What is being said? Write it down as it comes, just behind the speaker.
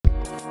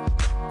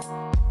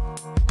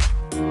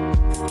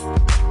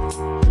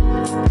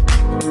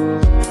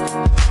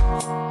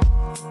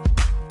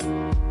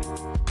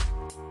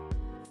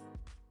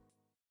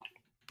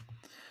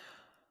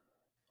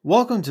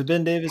Welcome to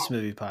Ben Davis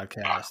Movie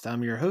Podcast.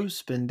 I'm your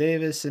host, Ben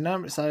Davis, and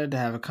I'm excited to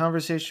have a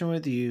conversation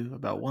with you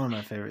about one of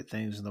my favorite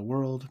things in the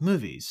world,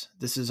 movies.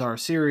 This is our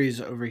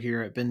series over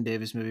here at Ben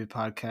Davis Movie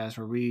Podcast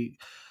where we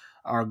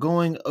are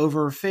going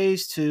over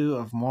phase 2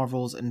 of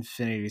Marvel's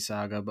Infinity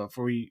Saga. But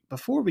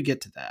before we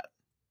get to that,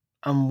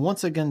 I'm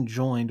once again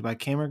joined by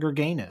Cameron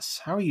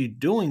Gurganus. How are you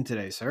doing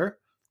today, sir?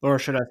 Or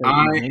should I say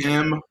I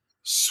am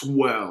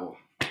swell.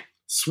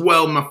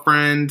 Swell, my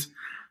friend.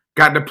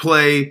 Got to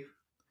play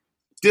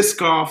disc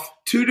golf,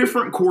 2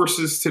 different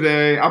courses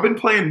today. I've been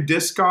playing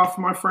disc golf,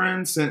 my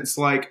friend, since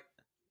like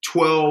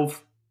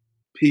 12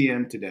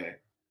 p.m. today.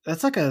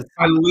 That's like is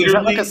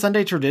that like a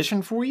Sunday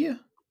tradition for you?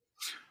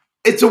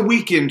 It's a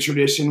weekend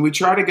tradition. We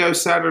try to go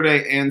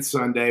Saturday and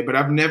Sunday, but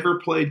I've never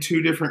played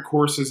 2 different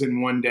courses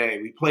in one day.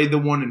 We played the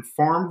one in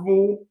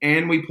Farmville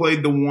and we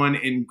played the one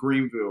in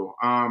Greenville,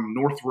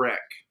 North Rec.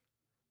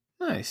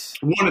 Nice.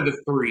 One of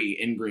the 3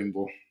 in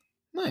Greenville.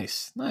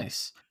 Nice.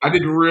 I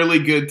did really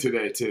good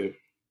today, too.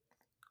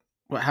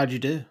 How'd you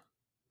do?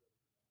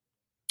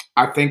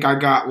 I think I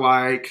got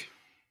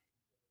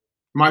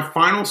my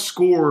final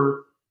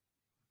score,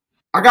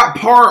 I got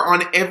par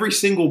on every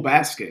single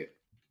basket.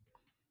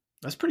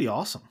 That's pretty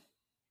awesome.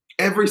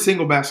 Every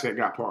single basket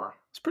got par.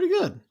 It's pretty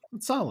good.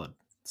 It's solid.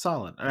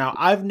 Now,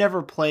 I've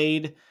never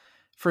played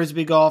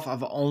Frisbee golf.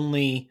 I've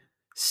only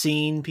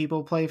seen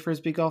people play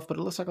Frisbee golf, but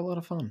it looks like a lot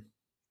of fun.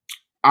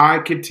 I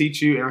could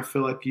teach you, and I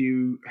feel like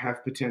you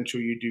have potential.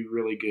 You do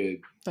really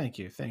good. Thank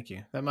you.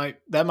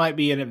 That might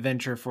be an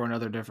adventure for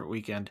another different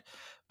weekend.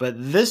 But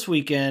this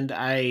weekend,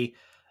 I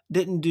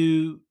didn't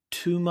do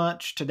too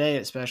much today,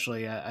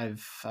 especially.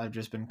 I've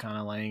just been kind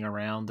of laying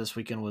around. This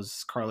weekend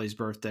was Carly's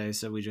birthday,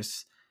 so we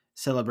just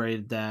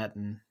celebrated that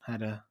and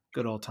had a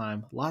good old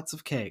time. Lots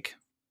of cake.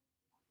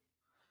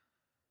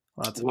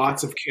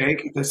 Lots of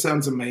cake? That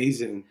sounds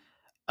amazing.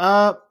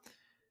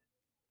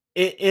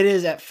 It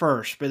is at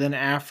first, but then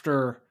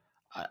after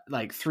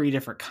like 3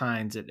 different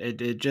kinds,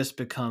 it just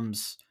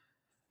becomes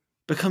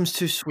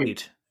too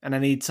sweet, and I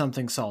need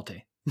something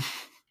salty.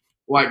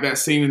 Like that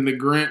scene in The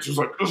Grinch was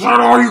like, "Is that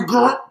all you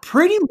got?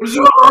 Pretty much. Is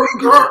that all you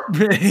got?"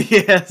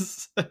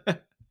 Yes.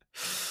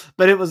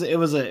 But it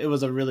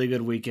was a really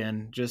good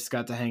weekend. Just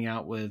got to hang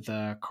out with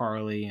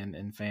Carly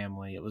and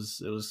family. It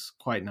was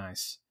quite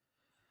nice.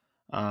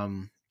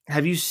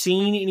 Have you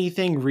seen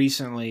anything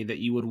recently that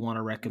you would want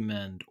to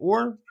recommend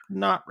or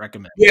not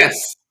recommend?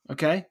 Yes.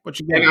 Okay. What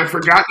you got? And I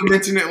forgot to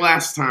mention it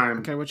last time.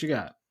 Okay, what you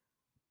got?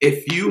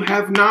 If you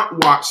have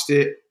not watched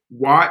it,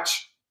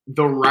 watch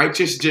The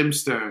Righteous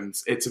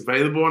Gemstones. It's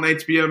available on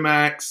HBO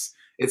Max.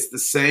 It's the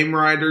same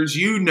writers.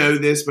 You know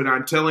this, but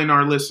I'm telling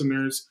our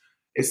listeners,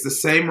 it's the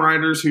same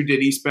writers who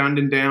did Eastbound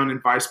and Down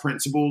and Vice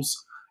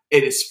Principals.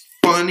 It is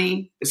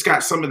funny. It's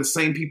got some of the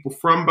same people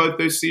from both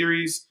those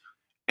series.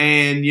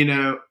 And,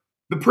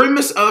 the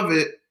premise of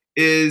it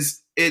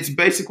is it's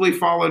basically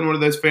following one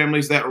of those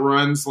families that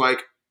runs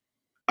like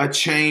a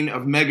chain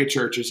of mega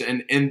churches.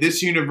 And in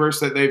this universe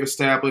that they've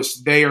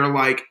established, they are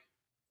like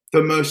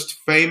the most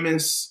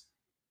famous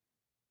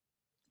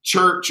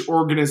church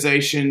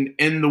organization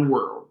in the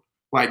world.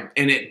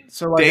 And it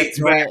dates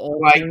back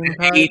like the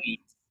 80s.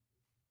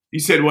 You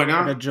said what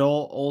now? Like a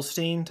Joel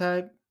Osteen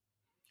type?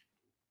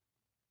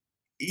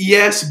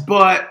 Yes,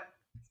 but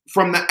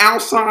from the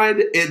outside,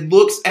 it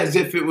looks as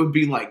if it would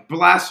be like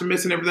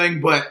blasphemous and everything,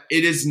 but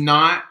it is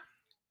not.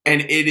 And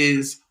it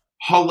is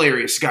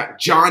hilarious. It's got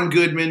John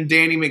Goodman,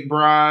 Danny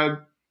McBride,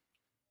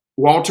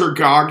 Walter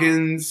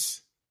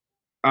Goggins.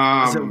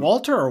 Is it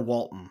Walter or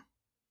Walton?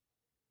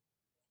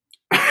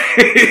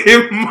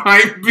 It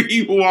might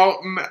be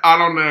Walton. I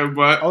don't know,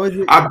 but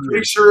I'm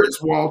pretty sure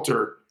it's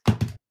Walter.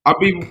 I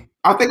think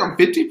I'm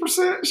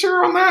 50%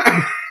 sure on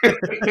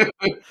that.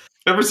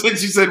 Ever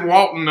since you said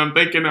Walton, I'm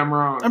thinking I'm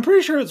wrong. I'm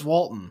pretty sure it's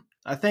Walton.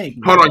 I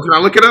think. Hold on, can I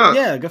look it up?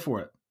 Yeah, go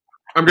for it.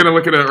 I'm gonna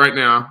look it up right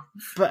now.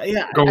 But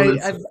yeah,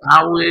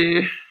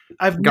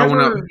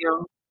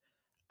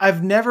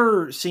 I've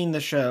never seen the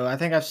show. I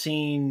think I've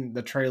seen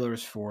the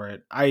trailers for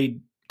it. I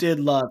did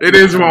love it.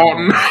 Is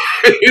Walton.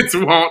 It's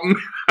Walton.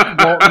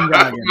 Walton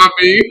Goggins. Not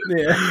me.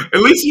 Yeah.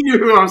 At least you knew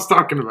who I was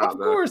talking about. Of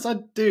course,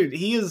 dude.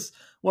 He is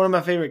one of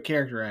my favorite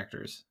character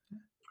actors.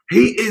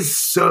 He is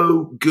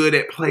so good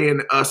at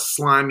playing a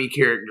slimy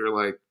character.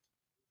 Like,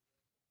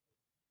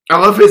 I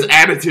love his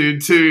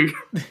attitude too.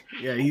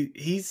 Yeah,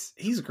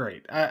 he's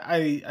great.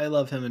 I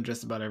love him in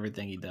just about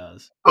everything he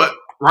does. But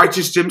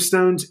Righteous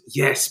Gemstones,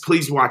 yes,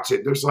 please watch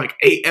it. There's like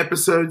 8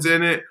 episodes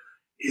in it.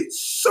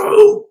 It's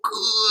so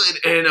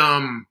good. And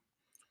I'm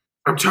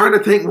trying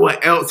to think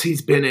what else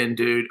he's been in,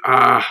 dude.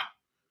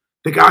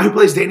 The guy who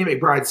plays Danny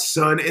McBride's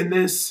son in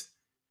this.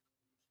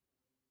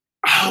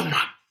 Oh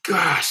my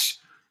gosh.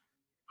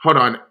 Hold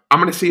on.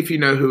 I'm going to see if you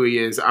know who he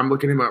is. I'm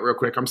looking him up real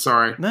quick. I'm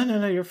sorry.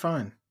 No, you're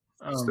fine.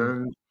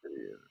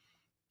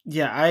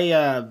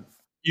 Yeah,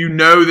 you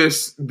know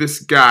this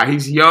guy.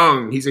 He's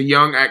young. He's a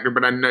young actor,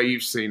 but I know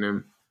you've seen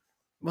him.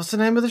 What's the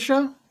name of the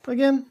show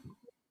again?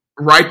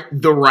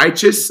 The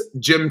Righteous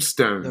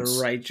Gemstones.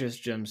 The Righteous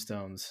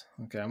Gemstones.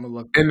 Okay, I'm going to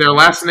look. And their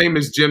last name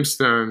is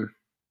Gemstone.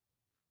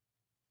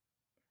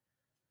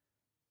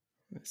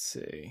 Let's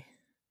see.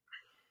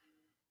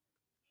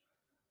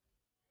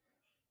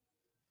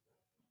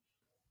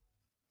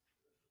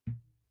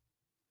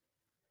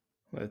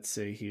 Let's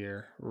see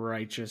here.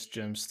 Righteous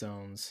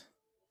Gemstones.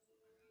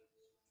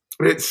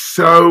 It's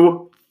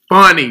so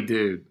funny,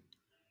 dude.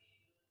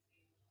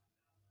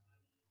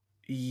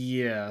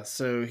 Yeah,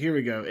 so here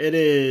we go. It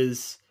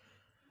is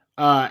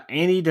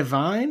Annie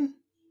Devine?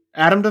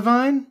 Adam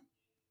Devine?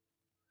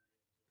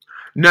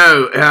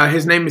 No,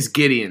 his name is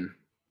Gideon.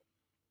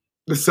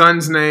 The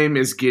son's name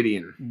is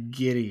Gideon.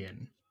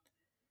 Gideon.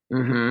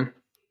 Mm-hmm.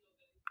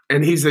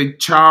 And he's a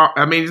child.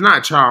 I mean, he's not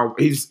a child.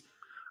 He's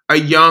a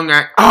young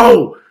act.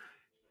 Oh,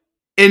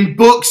 in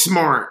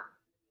Booksmart,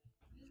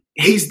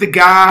 he's the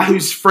guy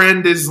whose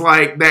friend is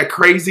like that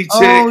crazy chick.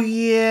 Oh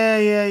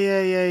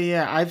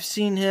yeah. I've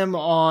seen him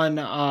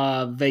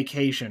on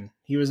Vacation.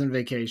 He was in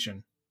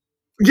Vacation.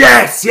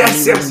 Yes. And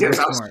he was in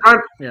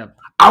Booksmart. Yeah.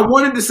 I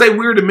wanted to say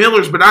We're the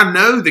Millers, but I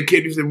know the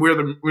kid who's in We're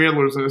the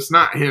Millers, and it's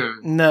not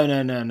him. No.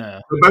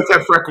 They both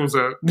have freckles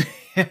up.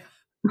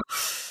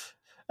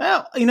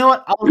 Well, you know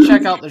what? I'll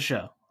check out the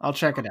show. I'll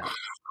check it out.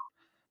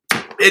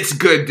 It's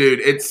good, dude.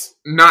 It's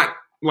not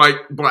like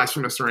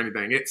blasphemous or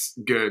anything. It's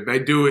good. They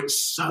do it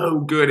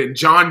so good. And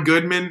John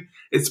Goodman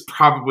is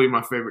probably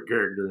my favorite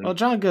character. Well,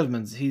 John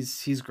Goodman's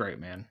he's great,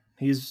 man.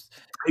 He's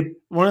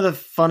one of the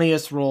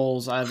funniest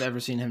roles I've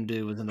ever seen him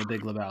do was in The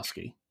Big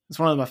Lebowski. It's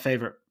one of my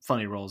favorite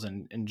funny roles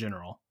in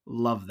general.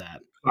 Love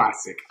that.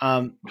 Classic.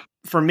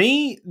 For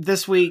me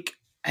this week,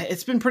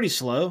 it's been pretty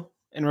slow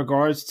in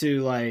regards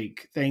to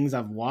like things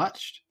I've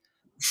watched.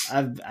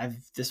 I've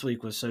this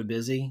week was so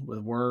busy with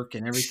work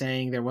and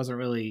everything. There wasn't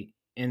really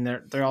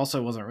there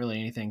also wasn't really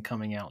anything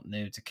coming out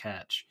new to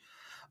catch.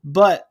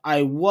 But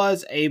I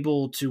was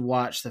able to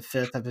watch the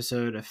 5th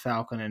episode of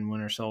Falcon and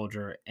Winter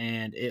Soldier,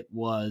 and it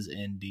was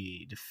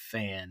indeed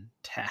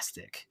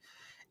fantastic.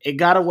 It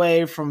got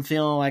away from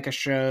feeling like a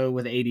show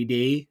with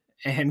ADD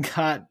and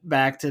got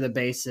back to the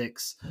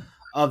basics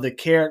of the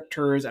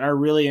characters, and I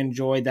really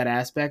enjoyed that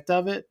aspect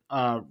of it.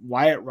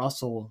 Wyatt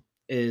Russell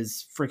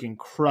is freaking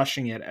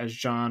crushing it as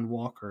John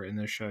Walker in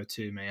this show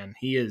too, man.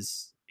 He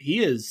is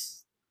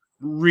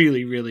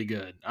really, really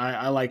good.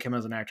 I like him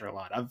as an actor a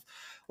lot. I've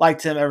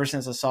liked him ever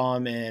since I saw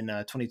him in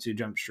 22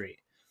 Jump Street.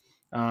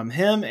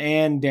 Him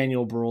and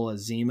Daniel Bruhl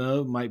as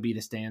Zemo might be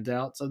the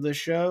standouts of this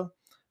show,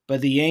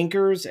 but the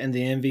anchors and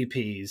the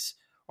MVPs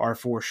are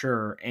for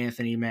sure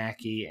Anthony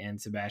Mackie and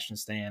Sebastian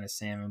Stan as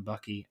Sam and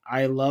Bucky.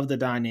 I love the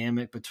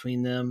dynamic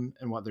between them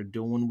and what they're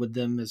doing with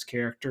them as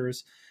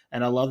characters,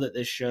 and I love that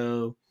this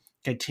show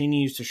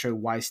continues to show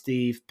why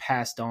Steve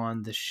passed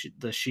on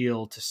the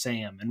shield to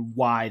Sam and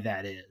why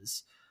that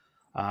is.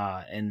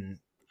 And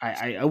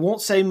I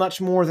won't say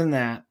much more than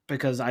that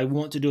because I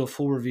want to do a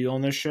full review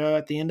on this show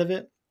at the end of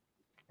it.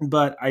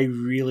 But I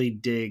really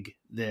dig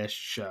this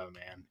show,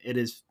 man.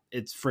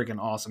 It's freaking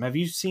awesome. Have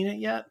you seen it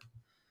yet?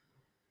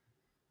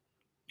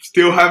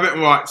 Still haven't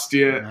watched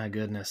yet. My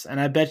goodness. And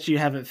I bet you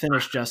haven't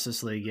finished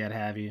Justice League yet,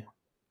 have you?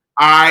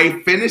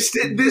 I finished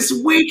it this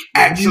week,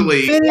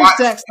 actually. You finished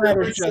Zack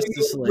Snyder's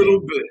Justice League. A little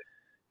bit.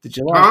 Did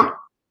you love it?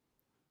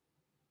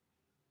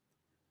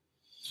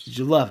 Did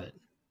you love it?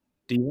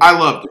 I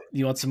loved it.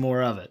 You want some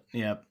more of it?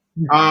 Yep.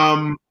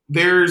 I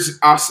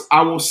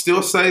will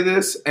still say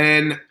this,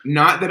 and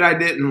not that I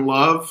didn't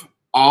love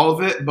all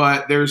of it,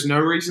 but there's no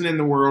reason in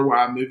the world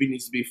why a movie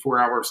needs to be 4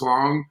 hours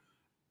long.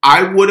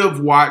 I would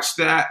have watched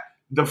that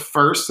the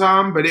first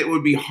time, but it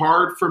would be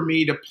hard for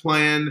me to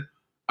plan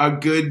a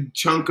good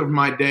chunk of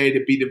my day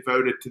to be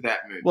devoted to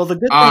that movie. Well, the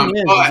good thing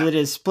is it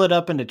is split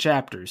up into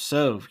chapters,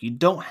 so you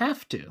don't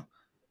have to.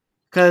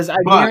 Because I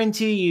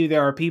guarantee you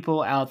there are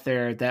people out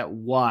there that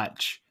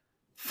watch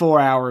 4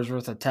 hours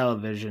worth of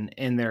television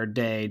in their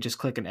day, just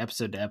clicking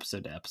episode to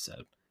episode to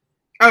episode.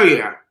 Oh,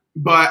 yeah.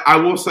 But I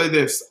will say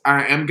this.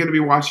 I am going to be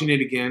watching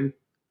it again.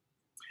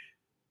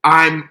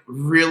 I'm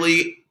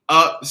really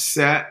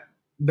upset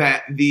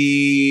that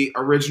the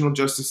original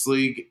Justice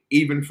League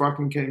even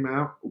fucking came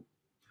out.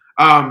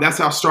 That's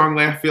how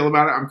strongly I feel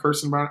about it. I'm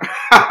cursing about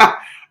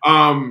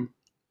it.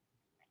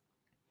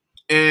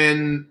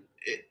 And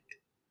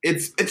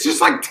it's just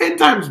like 10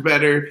 times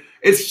better.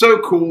 It's so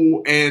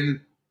cool,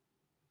 and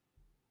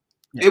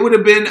it would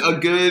have been a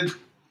good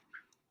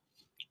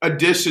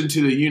addition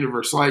to the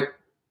universe. Like,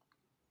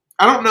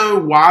 I don't know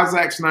why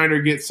Zack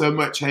Snyder gets so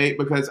much hate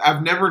because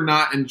I've never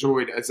not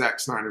enjoyed a Zack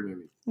Snyder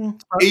movie.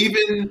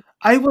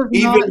 I was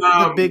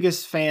not the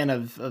biggest fan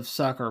of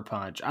Sucker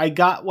Punch. I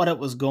got what it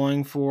was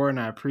going for, and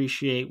I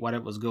appreciate what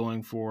it was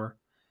going for.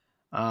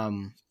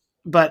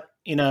 But,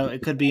 you know,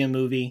 it could be a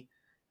movie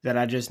that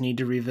I just need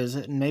to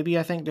revisit, and maybe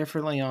I think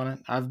differently on it.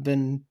 I've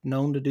been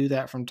known to do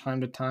that from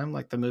time to time,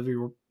 like the movie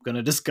we're going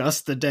to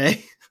discuss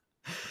today.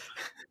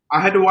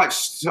 I had to watch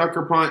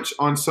Sucker Punch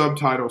on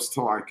subtitles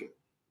to like it.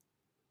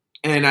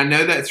 And I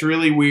know that's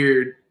really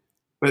weird,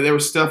 but there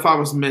was stuff I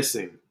was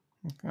missing.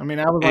 I mean,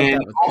 I was like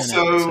that with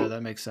Tenet, so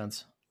that makes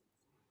sense.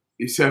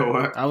 You said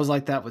what? I was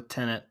like that with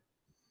Tenet.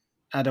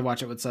 I had to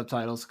watch it with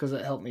subtitles because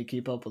it helped me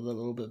keep up with it a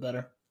little bit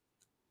better.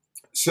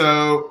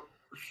 So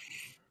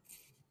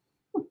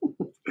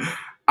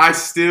I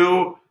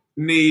still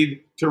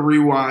need to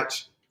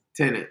rewatch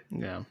Tenet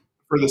Yeah.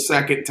 for the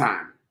second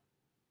time.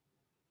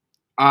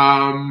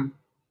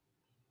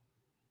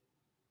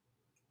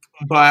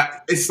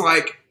 But it's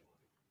like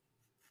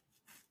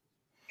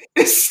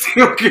it's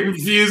still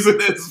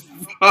confusing as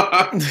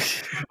fuck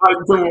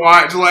to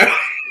watch. Like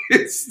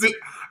it's the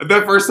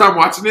first time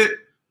watching it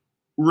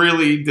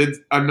really did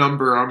a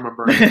number on my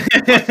brain.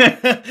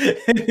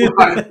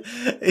 Like,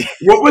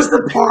 what was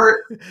the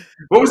part?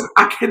 What was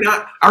I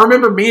cannot? I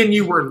remember me and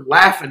you were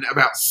laughing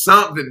about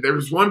something. There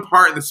was one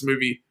part in this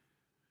movie,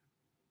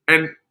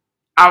 and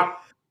I.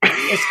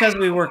 It's because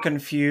we were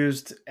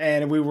confused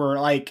and we were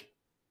like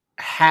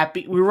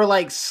happy. We were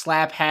like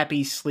slap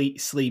happy,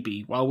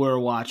 sleepy while we were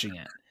watching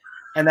it,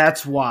 and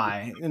that's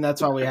why. And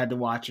that's why we had to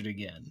watch it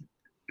again.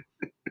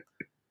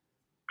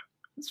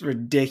 It's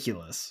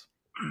ridiculous.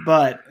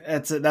 But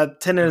that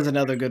Tenet is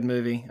another good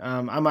movie.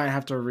 I might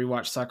have to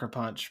rewatch Sucker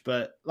Punch,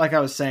 but like I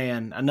was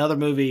saying, another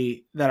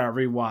movie that I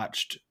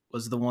rewatched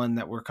was the one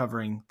that we're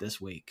covering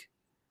this week.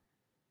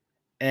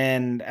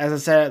 And as I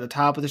said at the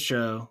top of the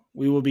show,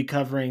 we will be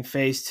covering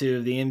Phase 2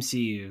 of the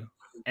MCU.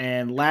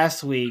 And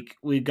last week,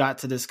 we got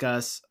to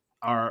discuss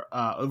our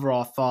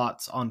overall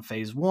thoughts on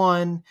Phase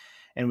 1,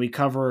 and we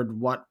covered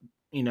what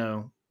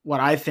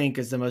I think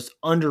is the most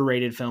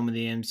underrated film in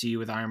the MCU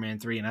with Iron Man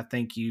 3, and I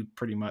think you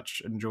pretty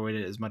much enjoyed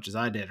it as much as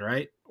I did,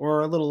 right?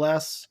 Or a little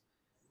less?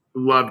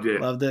 Loved it.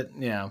 Loved it,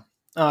 yeah.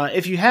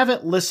 If you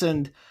haven't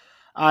listened,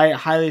 I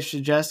highly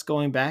suggest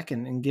going back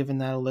and giving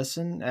that a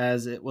listen,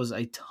 as it was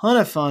a ton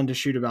of fun to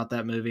shoot about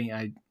that movie.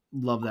 I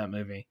love that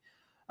movie.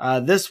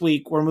 This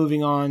week, we're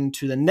moving on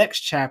to the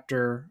next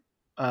chapter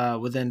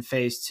within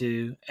Phase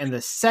 2, and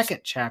the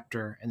second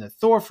chapter in the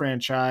Thor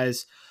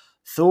franchise,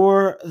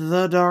 Thor: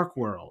 The Dark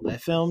World, a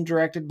film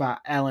directed by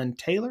Alan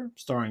Taylor,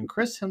 starring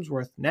Chris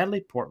Hemsworth,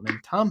 Natalie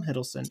Portman, Tom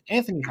Hiddleston,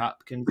 Anthony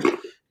Hopkins,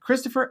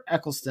 Christopher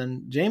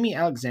Eccleston, Jamie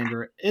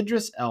Alexander,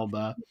 Idris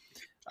Elba,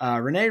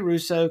 Rene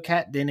Russo,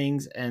 Kat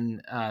Dennings,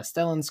 and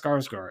Stellan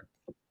Skarsgård.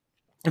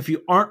 If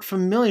you aren't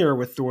familiar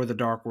with Thor: The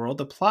Dark World,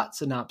 the plot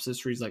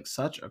synopsis reads like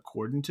such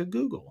according to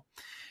Google.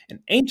 In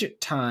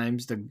ancient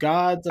times, the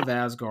gods of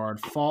Asgard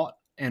fought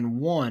and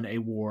won a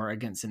war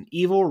against an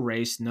evil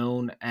race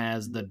known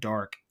as the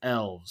Dark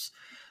Elves.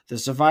 The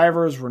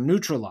survivors were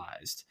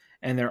neutralized,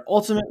 and their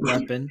ultimate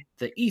weapon,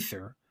 the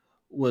Ether,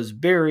 was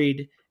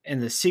buried in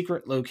the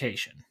secret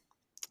location.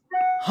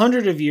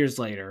 Hundreds of years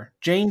later,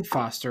 Jane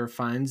Foster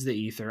finds the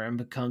Ether and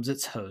becomes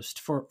its host,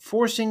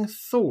 forcing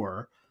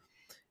Thor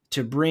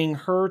to bring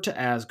her to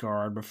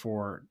Asgard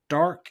before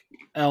Dark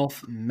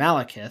Elf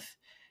Malekith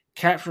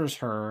captures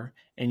her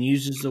and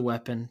uses the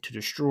weapon to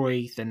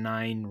destroy the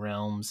 9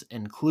 realms,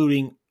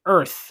 including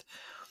Earth.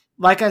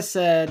 Like I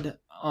said,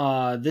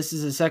 this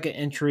is the second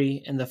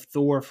entry in the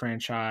Thor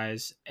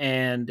franchise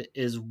and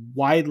is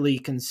widely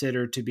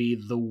considered to be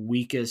the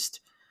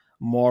weakest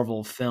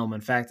Marvel film.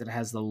 In fact, it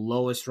has the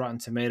lowest Rotten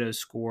Tomatoes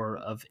score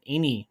of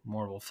any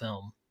Marvel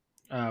film.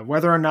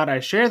 Whether or not I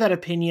share that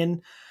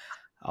opinion,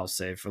 I'll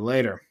save for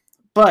later.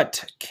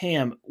 But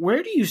Cam,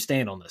 where do you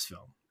stand on this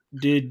film?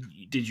 Did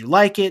you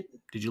like it?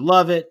 Did you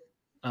love it?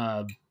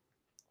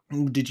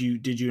 Did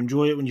you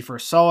enjoy it when you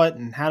first saw it?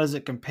 And how does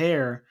it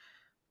compare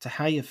to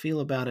how you feel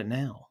about it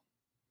now?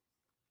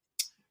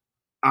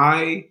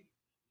 I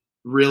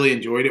really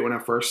enjoyed it when I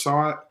first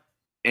saw it,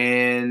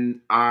 and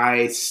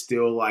I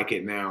still like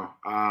it now.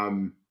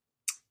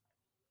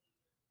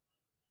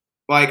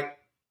 Like,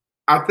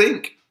 I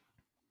think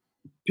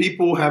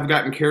people have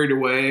gotten carried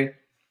away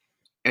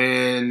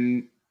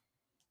and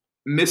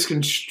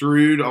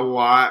misconstrued a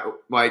lot.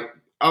 Like,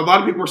 a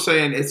lot of people are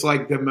saying it's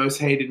like the most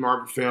hated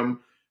Marvel film,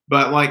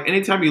 but like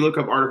anytime you look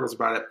up articles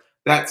about it,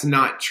 that's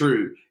not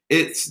true.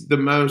 It's the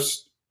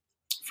most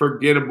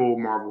forgettable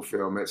Marvel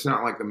film. It's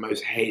not like the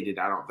most hated,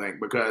 I don't think,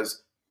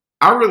 because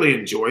I really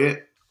enjoy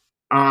it.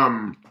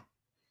 I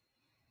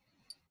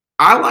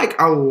like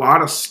a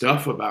lot of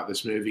stuff about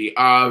this movie.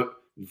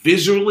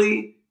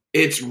 Visually,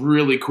 it's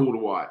really cool to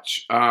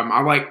watch.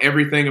 I like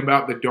everything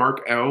about the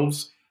Dark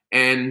Elves.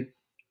 And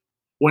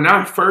when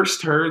I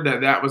first heard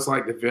that was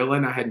like the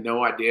villain, I had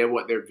no idea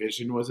what their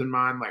vision was in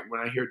mind. Like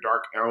when I hear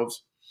Dark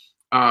Elves,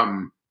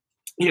 I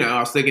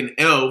was thinking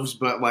elves,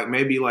 but like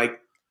maybe like a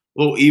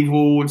little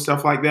evil and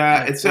stuff like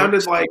that. It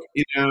sounded like,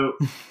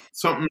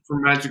 something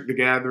from Magic the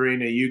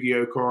Gathering, a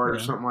Yu-Gi-Oh card or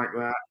something like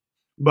that.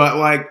 But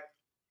like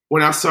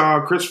when I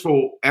saw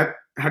Christopher,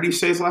 how do you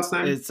say his last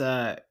name? It's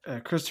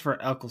Christopher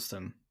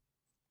Eccleston.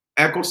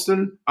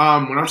 Eccleston.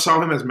 When I saw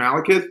him as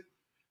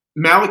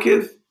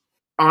Malekith,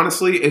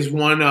 honestly, is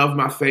one of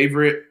my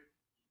favorite.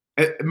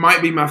 It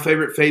might be my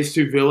favorite Phase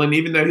 2 villain,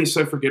 even though he's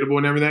so forgettable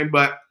and everything.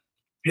 But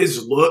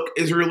his look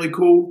is really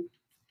cool.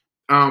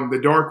 The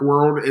Dark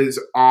World is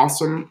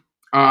awesome.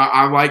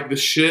 I like the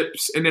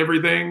ships and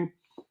everything.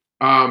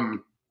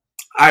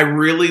 I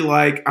really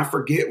like. I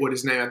forget what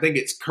his name. I think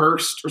it's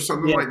Cursed or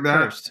something like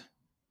that. Cursed.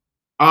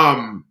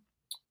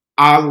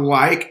 I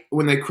like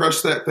when they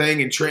crush that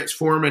thing and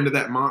transform into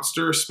that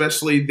monster,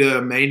 especially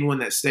the main one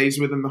that stays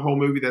with him the whole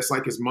movie. That's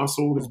like his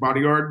muscle, his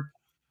bodyguard.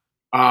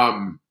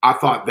 I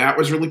thought that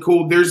was really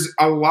cool. There's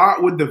a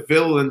lot with the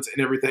villains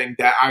and everything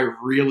that I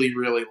really,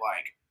 really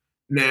like.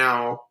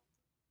 Now,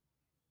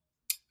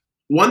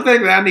 one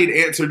thing that I need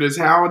answered is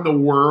how in the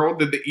world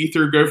did the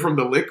ether go from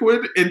the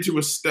liquid into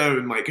a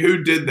stone? Like,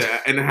 who did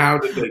that and how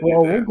did they do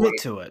Well, that? we'll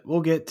get to it.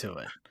 We'll get to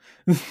it.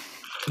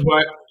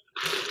 But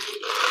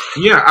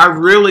yeah, I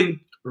really,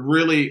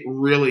 really,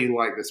 really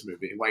like this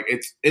movie. Like,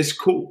 it's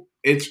cool.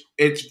 It's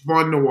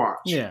fun to watch.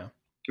 Yeah.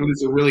 It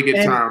was a really good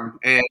And time.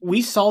 And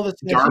we saw this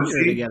in the theater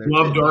Darcy, together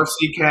love too.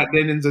 Darcy. Kat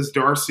Dennings as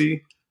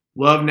Darcy.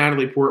 Love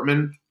Natalie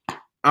Portman.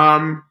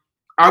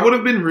 I would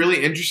have been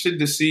really interested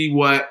to see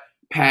what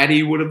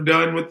Patty would have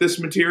done with this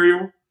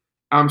material.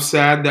 I'm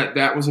sad that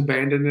that was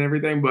abandoned and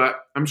everything, but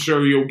I'm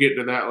sure you'll get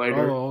to that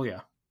later. Oh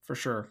yeah, for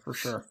sure.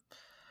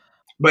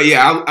 But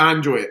yeah, I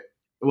enjoy it.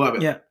 Love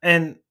it. Yeah,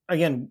 and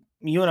again,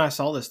 you and I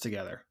saw this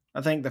together.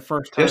 I think the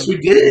first time, Yes, we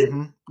did.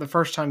 the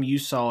first time you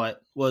saw it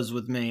was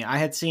with me. I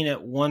had seen it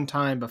one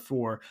time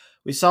before.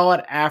 We saw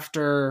it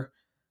after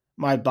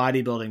my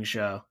bodybuilding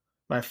show,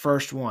 my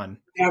first one.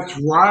 That's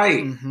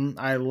right.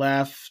 I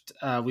left.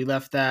 We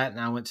left that, and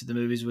I went to the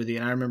movies with you.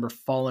 And I remember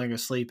falling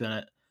asleep in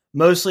it,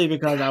 mostly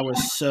because I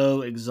was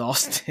so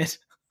exhausted.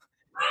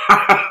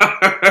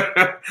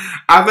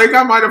 I think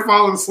I might have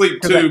fallen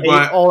asleep too, I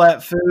but ate all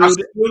that food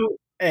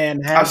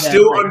and had I that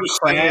still like,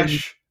 understand.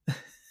 crash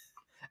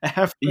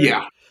after,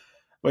 Yeah,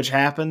 which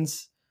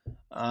happens.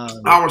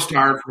 I was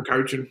tired from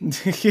coaching.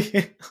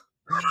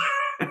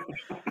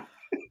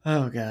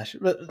 Oh gosh!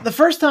 But the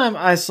first time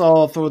I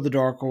saw Thor: The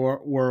Dark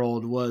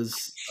World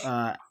was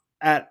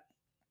at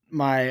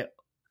my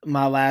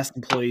last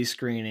employee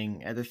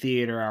screening at the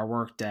theater I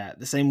worked at,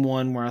 the same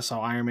one where I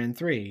saw Iron Man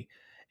 3.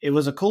 It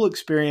was a cool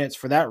experience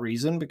for that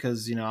reason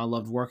because, you know, I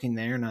loved working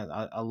there and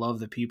I love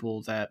the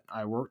people that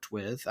I worked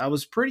with. I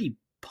was pretty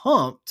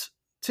pumped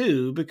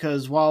too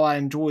because while I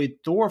enjoyed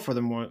Thor for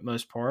the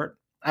most part,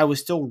 I was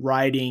still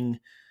riding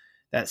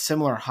that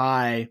similar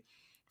high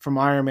from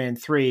Iron Man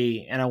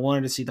 3 and I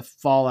wanted to see the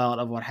fallout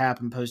of what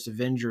happened post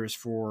Avengers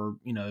for,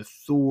 you know,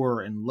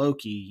 Thor and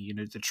Loki. You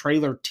know, the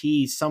trailer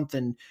teased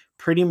something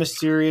pretty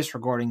mysterious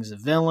regarding the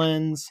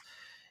villains.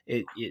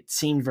 It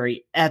seemed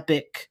very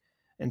epic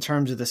in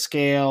terms of the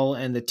scale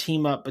and the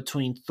team up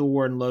between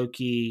Thor and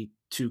Loki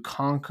to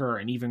conquer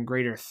an even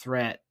greater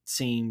threat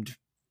seemed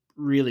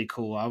really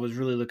cool. I was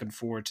really looking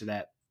forward to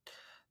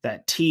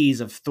that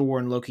tease of Thor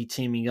and Loki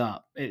teaming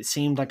up. It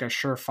seemed like a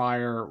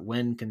surefire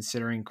win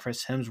considering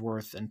Chris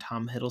Hemsworth and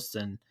Tom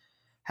Hiddleston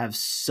have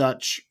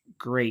such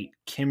great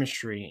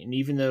chemistry. And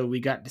even though we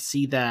got to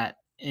see that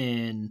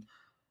in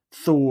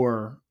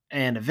Thor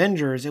and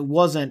Avengers, it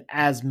wasn't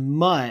as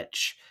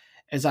much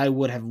as I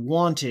would have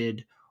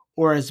wanted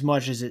or as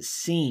much as it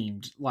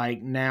seemed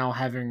like now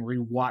having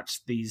rewatched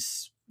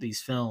these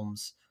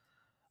films.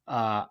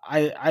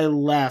 I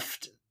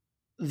left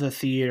the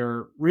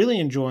theater really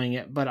enjoying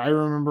it, but I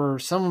remember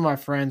some of my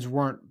friends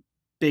weren't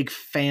big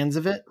fans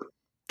of it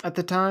at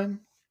the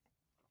time.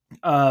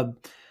 Uh,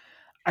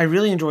 I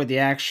really enjoyed the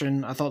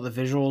action. I thought the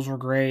visuals were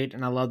great,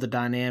 and I loved the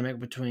dynamic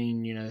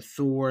between, you know,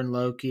 Thor and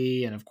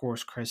Loki, and of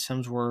course Chris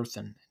Hemsworth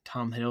and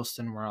Tom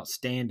Hiddleston were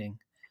outstanding.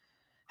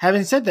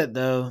 Having said that,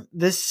 though,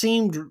 this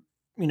seemed,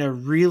 you know,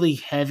 really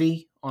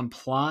heavy on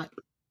plot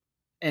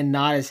and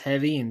not as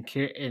heavy in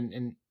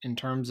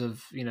terms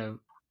of, you know,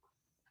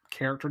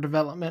 character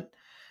development.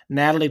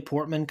 Natalie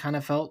Portman kind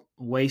of felt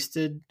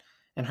wasted,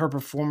 and her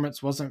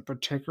performance wasn't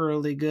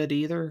particularly good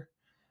either,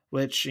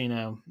 which, you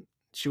know,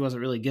 she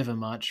wasn't really given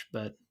much,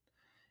 but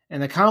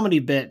and the comedy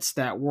bits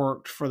that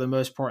worked for the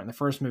most part in the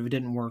first movie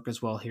didn't work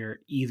as well here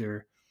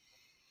either.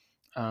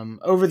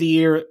 Over the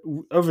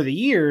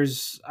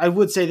years, I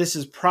would say this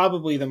is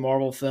probably the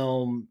Marvel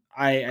film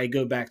I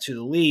go back to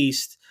the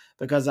least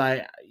because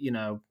I, you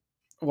know,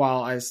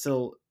 while I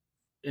still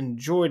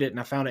enjoyed it and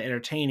I found it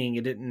entertaining,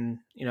 it didn't,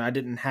 you know, I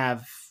didn't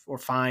have or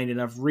find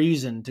enough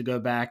reason to go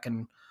back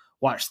and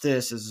watch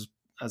this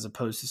as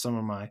opposed to some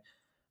of my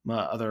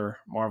other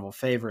Marvel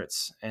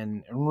favorites.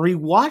 And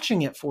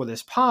rewatching it for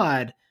this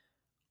pod,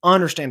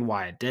 understand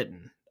why I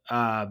didn't.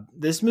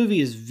 This movie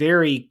is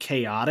very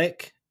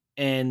chaotic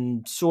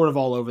and sort of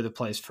all over the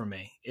place for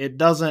me. It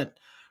doesn't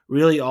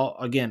really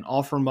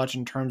offer much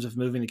in terms of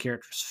moving the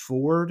characters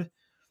forward.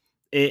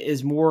 It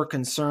is more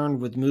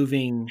concerned with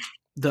moving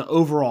the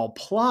overall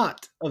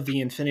plot of the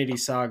Infinity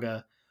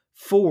Saga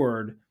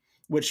forward,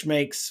 which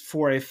makes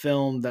for a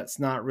film that's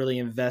not really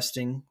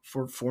investing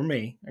for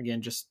me.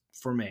 Again, just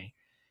for me,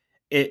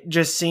 it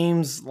just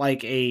seems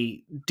like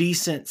a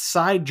decent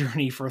side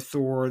journey for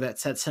Thor that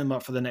sets him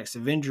up for the next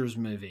Avengers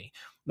movie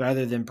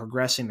rather than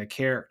progressing the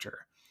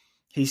character.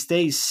 He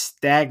stays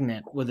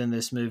stagnant within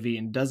this movie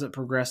and doesn't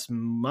progress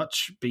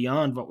much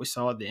beyond what we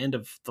saw at the end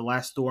of the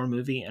last Thor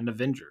movie and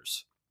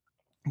Avengers.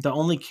 The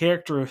only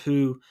character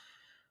who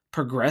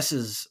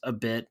progresses a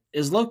bit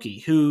is Loki,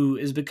 who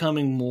is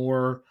becoming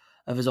more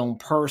of his own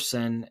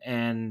person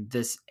and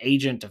this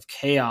agent of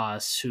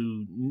chaos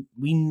who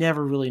we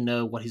never really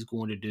know what he's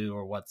going to do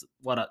or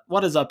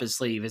what is up his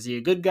sleeve. Is he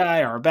a good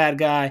guy or a bad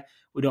guy?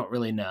 We don't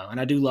really know. And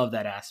I do love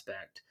that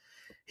aspect.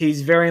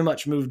 he's very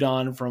much moved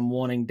on from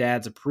wanting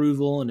dad's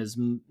approval and is,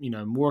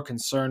 more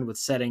concerned with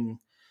setting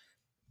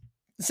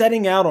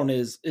out on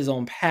his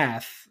own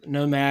path,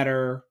 no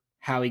matter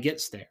how he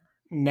gets there.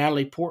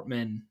 Natalie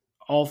Portman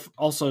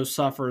also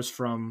suffers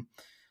from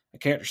a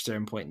character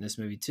standpoint in this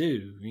movie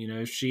too.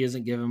 She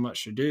isn't given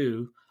much to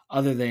do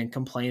other than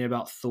complain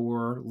about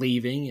Thor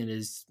leaving, and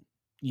is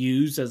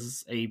used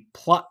as a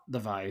plot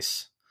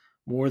device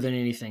more than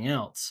anything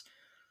else.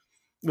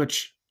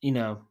 Which,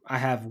 I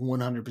have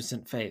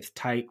 100% faith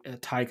Taika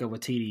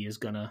Waititi is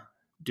gonna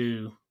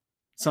do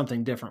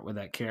something different with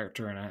that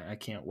character, and I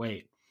can't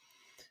wait.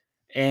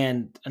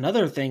 And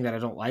another thing that I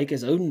don't like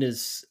is Odin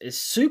is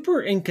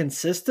super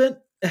inconsistent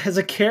as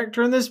a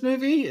character in this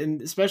movie,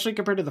 and especially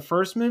compared to the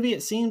first movie.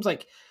 It seems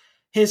like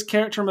his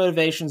character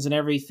motivations and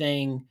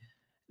everything,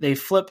 they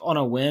flip on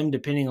a whim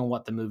depending on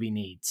what the movie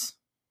needs,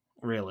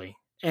 really.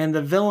 And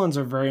the villains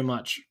are very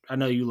much, I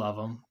know you love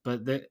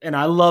them, and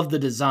I love the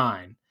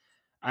design.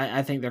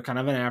 I think they're kind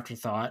of an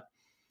afterthought.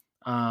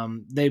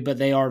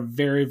 They are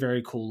very,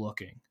 very cool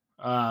looking.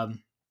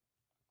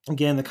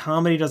 Again, the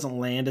comedy doesn't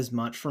land as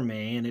much for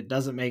me, and it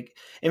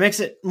makes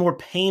it more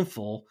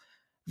painful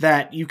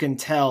that you can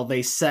tell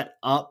they set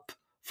up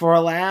for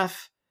a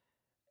laugh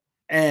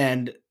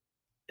and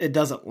it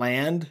doesn't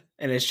land,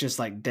 and it's just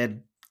like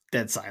dead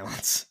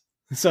silence.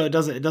 So it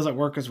doesn't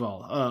work as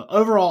well.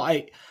 Overall,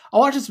 I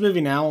watch this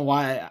movie now, and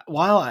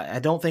while I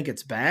don't think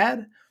it's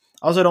bad,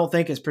 I also don't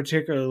think it's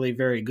particularly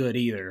very good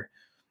either.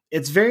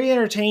 It's very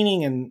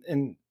entertaining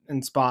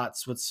in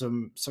spots with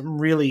some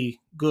really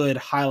good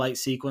highlight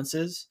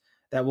sequences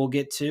that we'll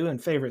get to,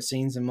 and favorite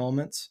scenes and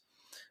moments.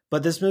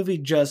 But this movie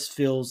just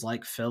feels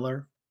like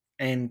filler,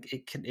 and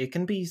it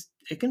can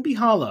be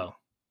hollow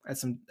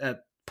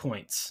at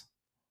points.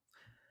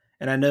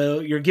 And I know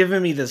you're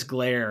giving me this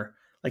glare,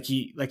 like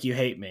you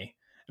hate me,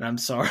 and I'm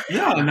sorry.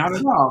 No, not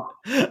at all.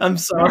 I'm No, I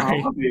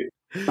sorry. love you.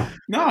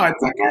 No,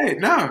 it's okay.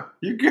 No,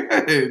 you're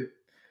good.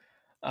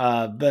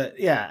 But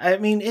yeah, I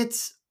mean,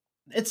 it's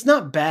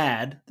not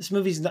bad. This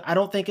movie's I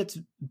don't think it's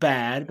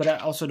bad, but I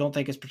also don't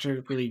think it's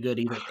particularly good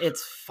either.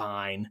 It's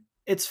fine.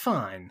 It's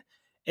fine.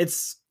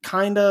 It's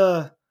kind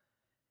of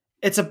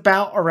it's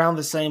about around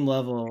the same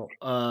level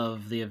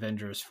of the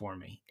Avengers for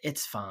me.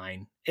 It's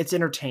fine. It's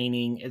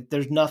entertaining.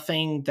 There's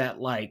nothing that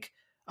like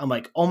I'm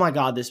like, "Oh my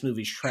god, this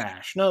movie's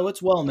trash." No,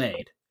 it's well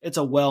made. It's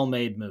a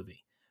well-made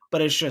movie,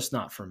 but it's just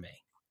not for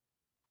me.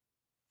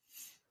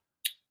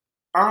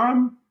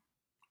 Um,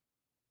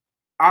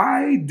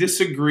 I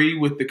disagree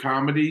with the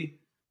comedy.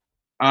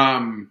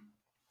 Um,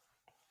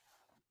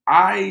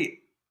 I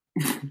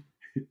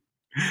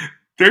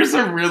there's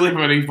some really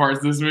funny parts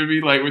of this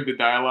movie, like with the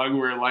dialogue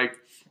where like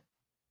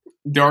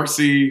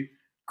Darcy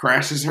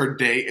crashes her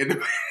date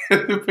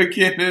at the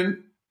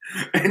beginning,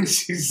 and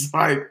she's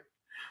like,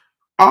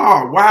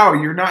 "Oh wow,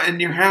 you're not in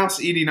your house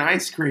eating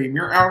ice cream.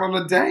 You're out on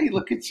a date.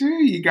 Look at you.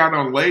 You got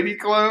on lady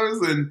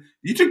clothes, and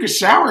you took a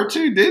shower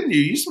too, didn't you?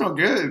 You smell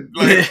good."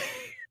 Like,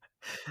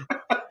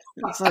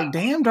 It's like,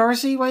 damn,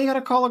 Darcy, why you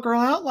gotta call a girl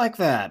out like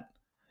that?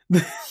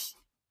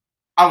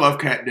 I love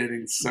Kat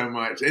Dennings so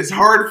much. It's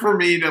hard for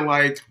me to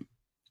like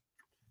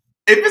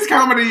if it's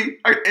comedy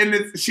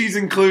and she's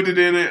included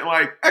in it.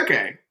 Like,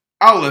 okay,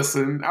 I'll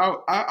listen.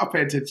 I'll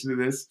pay attention to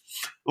this.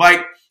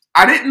 Like,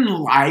 I didn't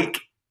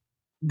like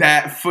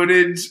that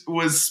footage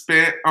was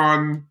spent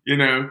on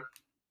her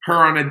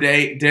on a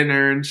date,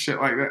 dinner, and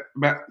shit like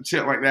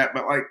that.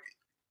 But like,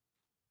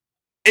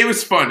 it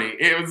was funny.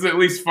 It was at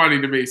least funny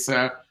to me.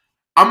 So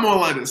I'm gonna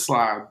let it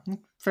slide.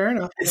 Fair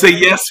enough. It's a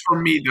yes for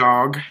me,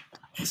 dog.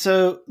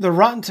 So the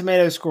Rotten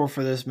Tomato score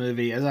for this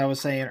movie, as I was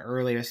saying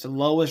earlier, is the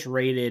lowest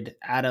rated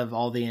out of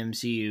all the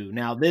MCU.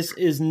 Now, this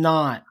is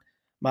not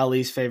my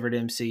least favorite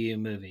MCU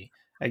movie.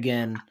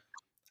 Again,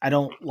 I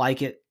don't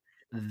like it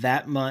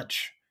that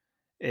much.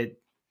 It's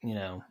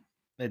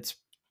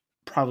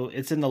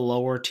it's in the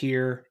lower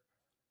tier.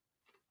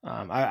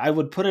 I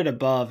would put it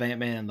above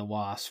Ant-Man and the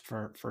Wasp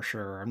for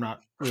sure. I'm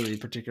not really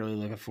particularly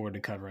looking forward to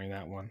covering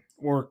that one.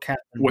 Or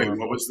Captain Wait, Marvel.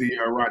 what was the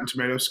Rotten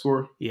Tomato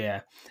score?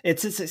 Yeah,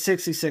 it's at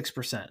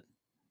 66%.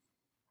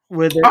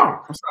 With it, Oh,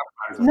 that's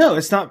not bad. no,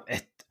 it's not.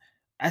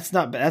 That's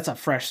not. That's a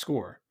fresh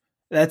score.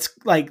 That's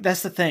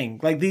the thing.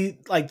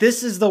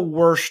 This is the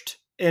worst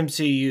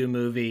MCU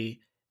movie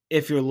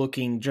if you're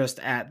looking just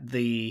at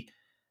the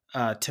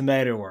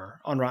tomatoer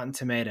on Rotten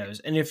Tomatoes,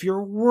 and if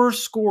your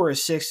worst score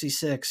is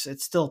 66,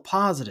 it's still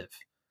positive.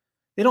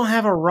 They don't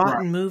have a rotten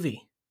Right.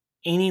 movie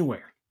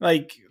anywhere.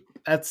 Like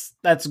that's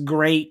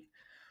great.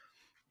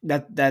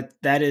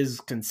 That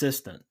is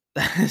consistent.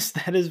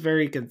 That is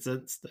very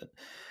consistent.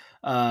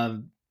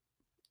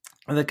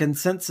 The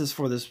consensus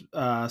for this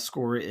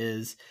score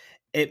is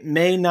it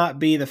may not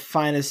be the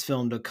finest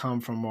film to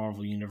come from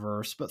Marvel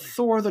Universe, but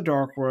Thor the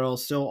Dark World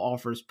still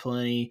offers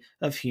plenty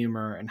of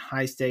humor and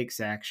high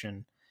stakes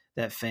action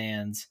that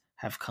fans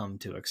have come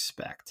to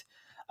expect.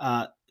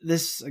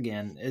 This,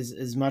 again,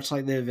 is much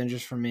like the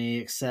Avengers for me,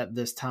 except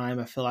this time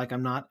I feel like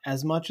I'm not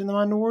as much in the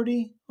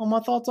minority on my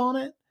thoughts on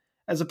it,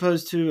 as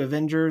opposed to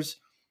Avengers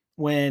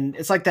when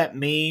it's like that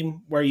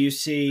meme where you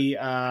see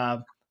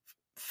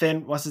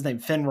Finn, what's his name?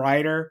 Finn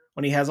Rider,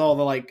 when he has all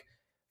the like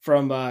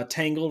from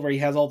Tangled, where he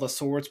has all the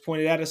swords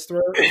pointed at his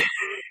throat.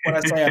 When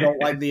I say I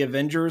don't like the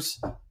Avengers,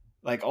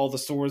 like all the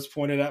swords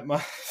pointed at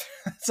my.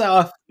 That's how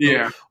I feel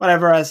Yeah.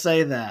 whenever I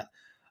say that.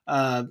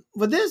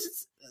 But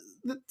this,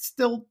 it's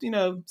still,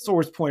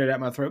 swords pointed at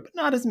my throat, but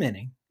not as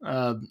many.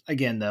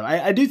 Again, though,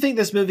 I do think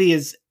this movie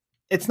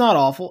it's not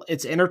awful.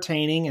 It's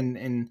entertaining,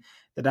 and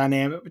the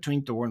dynamic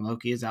between Thor and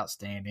Loki is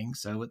outstanding.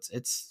 So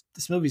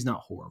this movie's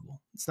not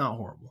horrible. It's not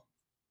horrible.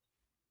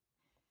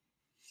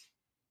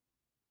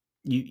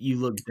 You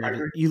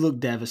look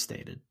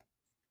devastated.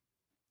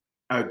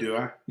 Oh, do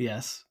I?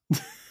 Yes.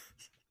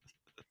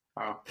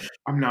 Oh,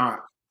 I'm not.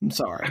 I'm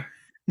sorry.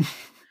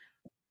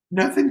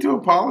 Nothing to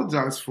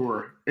apologize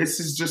for. This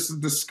is just a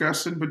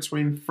discussion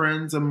between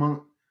friends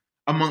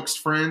amongst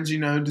friends,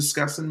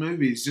 discussing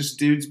movies. Just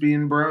dudes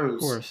being bros. Of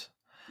course.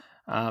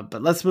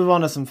 But let's move on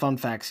to some fun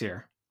facts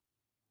here.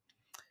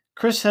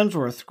 Chris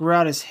Hemsworth grew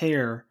out his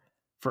hair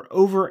for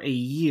over a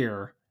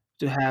year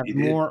to have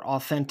more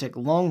authentic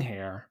long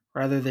hair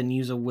rather than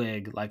use a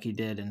wig like he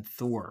did in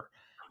Thor.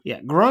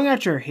 Yeah, growing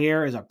out your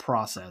hair is a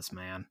process,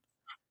 man.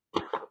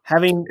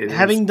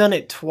 Having done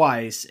it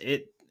twice,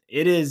 it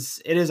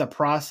is a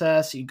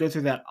process. You go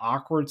through that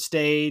awkward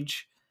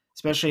stage,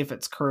 especially if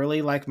it's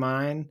curly like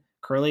mine,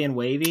 curly and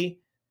wavy.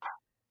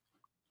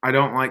 I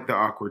don't like the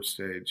awkward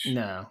stage.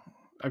 No,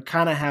 I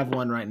kind of have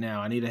one right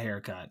now. I need a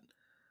haircut.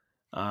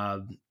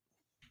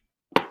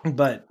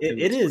 But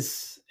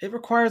it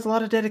requires a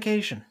lot of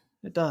dedication.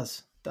 It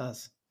does.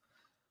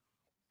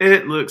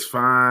 It looks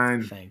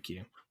fine. Thank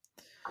you.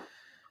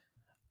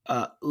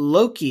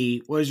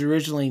 Loki was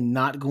originally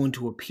not going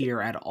to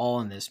appear at all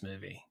in this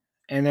movie.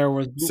 And there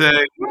was yeah,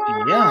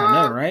 I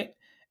know, right?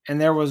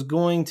 And there was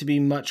going to be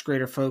much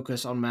greater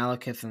focus on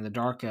Malekith and the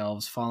Dark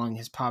Elves following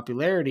his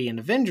popularity in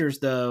Avengers,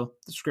 though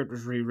the script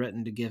was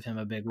rewritten to give him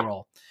a big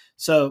role.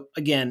 So,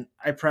 again,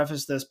 I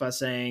preface this by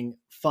saying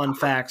fun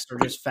facts are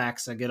just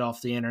facts I get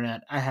off the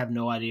internet. I have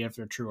no idea if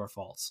they're true or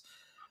false.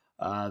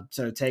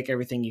 So take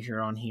everything you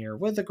hear on here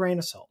with a grain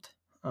of salt.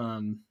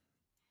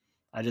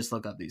 I just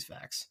look up these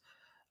facts.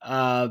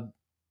 I'm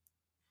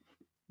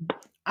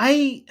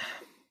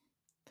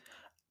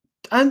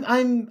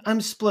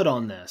split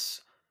on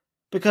this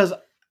because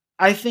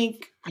I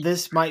think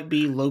this might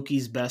be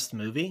Loki's best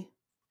movie.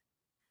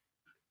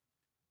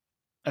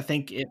 I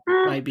think it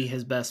might be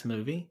his best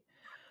movie.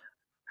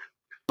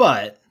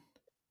 But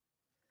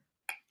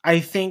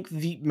I think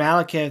the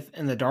Malekith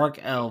and the Dark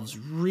Elves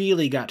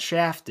really got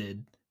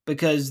shafted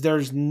because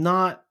there's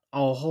not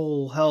a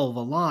whole hell of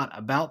a lot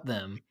about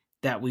them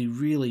that we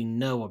really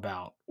know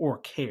about or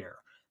care.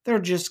 They're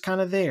just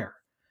kind of there.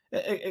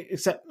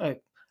 Except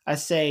I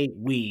say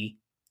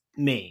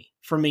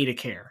for me to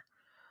care.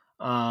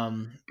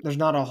 There's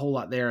not a whole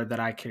lot there that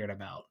I cared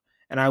about.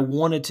 And I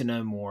wanted to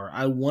know more.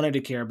 I wanted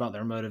to care about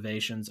their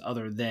motivations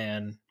other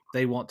than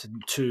they want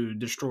to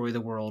destroy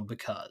the world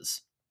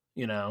because,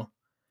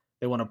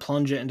 they want to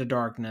plunge it into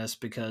darkness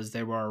because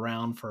they were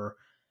around for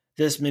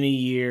this many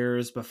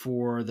years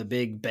before the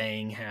Big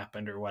Bang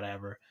happened or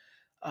whatever.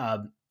 I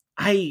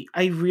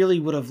really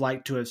would have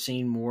liked to have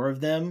seen more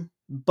of them,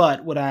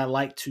 but would I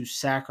like to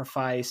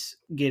sacrifice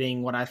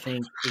getting what I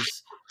think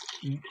is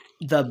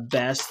the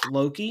best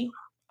Loki?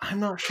 I'm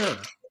not sure.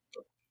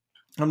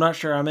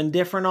 I'm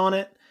indifferent on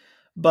it,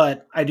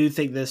 but I do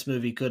think this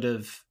movie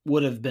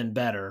would have been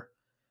better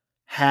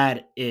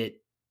had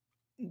it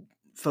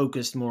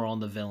focused more on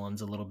the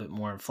villains a little bit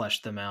more and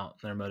fleshed them out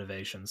and their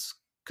motivations.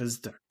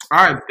 Because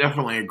I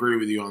definitely agree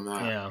with you on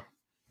that. Yeah,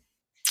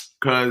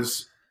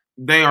 because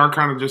they are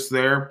kind of just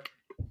there.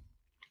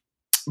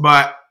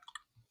 But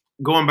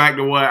going back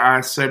to what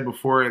I said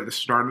before at the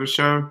start of the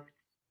show,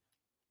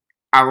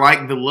 I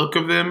like the look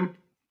of them,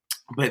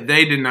 but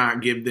they did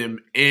not give them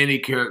any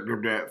character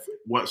depth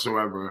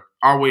whatsoever.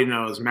 All we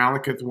know is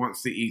Malekith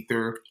wants the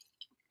ether,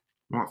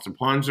 wants to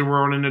plunge the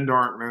world into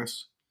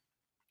darkness,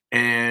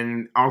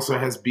 and also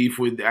has beef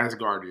with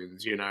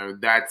Asgardians.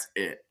 That's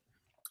it.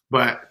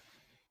 But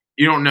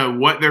you don't know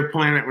what their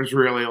planet was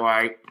really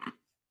like.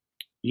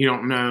 You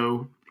don't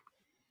know.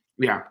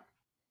 Yeah.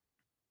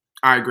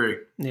 I agree.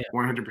 Yeah.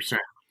 100%.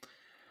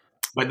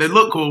 But they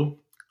look cool.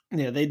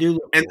 Yeah, they do.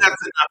 And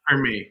that's enough for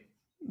me.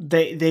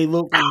 They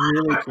look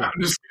really cool.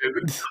 I'm just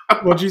kidding.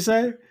 What'd you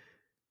say?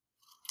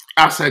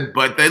 I said,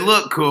 but they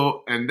look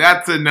cool, and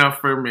that's enough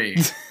for me.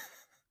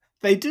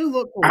 They do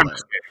look cool. I'm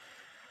just kidding.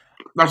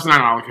 That's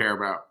not all I care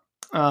about.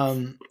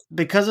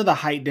 Because of the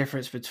height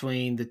difference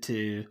between the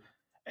two,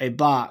 a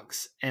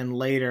box and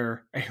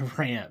later a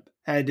ramp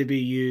had to be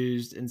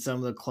used in some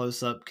of the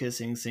close-up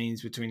kissing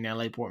scenes between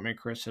Natalie Portman and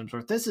Chris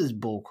Hemsworth. This is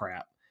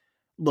bullcrap.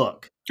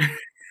 Look,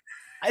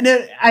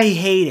 I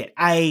hate it.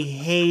 I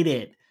hate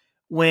it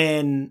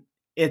when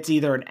it's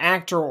either an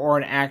actor or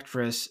an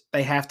actress.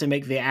 They have to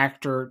make the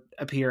actor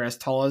appear as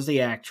tall as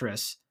the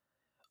actress,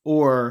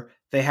 or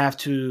they have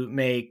to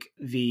make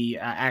the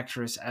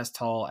actress as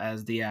tall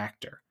as the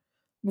actor.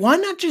 Why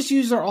not just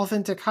use their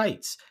authentic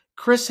heights?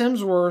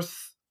 Christopher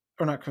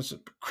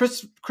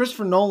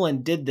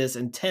Nolan did this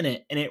in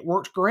Tenet, and it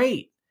worked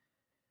great.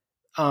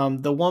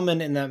 The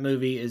woman in that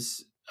movie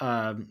is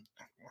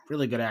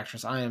really good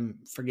actress. I am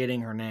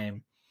forgetting her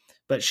name,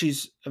 but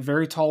she's a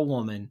very tall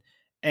woman,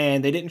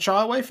 and they didn't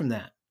shy away from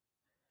that.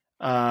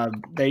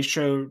 They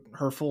showed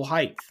her full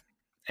height,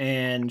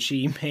 and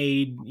she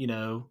made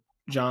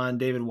John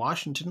David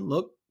Washington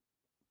look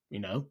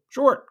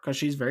short because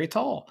she's very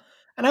tall.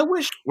 And I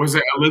wish, Was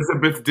it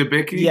Elizabeth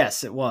Debicki?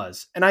 yes, it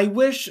was, and I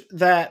wish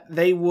that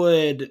they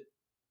would.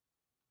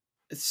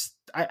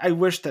 I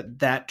wish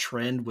that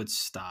trend would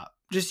stop.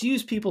 Just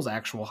use people's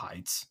actual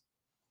heights.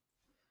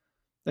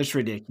 That's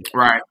ridiculous.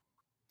 Right.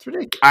 It's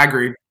ridiculous. I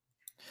agree.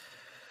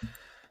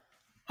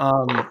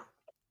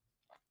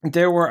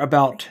 There were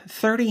about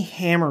 30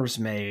 hammers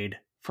made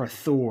for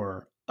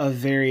Thor of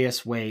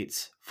various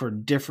weights for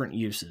different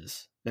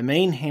uses. The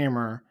main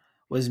hammer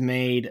was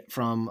made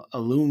from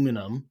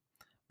aluminum,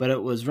 but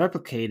it was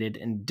replicated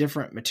in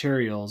different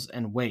materials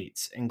and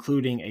weights,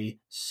 including a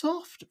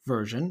soft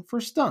version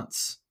for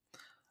stunts.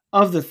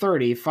 Of the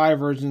 30, 5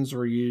 versions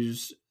were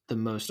used the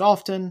most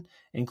often,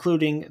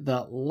 including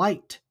the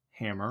light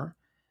hammer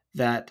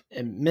that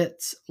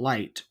emits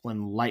light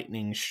when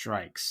lightning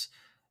strikes.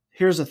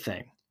 Here's the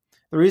thing.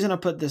 The reason I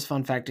put this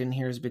fun fact in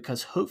here is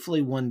because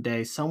hopefully one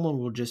day someone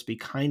will just be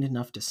kind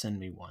enough to send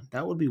me one.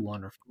 That would be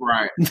wonderful.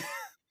 Right.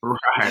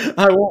 Right.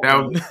 I want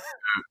That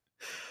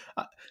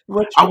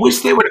one. I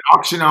wish they would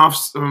auction off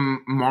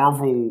some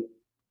Marvel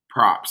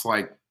props.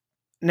 Like,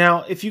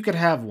 Now, if you could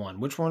have one,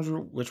 which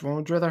one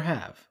would you rather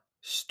have?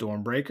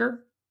 Stormbreaker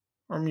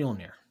or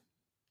Mjolnir?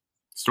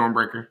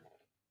 Stormbreaker.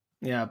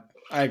 Yeah,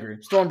 I agree.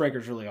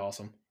 Stormbreaker's really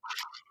awesome.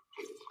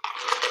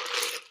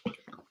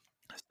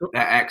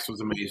 That axe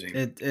was amazing.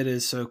 It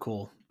is so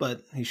cool,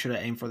 but he should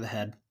have aimed for the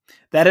head.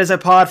 That is a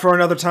pod for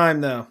another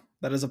time, though.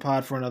 That is a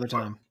pod for another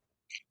time.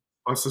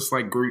 That's just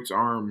like Groot's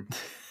arm.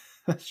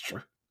 That's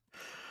true.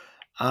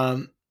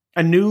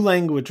 A new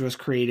language was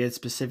created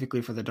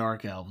specifically for the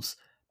Dark Elves.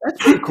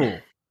 That's pretty cool.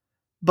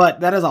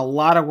 But that is a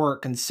lot of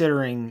work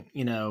considering,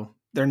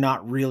 they're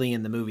not really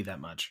in the movie that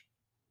much.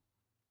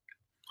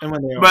 And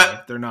when they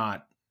are, they're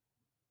not.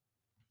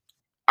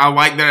 I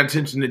like that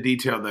attention to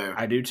detail, though.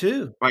 I do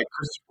too. Like,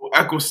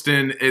 Christopher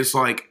Eccleston is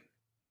like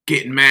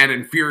getting mad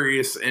and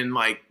furious and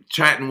like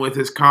chatting with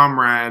his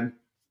comrade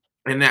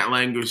in that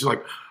language,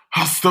 like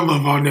 "Hasta la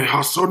vane,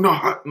 hasta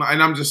no,"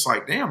 and I'm just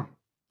like, damn,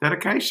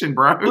 dedication,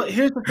 bro. But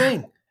here's the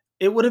thing: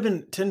 it would have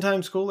been 10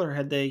 times cooler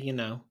had they,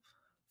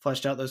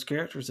 fleshed out those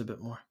characters a bit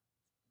more.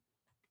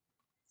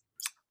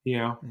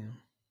 Yeah.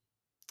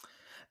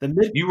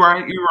 You're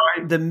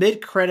right. The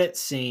mid-credit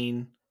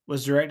scene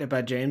was directed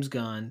by James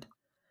Gunn,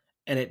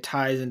 and it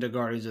ties into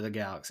Guardians of the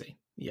Galaxy.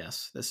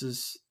 Yes, this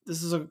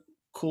is a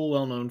cool,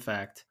 well-known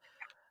fact.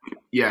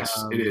 Yes,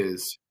 it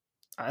is.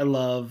 I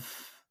love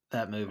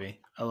that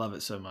movie. I love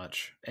it so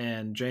much,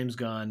 and James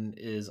Gunn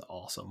is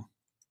awesome.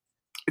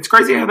 It's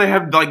crazy how they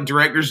have like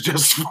directors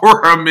just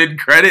for a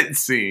mid-credit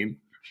scene.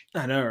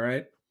 I know,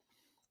 right?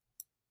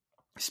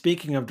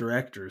 Speaking of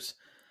directors,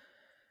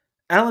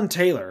 Alan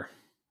Taylor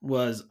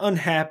was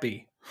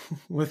unhappy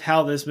with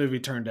how this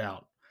movie turned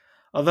out.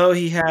 Although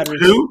he had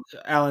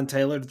Alan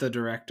Taylor, the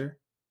director.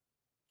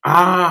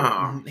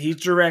 He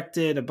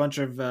directed a bunch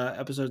of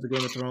episodes of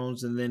Game of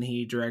Thrones, and then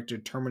he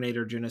directed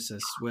Terminator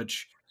Genesis,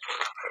 which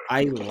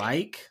I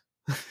like.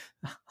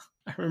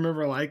 I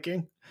remember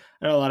liking.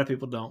 I know a lot of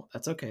people don't.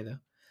 That's okay,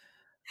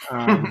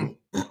 though.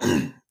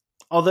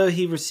 Although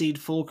he received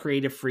full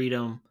creative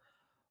freedom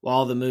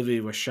while the movie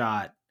was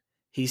shot,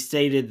 he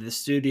stated the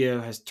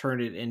studio has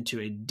turned it into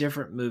a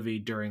different movie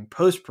during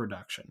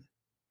post-production,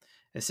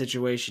 a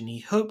situation he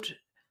hoped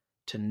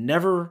to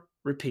never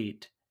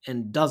repeat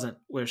and doesn't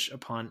wish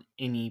upon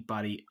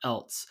anybody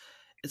else.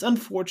 It's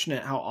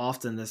unfortunate how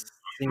often this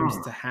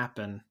seems to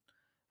happen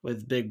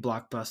with big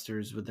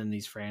blockbusters within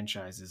these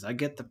franchises. I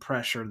get the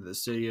pressure that the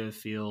studio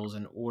feels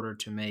in order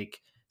to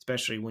make,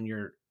 especially when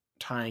you're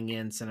tying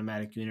in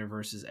cinematic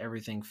universes,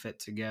 everything fit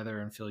together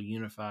and feel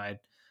unified.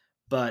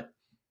 But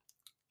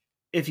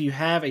if you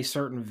have a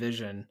certain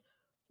vision,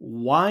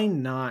 why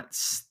not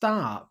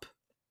stop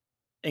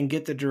and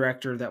get the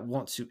director that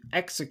wants to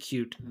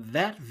execute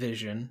that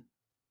vision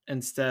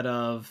instead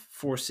of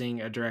forcing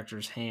a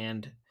director's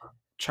hand,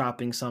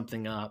 chopping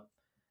something up,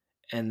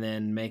 and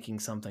then making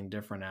something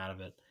different out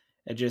of it?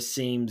 It just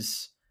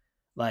seems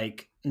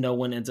like no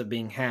one ends up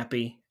being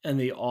happy, and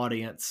the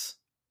audience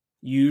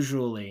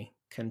usually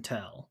can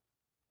tell,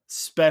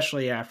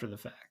 especially after the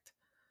fact.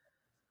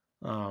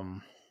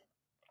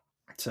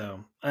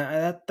 So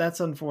that's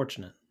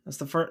unfortunate. That's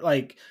the first,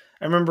 I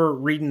remember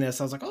reading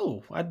this. I was like,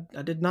 oh, I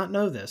did not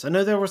know this. I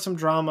know there was some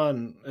drama,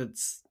 and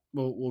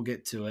we'll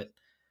get to it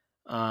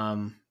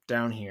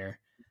down here,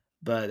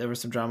 but there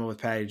was some drama with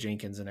Patty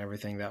Jenkins and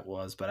everything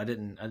but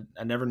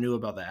I never knew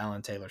about the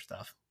Alan Taylor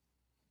stuff.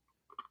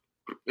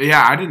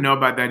 Yeah, I didn't know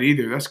about that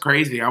either. That's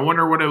crazy. I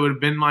wonder what it would have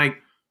been like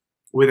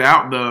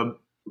without the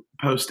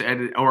post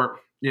edit, or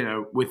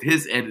with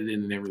his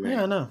editing and everything.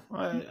 Yeah, I know.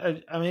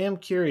 I mean, I'm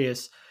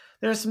curious.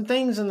 There are some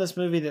things in this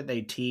movie that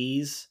they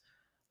tease,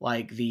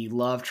 like the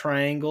love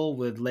triangle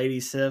with Lady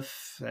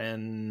Sif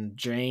and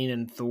Jane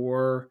and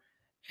Thor,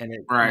 and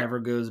it Right. never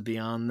goes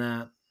beyond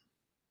that.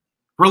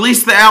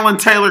 Release the Alan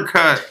Taylor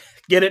cut.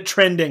 Get it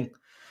trending.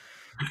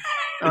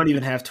 I don't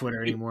even have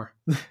Twitter anymore.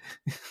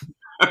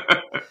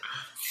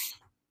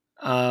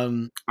 I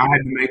had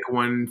to make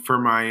one for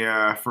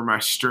my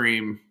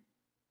stream.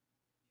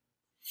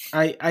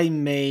 I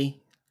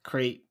may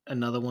create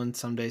another one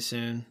someday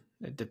soon.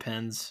 It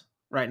depends.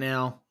 Right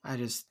now, I'm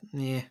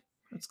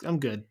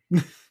good.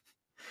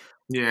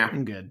 Yeah,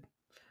 I'm good.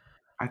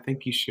 I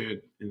think you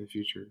should in the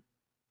future.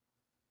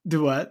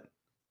 Do what?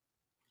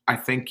 I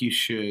think you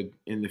should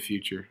in the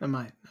future. I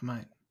might.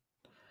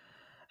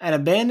 An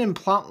abandoned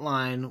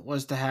plotline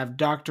was to have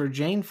Dr.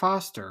 Jane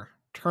Foster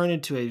turn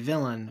into a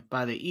villain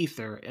by the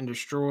ether and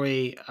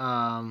destroy.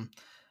 I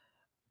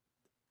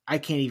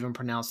can't even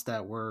pronounce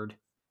that word.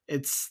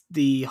 It's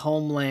the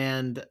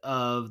homeland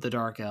of the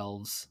Dark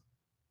Elves.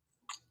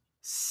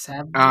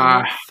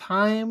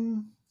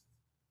 Savratheim?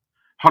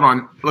 Hold on.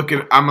 I'm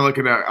gonna look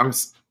it up.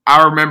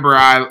 I remember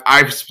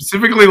I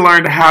specifically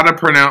learned how to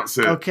pronounce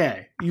it.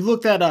 Okay, you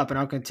look that up, and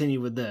I'll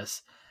continue with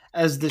this.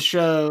 As a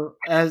show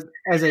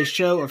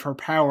of her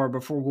power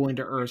before going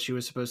to Earth, she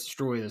was supposed to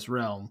destroy this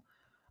realm.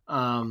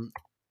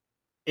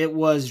 It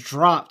was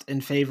dropped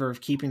in favor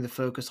of keeping the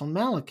focus on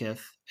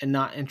Malekith and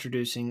not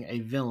introducing a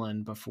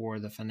villain before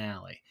the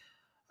finale.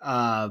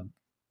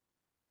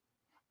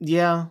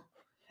 Yeah,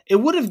 it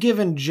would have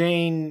given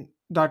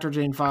Dr.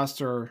 Jane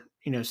Foster,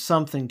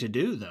 something to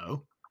do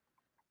though.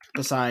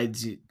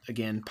 Besides,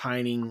 again,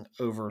 pining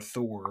over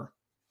Thor,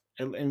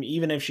 and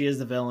even if she is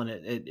the villain,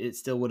 it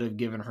still would have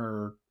given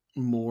her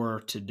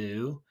more to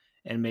do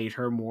and made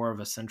her more of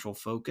a central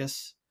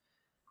focus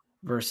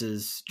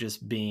versus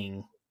just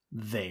being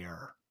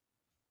there.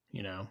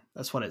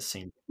 That's what it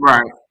seemed.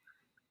 Right.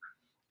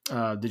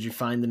 Did you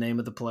find the name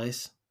of the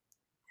place?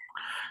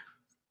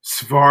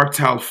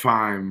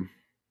 Svartalfheim.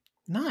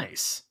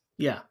 Nice.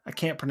 Yeah, I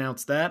can't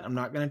pronounce that. I'm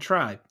not going to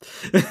try.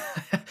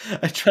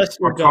 I trust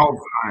your judgment.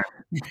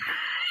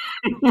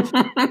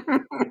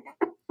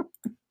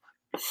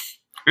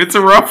 It's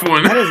a rough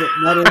one. That is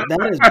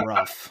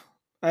rough.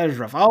 That is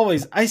rough.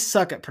 I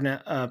suck at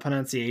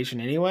pronunciation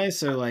anyway,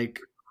 so like,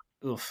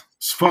 oof.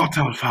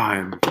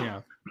 Svartalfheim.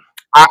 Yeah.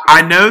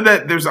 I know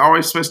that there's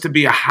always supposed to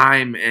be a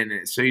Heim in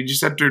it, so you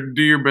just have to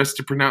do your best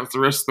to pronounce the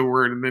rest of the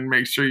word and then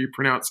make sure you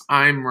pronounce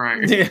Heim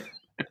right. Yeah.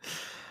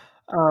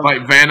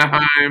 Like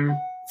Vanaheim.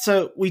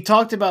 So we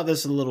talked about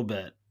this a little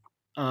bit.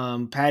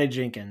 Patty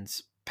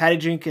Jenkins. Patty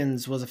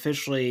Jenkins was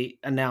officially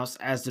announced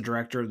as the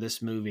director of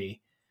this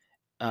movie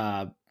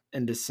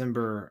in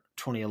December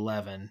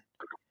 2011.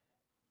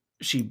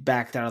 She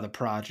backed out of the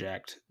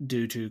project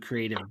due to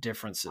creative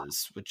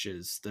differences, which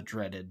is the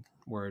dreaded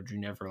word you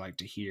never like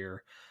to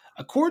hear.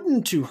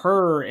 According to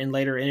her in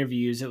later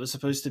interviews, it was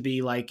supposed to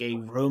be like a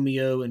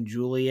Romeo and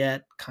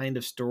Juliet kind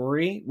of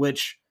story,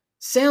 which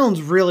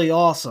sounds really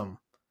awesome.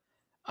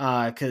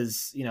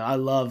 Because I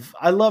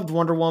loved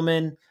Wonder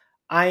Woman.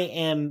 I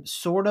am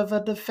sort of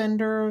a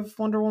defender of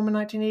Wonder Woman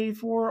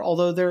 1984,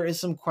 although there is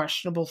some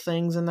questionable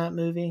things in that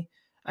movie.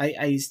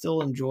 I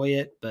still enjoy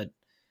it, but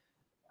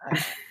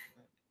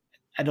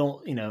I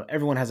don't.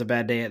 Everyone has a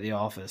bad day at the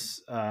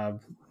office.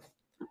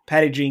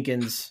 Patty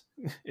Jenkins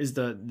is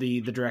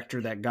the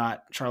director that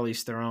got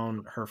Charlize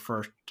Theron her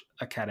first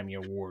Academy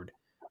Award.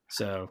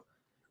 So,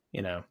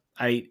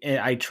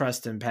 I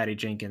trust in Patty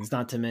Jenkins.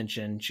 Not to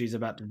mention she's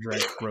about to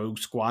direct Rogue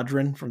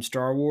Squadron from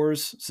Star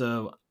Wars.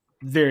 So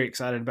very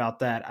excited about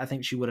that. I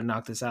think she would have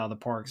knocked this out of the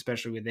park,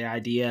 especially with the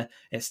idea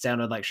it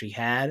sounded like she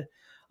had.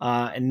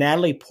 And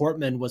Natalie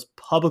Portman was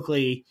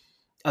publicly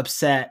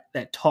upset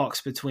that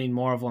talks between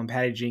Marvel and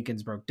Patty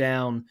Jenkins broke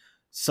down.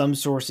 Some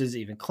sources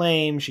even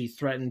claim she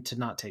threatened to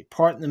not take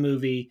part in the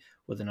movie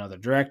with another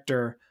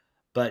director,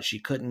 but she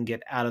couldn't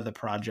get out of the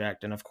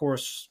project. And of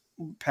course,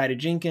 Patty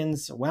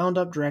Jenkins wound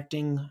up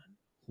directing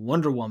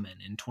Wonder Woman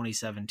in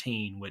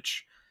 2017,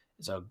 which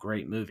is a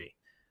great movie.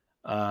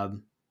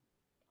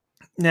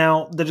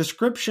 Now, the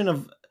description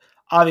of,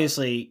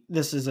 obviously,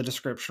 this is a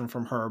description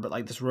from her, but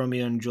like this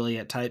Romeo and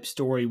Juliet type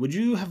story, would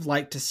you have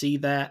liked to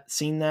seen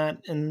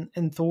that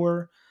in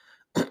Thor?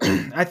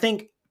 I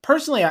think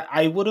personally,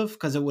 I would have,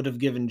 because it would have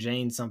given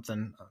Jane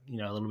something,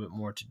 a little bit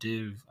more to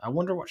do. I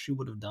wonder what she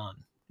would have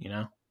done,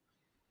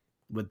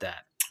 with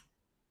that.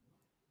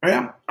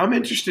 Yeah, I'm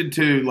interested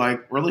to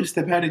release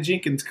the Patty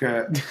Jenkins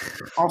cut.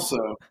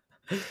 Also,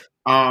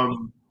 I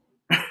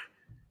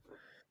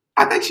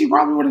think she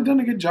probably would have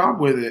done a good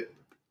job with it.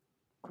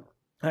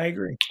 I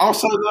agree.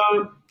 Also,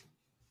 though,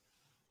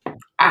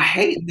 I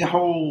hate the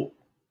whole.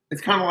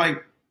 It's kind of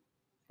like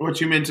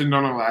what you mentioned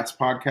on our last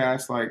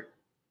podcast. Like,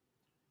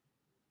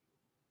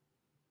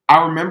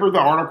 I remember the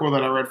article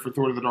that I read for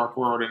Thor: The Dark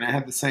World, and it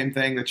had the same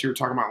thing that you were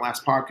talking about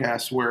last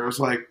podcast, where it was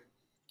like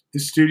the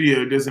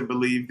studio doesn't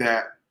believe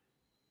that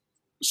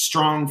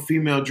strong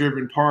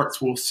female-driven parts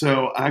will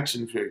sell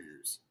action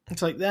figures.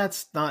 It's like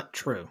that's not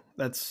true.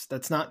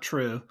 That's not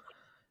true.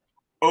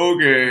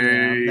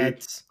 Okay,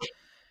 That's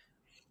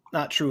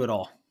not true at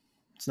all.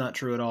 It's not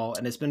true at all,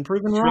 and it's been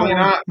proven It's really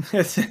wrong.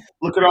 not.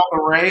 Look at all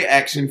the Ray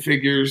action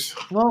figures.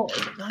 Well,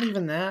 not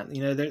even that.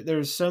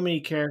 There's so many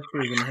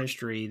characters in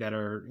history that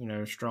are,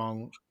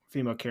 strong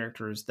female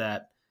characters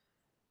that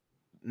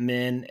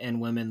men and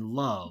women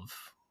love.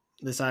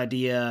 This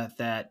idea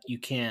that you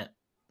can't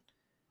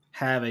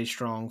have a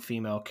strong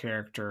female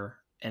character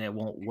and it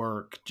won't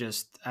work,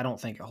 just I don't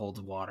think it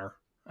holds water.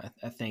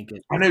 I think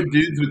it. I know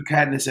dudes with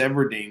Katniss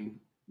Everdeen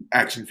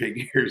action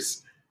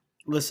figures.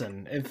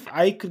 Listen, if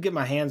I could get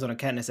my hands on a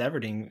Katniss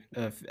Everdeen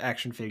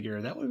action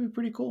figure, that would be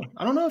pretty cool.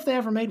 I don't know if they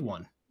ever made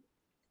one.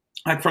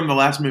 Like from the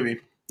last movie.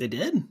 They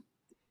did.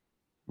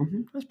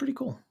 Mm-hmm. That's pretty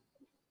cool.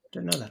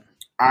 Didn't know that.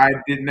 I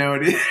didn't know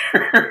it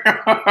either.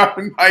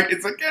 I'm like,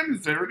 it's a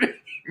Katniss Everdeen.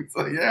 It's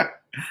like, yeah.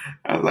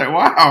 I was like,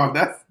 wow,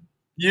 that's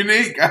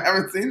unique. I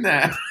haven't seen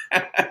that.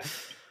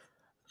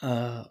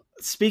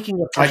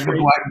 Speaking of like the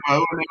black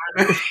bow and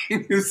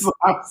everything.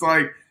 I was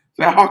like, is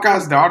that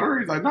Hawkeye's daughter?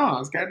 He's like, no,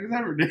 it's Katniss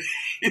Everdeen.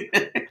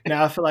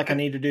 Now I feel like I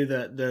need to do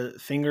the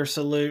finger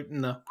salute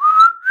and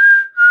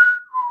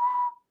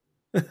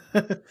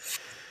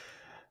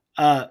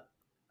the.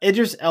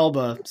 Idris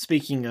Elba,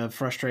 speaking of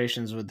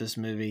frustrations with this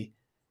movie,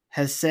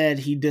 has said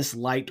he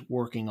disliked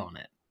working on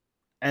it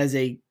as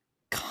the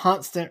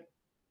constant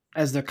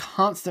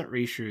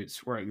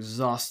reshoots were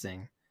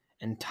exhausting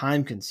and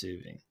time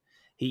consuming.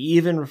 He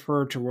even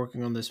referred to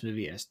working on this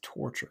movie as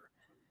torture.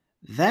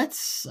 That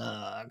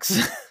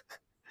sucks.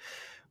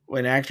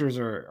 When actors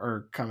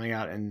are coming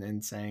out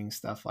and saying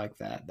stuff like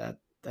that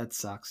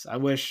sucks. I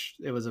wish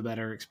it was a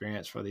better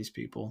experience for these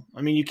people.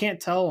 I mean, you can't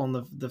tell on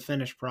the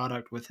finished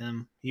product with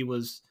him.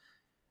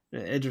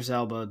 Idris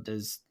Elba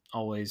is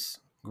always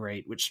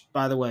great, which,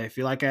 by the way, if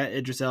you like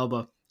Idris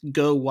Elba,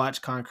 go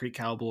watch Concrete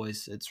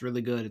Cowboys. It's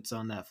really good. It's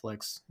on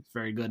Netflix. It's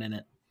very good in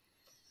it.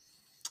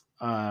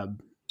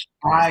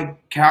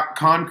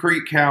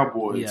 Concrete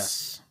Cowboys.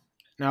 Yes.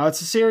 Now,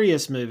 it's a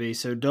serious movie,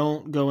 so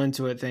don't go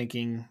into it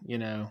thinking,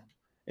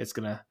 it's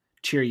going to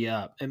cheer you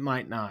up. It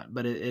might not,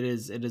 but it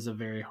is a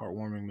very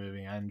heartwarming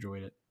movie. I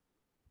enjoyed it.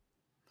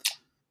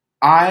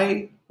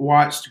 I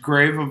watched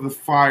Grave of the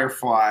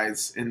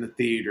Fireflies in the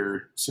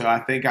theater, so I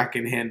think I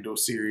can handle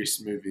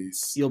serious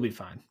movies. You'll be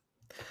fine.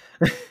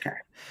 Okay.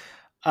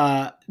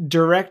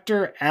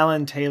 Director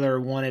Alan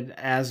Taylor wanted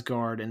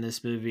Asgard in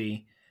this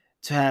movie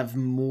to have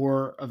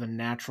more of a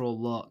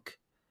natural look.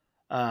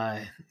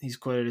 He's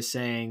quoted as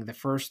saying, "The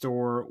first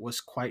Thor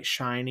was quite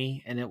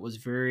shiny, and it was a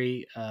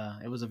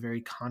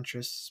very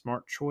conscious,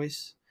 smart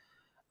choice.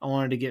 I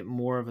wanted to get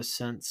more of a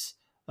sense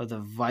of the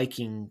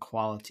Viking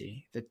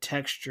quality, the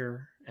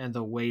texture, and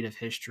the weight of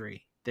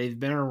history. They've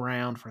been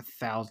around for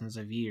thousands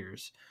of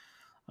years,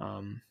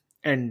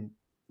 and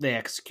they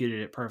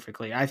executed it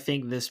perfectly. I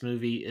think this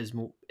movie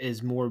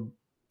is more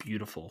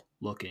beautiful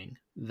looking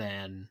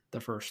than the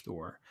first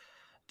Thor.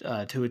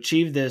 To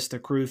achieve this, the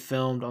crew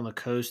filmed on the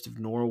coast of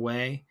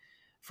Norway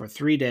for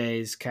 3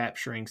 days,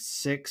 capturing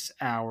 6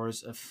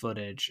 hours of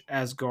footage.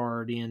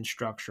 Asgardian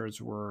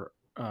structures were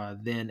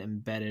then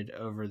embedded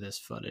over this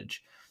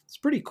footage. It's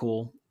pretty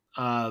cool,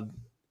 and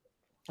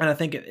I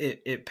think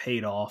it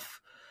paid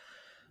off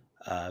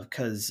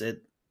because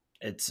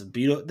it's a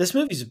beautiful. This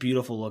movie's a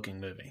beautiful looking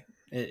movie.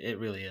 It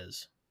really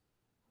is.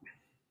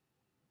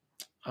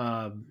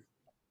 Tom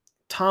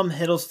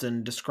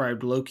Hiddleston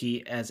described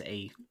Loki as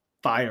a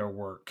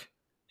firework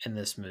in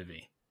this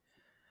movie.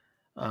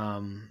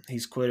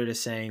 He's quoted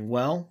as saying,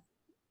 "Well,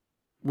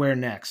 where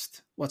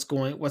next? What's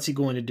he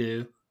going to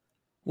do?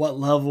 What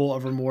level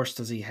of remorse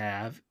does he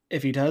have?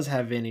 If he does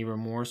have any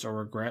remorse or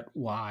regret,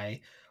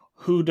 why?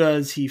 Who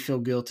does he feel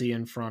guilty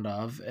in front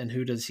of, and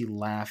who does he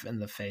laugh in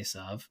the face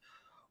of?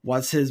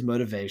 What's his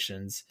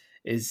motivations?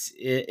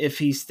 If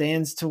he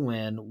stands to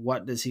win,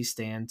 what does he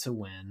stand to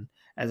win?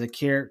 As a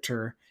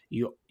character,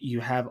 you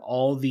have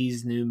all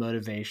these new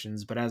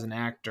motivations, but as an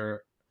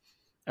actor,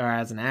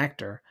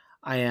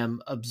 I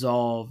am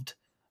absolved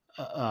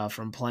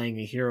from playing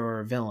a hero or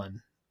a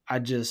villain.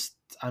 I'm just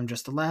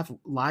a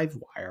live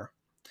wire,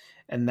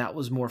 and that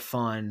was more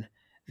fun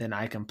than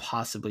I can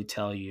possibly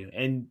tell you."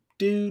 And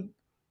dude,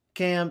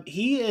 Cam,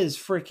 he is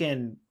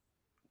freaking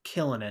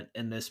killing it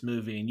in this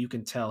movie, and you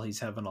can tell he's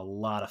having a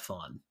lot of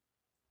fun.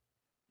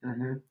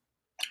 Mm-hmm.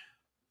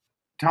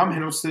 Tom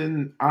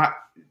Hiddleston,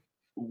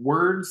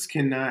 words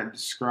cannot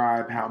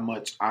describe how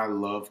much I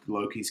loved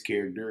Loki's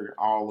character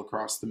all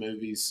across the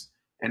movies.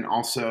 And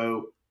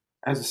also,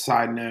 as a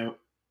side note,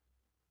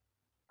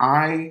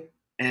 I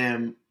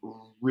am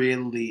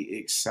really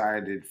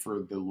excited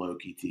for the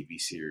Loki TV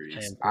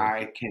series.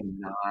 I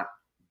cannot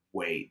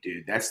wait,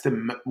 dude. That's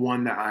the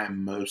one that I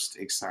am most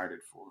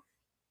excited for.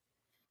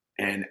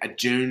 And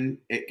June,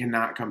 it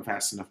cannot come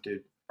fast enough,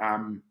 dude.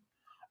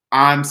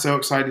 I'm so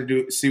excited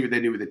to see what they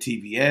do with the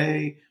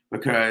TVA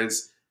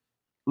because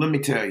let me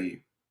tell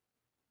you,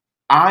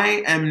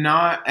 I am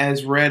not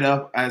as read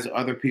up as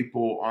other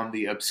people on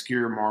the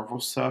obscure Marvel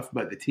stuff,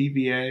 but the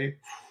TVA,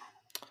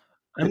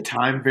 the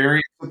Time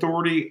Variance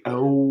Authority,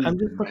 I'm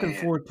just looking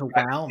forward to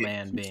Wow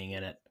Man being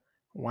in it.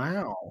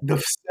 Wow.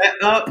 The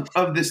setup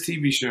of this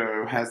TV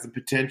show has the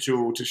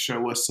potential to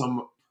show us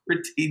some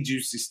pretty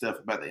juicy stuff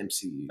about the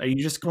MCU. Are you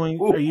just going?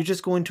 Ooh. Are you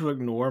just going to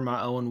ignore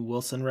my Owen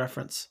Wilson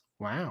reference?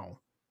 Wow.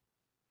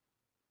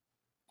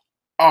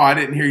 Oh, I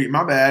didn't hear you.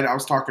 My bad. I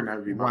was talking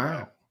over you. My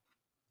Wow.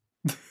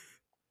 bad.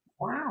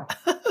 Wow.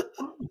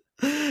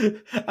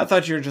 I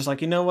thought you were just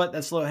like, you know what?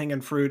 That's low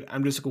hanging fruit.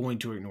 I'm just going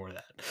to ignore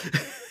that.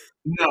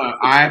 No,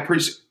 I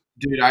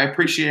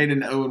appreciate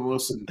an Owen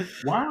Wilson.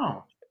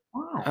 Wow.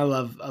 I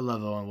love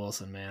Owen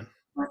Wilson, man.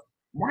 Wow.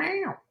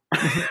 Wow.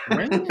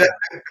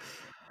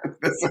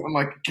 That sounded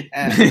like a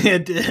cat.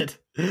 It did.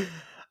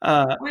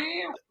 Wow.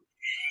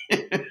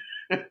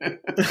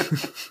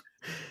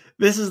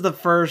 This is the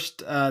first.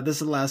 This is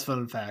the last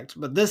fun fact,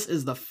 but this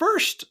is the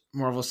first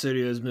Marvel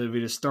Studios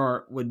movie to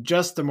start with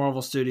just the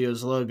Marvel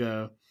Studios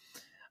logo.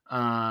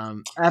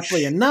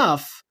 Aptly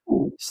enough,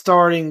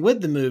 starting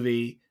with the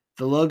movie,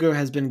 the logo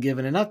has been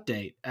given an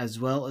update, as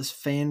well as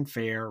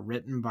fanfare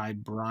written by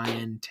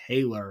Brian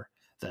Taylor.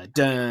 The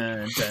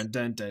dun dun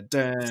dun dun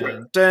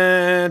dun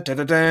dun dun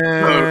dun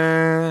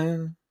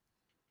dun.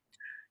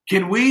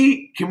 Can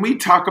we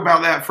talk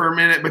about that for a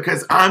minute?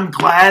 Because I'm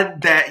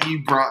glad that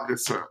you brought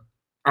this up.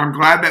 I'm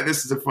glad that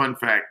this is a fun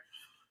fact.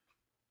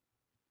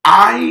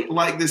 I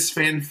like this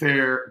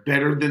fanfare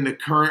better than the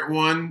current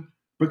one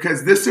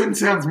because this one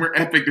sounds more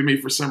epic to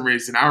me for some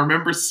reason. I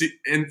remember seeing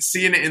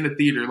it in the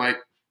theater. Like,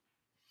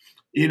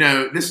 you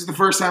know, this is the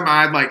first time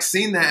I'd like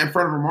seen that in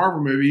front of a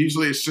Marvel movie.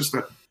 Usually it's just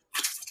a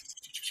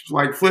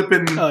like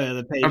flipping of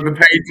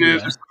the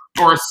pages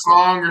or a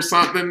song or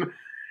something.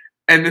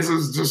 And this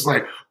is just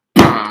like,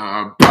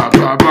 bah, bah,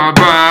 bah, bah,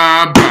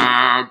 bah,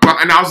 bah, bah.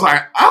 And I was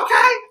like,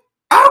 okay,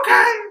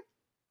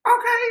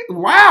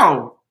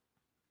 wow.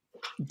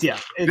 Yeah.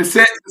 This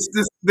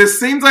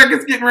seems like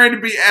it's getting ready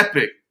to be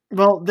epic.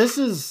 Well, this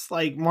is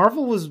like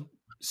Marvel was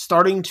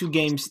starting to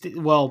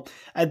well,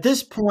 at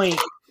this point,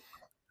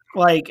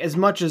 like as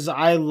much as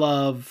I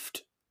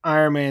loved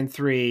Iron Man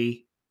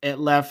 3, it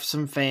left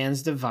some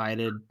fans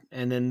divided.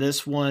 And then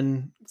this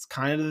one, it's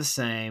kind of the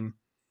same.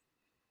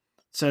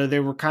 So they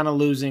were kind of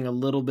losing a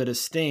little bit of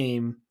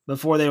steam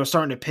before they were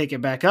starting to pick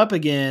it back up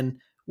again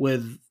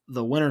with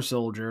the Winter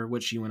Soldier,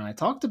 which you and I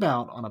talked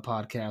about on a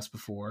podcast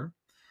before.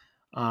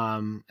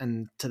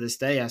 And to this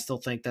day, I still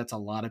think that's a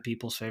lot of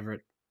people's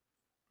favorite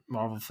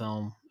Marvel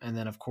film. And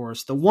then, of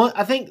course,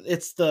 I think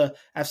it's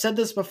I've said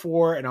this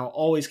before and I'll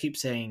always keep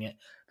saying it,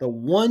 the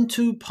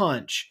 1-2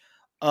 punch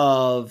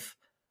of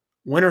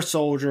Winter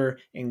Soldier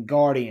and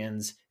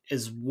Guardians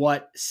is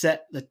what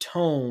set the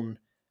tone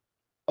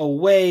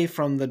away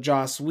from the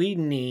Joss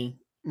Whedon-y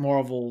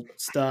Marvel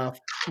stuff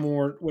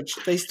more, which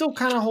they still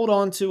kind of hold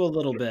on to a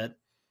little bit,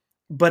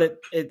 but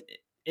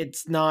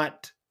it's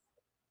not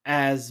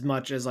as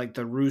much as like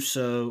the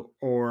Russo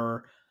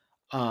or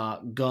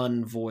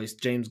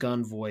James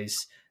Gunn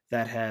voice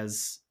that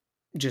has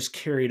just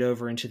carried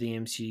over into the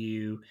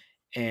MCU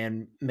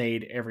and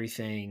made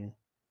everything.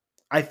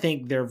 I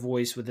think their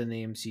voice within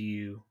the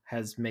MCU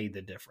has made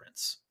the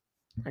difference,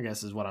 I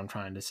guess is what I'm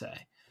trying to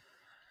say.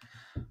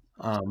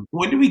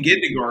 When do we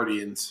get to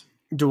Guardians?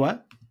 Do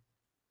what?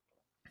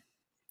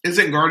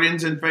 Isn't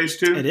Guardians in phase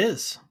 2? It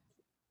is.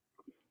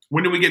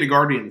 When do we get to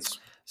Guardians?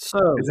 So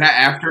is that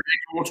after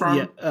Age of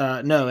Ultron?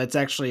 Yeah, no,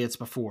 it's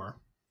before.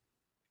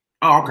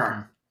 Oh,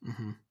 okay.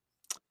 Mm-hmm.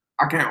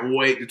 I can't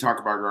wait to talk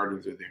about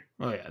Guardians with you.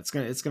 Oh yeah,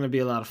 it's gonna be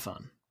a lot of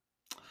fun.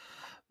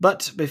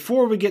 But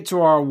before we get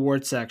to our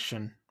award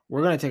section,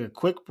 we're gonna take a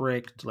quick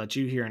break to let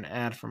you hear an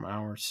ad from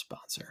our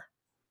sponsor.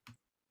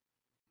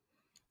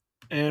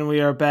 And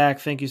we are back.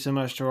 Thank you so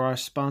much to our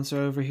sponsor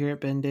over here at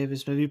Ben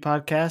Davis Movie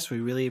Podcast. We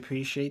really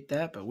appreciate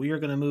that. But we are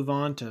going to move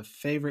on to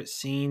favorite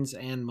scenes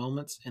and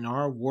moments in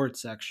our award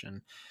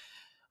section.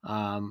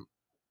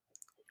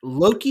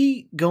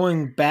 Loki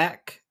going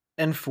back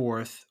and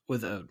forth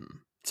with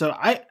Odin. So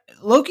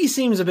Loki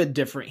seems a bit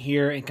different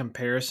here in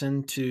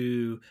comparison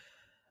to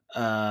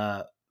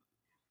the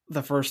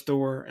first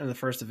Thor and the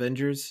first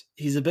Avengers.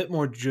 He's a bit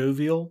more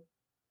jovial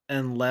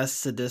and less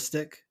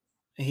sadistic.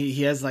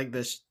 He has like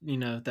this,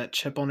 that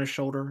chip on his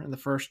shoulder in the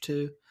first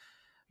two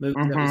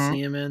movies that we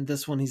see him in.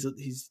 This one,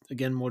 he's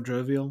again more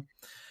jovial.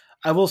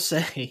 I will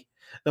say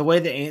the way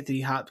that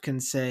Anthony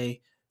Hopkins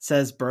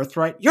says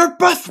birthright, your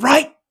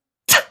birthright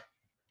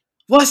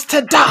was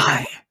to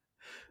die.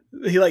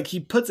 He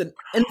puts an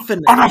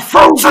infinite on a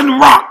frozen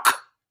rock.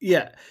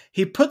 Yeah,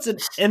 he puts an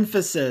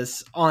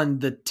emphasis on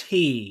the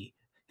T.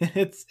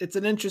 It's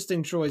an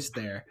interesting choice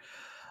there.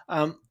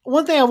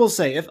 One thing I will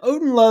say, if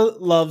Odin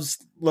loves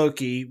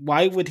Loki,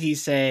 why would he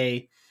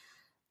say,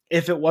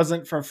 if it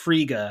wasn't for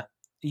Frigga,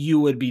 you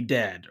would be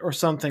dead, or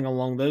something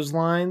along those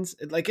lines?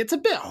 It's a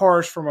bit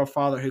harsh from a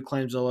father who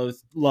claims to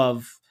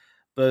love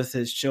both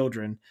his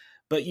children.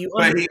 But he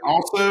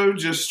also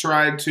just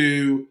tried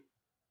to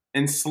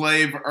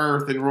enslave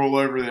Earth and rule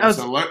over them. I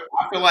feel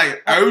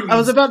like Odin. I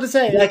was about to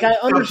say, I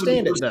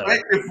understand it though.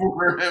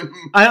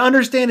 I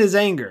understand his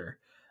anger.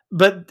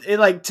 But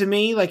to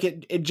me,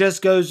 it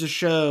just goes to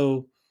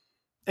show,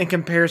 in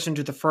comparison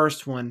to the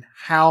first one,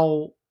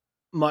 how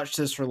much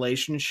this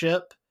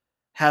relationship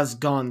has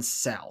gone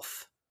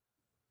south.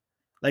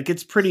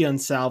 It's pretty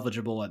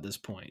unsalvageable at this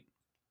point.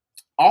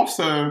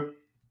 Also,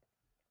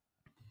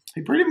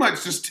 he pretty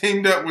much just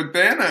teamed up with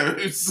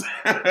Thanos.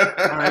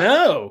 I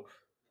know.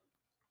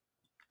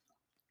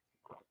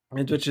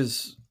 Which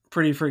is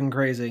pretty freaking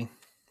crazy.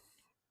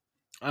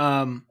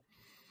 Battle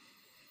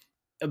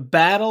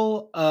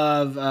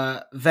of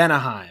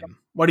Vanaheim.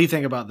 What do you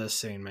think about this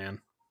scene,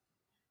 man?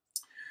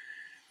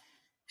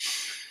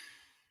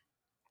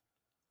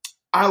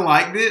 I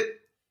liked it,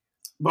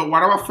 but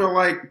why do I feel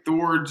like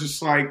Thor just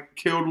like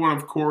killed one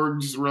of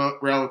Korg's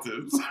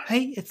relatives?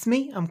 Hey, it's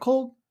me. I'm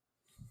cold.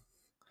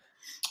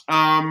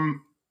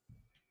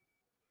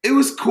 It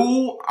was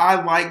cool.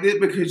 I liked it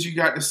because you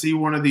got to see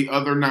one of the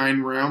other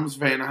 9 realms,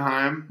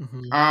 Vanaheim.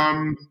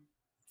 Mm-hmm.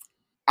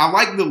 I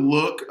like the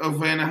look of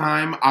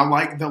Vanaheim. I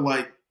like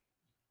the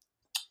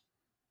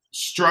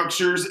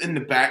structures in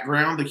the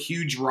background, the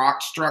huge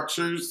rock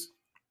structures.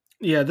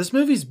 Yeah, this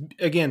movie's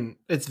again,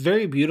 it's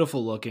very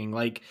beautiful looking.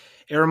 Like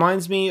it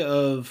reminds me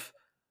of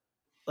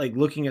like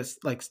looking at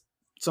like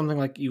something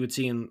like you would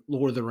see in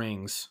Lord of the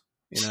Rings,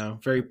 Yeah,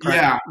 very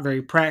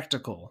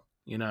practical,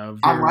 I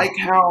very like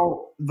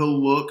how the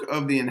look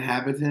of the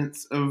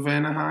inhabitants of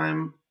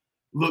Vanaheim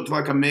looked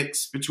like a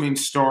mix between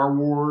Star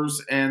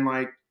Wars and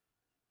I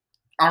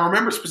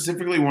remember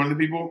specifically one of the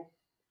people,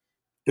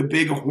 the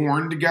big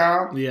horned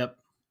guy. Yep.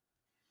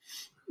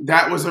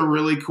 That was a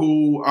really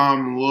cool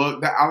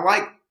look. That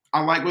I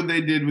like what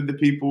they did with the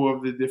people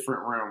of the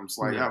different realms.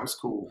 Like Yeah. that was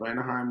cool.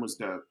 Vanaheim was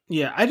dope.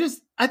 Yeah, I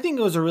think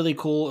it was a really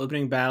cool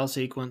opening battle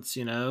sequence,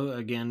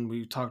 Again,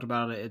 we talked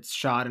about it. It's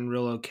shot in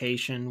real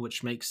location,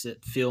 which makes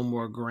it feel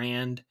more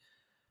grand.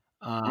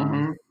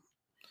 Mm-hmm.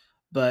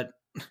 But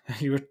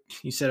you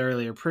said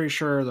earlier, pretty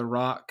sure the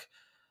rock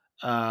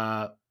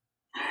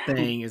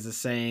thing is the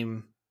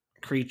same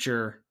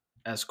creature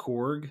as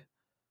Korg,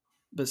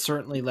 but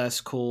certainly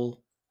less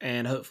cool.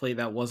 And hopefully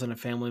that wasn't a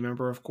family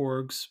member of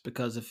Korg's,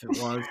 because if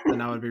it was, then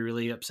I would be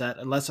really upset.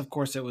 Unless, of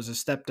course, it was a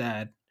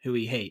stepdad who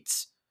he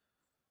hates.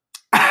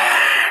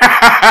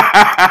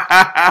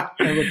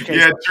 In which case,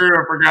 Yeah, true.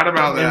 I forgot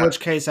about that. In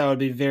which case, I would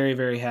be very,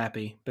 very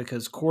happy,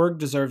 because Korg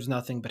deserves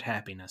nothing but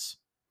happiness,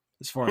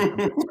 as far as I'm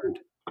concerned.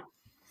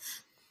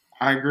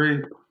 I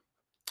agree.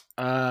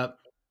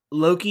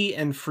 Loki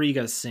and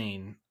Frigga's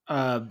scene.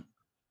 I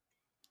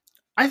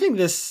think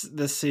this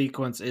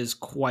sequence is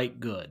quite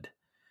good.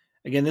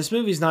 Again, this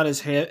movie's not as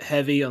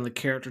heavy on the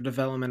character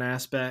development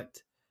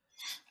aspect,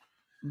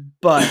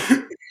 but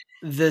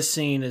this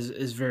scene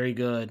is very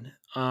good.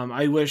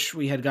 I wish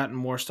we had gotten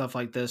more stuff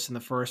like this in the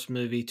first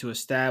movie to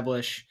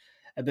establish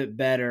a bit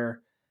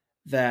better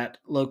that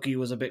Loki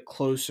was a bit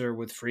closer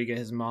with Frigga,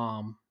 his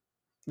mom,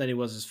 than he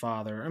was his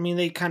father. I mean,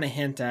 they kind of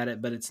hint at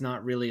it, but it's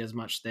not really as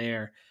much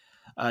there.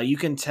 You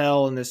can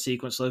tell in this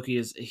sequence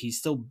he's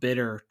still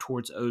bitter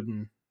towards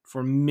Odin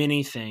for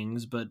many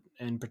things, but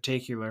in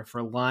particular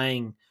for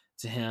lying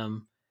to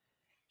him,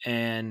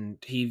 and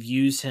he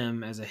views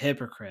him as a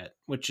hypocrite,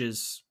 which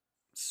is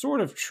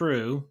sort of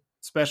true,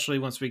 especially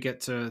once we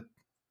get to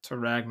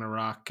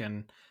Ragnarok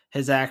and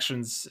his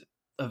actions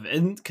of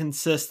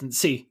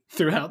inconsistency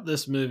throughout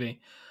this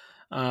movie.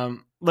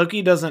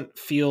 Loki doesn't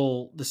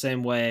feel the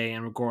same way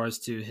in regards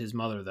to his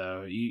mother,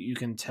 though. You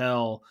can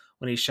tell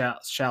when he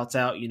shouts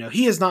out,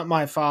 he is not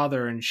my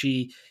father, and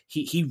he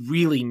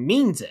really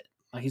means it.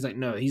 Like he's like,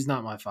 no, he's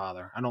not my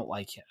father. I don't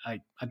like him.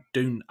 I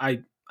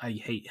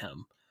hate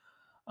him.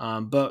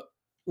 But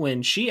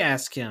when she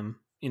asks him,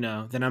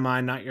 then am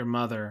I not your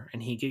mother?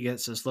 And he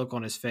gets this look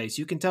on his face.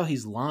 You can tell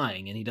he's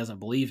lying, and he doesn't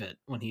believe it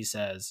when he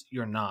says,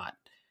 "You're not."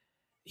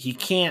 He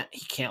can't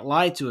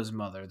lie to his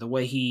mother the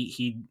way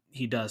he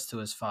does to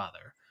his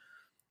father.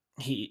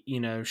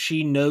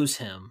 She knows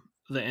him,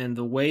 and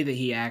the way that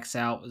he acts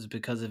out is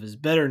because of his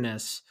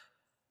bitterness,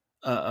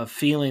 of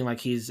feeling like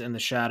he's in the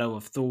shadow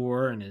of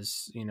Thor, and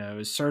is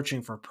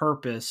searching for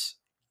purpose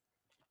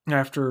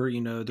after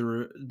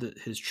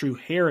his true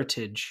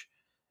heritage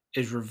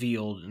is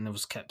revealed and it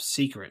was kept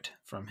secret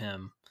from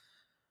him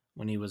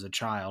when he was a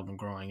child and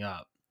growing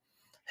up.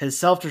 His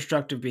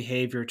self-destructive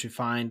behavior to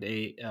find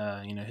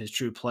his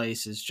true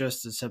place is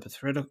just as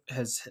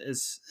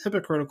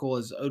hypocritical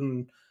as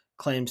Odin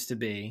claims to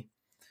be,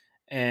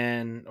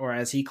 or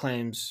as he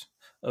claims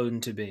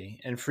Odin to be.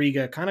 And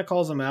Frigga kind of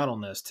calls him out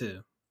on this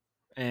too.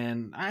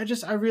 And I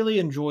really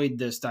enjoyed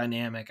this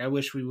dynamic. I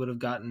wish we would have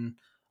gotten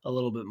a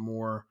little bit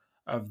more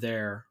of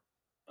their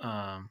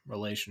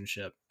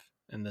relationship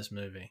in this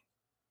movie,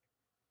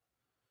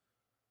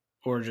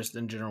 or just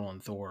in general in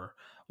Thor.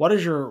 What are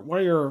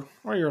your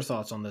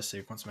thoughts on this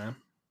sequence, man?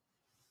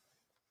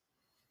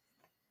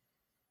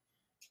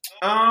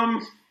 I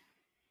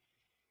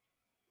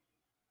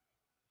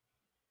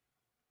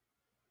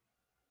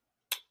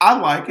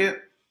like it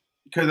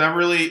because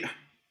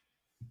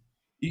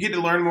you get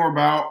to learn more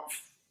about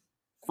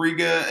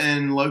Frigga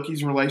and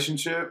Loki's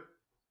relationship.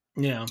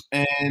 Yeah.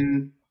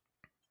 And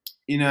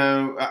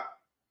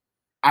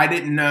I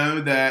didn't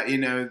know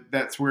that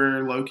that's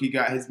where Loki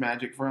got his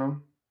magic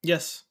from.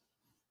 Yes.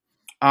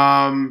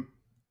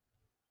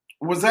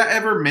 Was that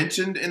ever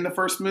mentioned in the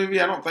first movie?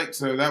 I don't think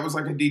so. That was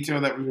like a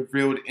detail that was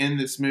revealed in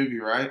this movie,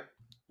 right?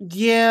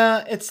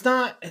 Yeah, it's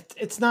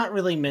not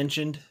really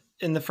mentioned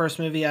in the first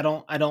movie. I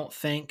don't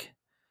think.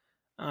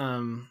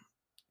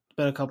 It's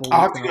been a couple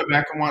I'll weeks have to now go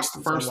back and watch the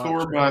since I first Thor,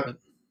 watched it, but but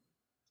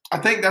I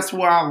think that's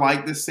why I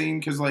like this scene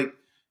because like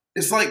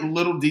it's like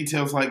little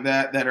details like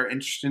that that are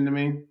interesting to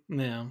me,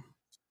 yeah,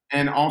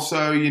 and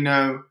also you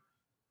know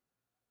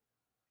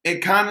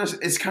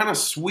it's kind of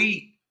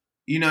sweet,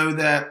 you know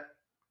that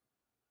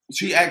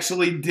she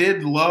actually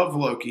did love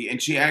Loki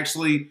and she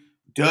actually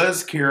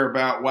does care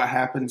about what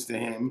happens to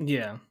him,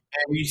 yeah. and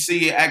you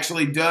see it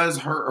actually does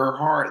hurt her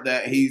heart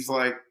that he's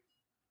like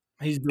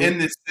He's doing in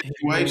this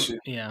situation.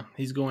 yeah,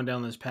 he's going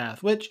down this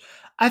path, which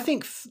I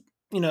think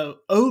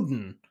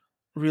Odin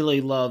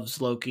really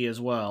loves Loki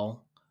as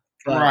well,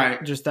 but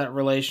Right. just that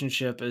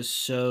relationship is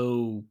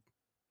so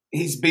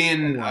He's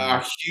being torn.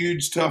 a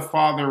huge tough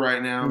father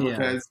right now Yeah,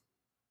 because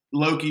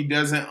Loki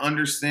doesn't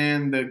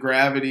understand the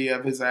gravity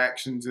of his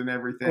actions and or he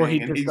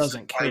everything, and just he's just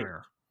doesn't like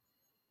care.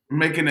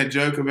 making a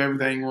joke of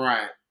everything.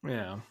 Right,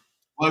 Yeah,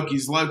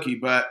 Loki's Loki,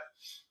 but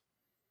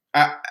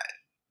I,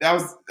 that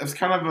was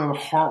kind of a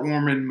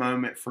heartwarming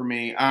moment for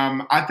me.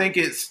 I think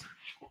this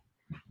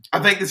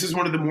is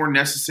one of the more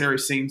necessary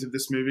scenes of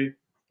this movie.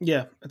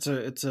 yeah. It's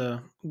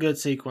a good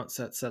sequence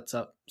that sets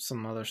up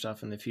some other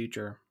stuff in the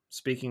future.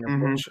 Speaking of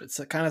Hmm which,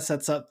 it kind of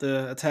sets up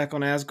the attack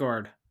on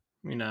Asgard,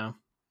 you know,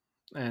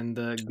 and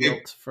the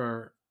guilt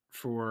for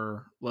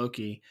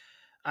Loki.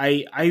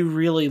 I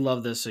really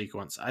love this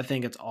sequence. I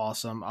think it's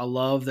awesome. I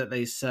love that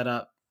they set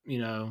up,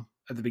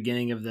 at the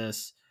beginning of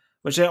this,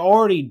 which they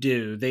already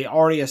do. They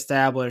already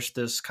established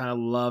this kind of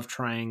love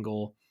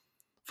triangle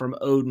from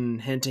Odin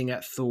hinting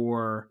at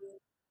Thor,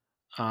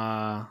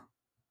 uh,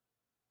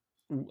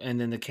 and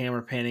then the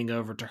camera panning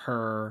over to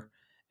her,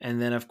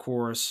 and then of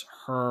course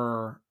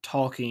her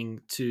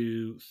talking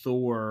to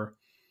Thor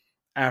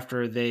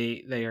after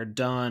they are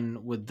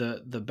done with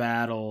the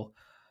battle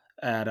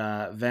at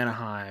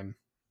Vanaheim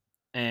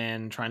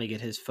and trying to get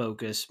his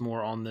focus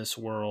more on this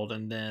world.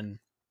 And then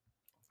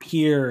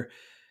here,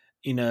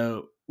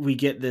 we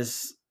get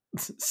this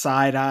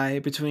side eye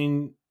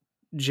between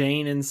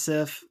Jane and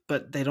Sif,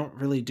 but they don't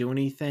really do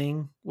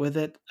anything with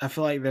it. I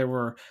feel like there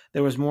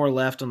was more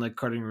left on the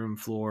cutting room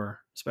floor,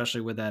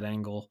 especially with that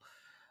angle.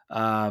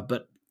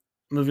 But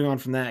moving on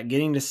from that,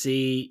 getting to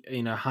see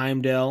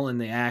Heimdall in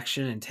the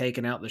action and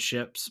taking out the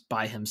ships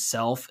by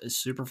himself is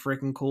super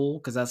freaking cool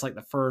because that's like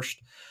the first.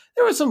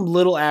 There were some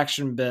little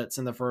action bits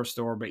in the first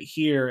Thor, but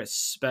here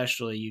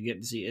especially you get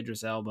to see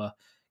Idris Elba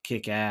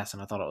kick ass,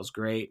 and I thought it was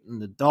great.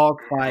 And the dog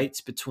fights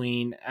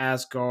between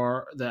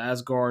Asgard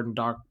and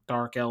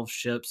Dark Elf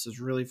ships is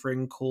really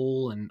freaking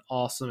cool and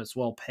awesome. It's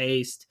well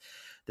paced.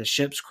 The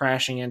ships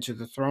crashing into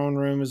the throne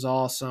room is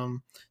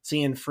awesome.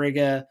 Seeing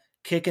Frigga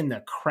kicking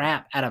the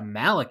crap out of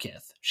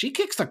Malekith. She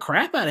kicks the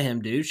crap out of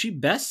him, dude. She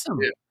bests him.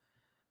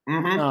 Yeah.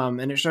 hmm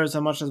And it shows how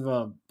much of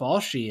a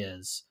boss she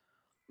is.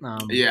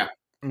 Um, Yeah.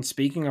 and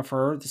speaking of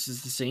her, this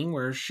is the scene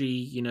where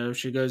she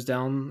goes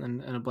down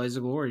in a blaze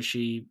of glory.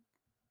 She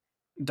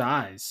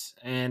dies,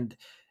 and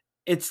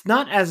it's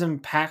not uh, as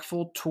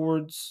impactful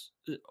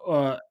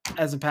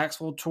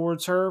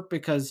towards her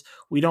because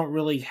we don't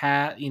really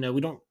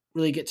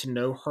get to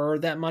know her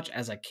that much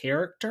as a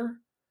character.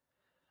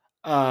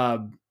 Uh,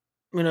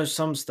 we know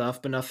some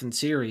stuff, but nothing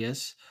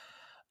serious.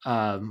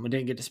 We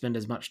didn't get to spend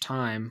as much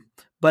time,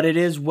 but it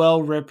is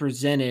well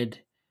represented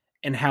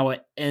in how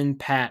it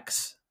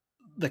impacts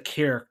the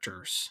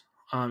characters.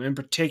 In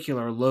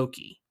particular,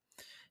 Loki,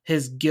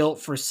 his guilt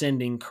for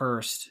sending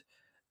Cursed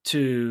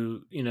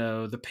to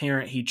the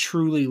parent he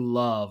truly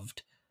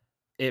loved.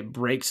 It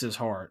breaks his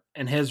heart,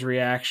 and his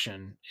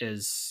reaction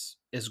is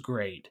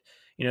great.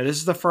 This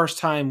is the first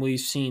time we've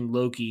seen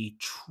Loki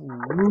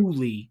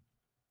truly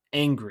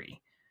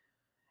angry,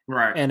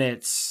 Right. and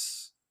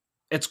it's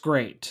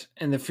great.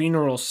 And the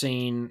funeral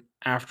scene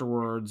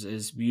afterwards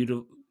is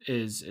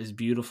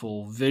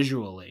beautiful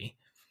visually,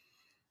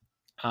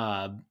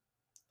 uh,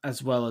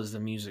 as well as the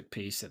music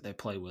piece that they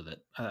play with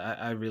it.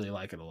 I really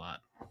like it a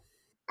lot.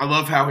 I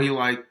love how he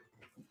like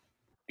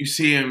you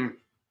see him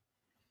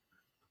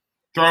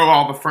throw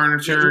all the Yeah,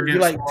 furniture he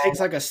against the like takes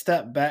wall. like a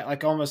step back,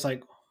 like almost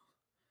like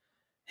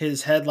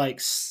his head like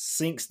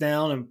sinks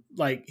down, and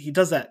like he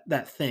does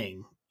that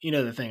thing. You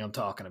know the thing I'm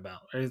talking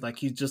about. Right? Like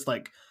he's just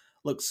like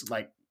looks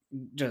like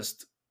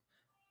just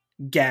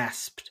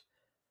gasped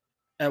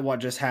at what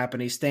just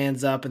happened. He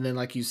stands up, and then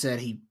like you said,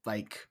 he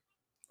like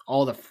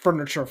all the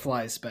furniture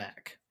flies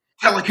back.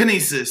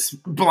 Telekinesis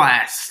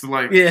blast.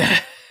 Like Yeah.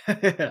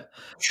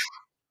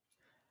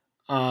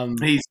 um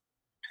he's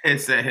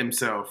pissed at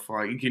himself.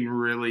 Like you can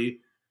really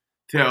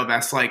tell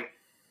that's like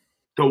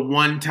the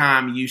one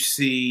time you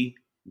see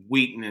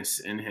weakness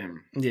in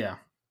him. yeah.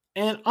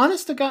 And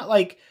honest to God,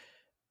 like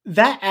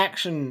that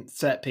action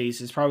set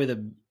piece is probably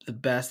the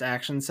best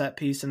action set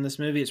piece in this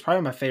movie. It's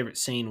probably my favorite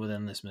scene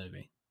within this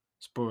movie.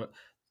 Spoiler,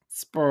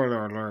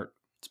 spoiler alert.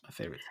 It's my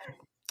favorite scene.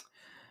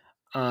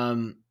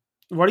 Um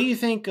what do you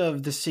think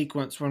of the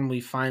sequence when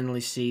we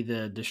finally see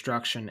the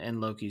destruction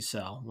in Loki's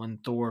cell when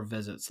Thor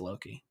visits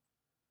Loki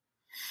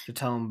to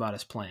tell him about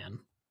his plan?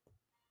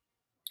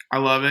 I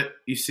love it.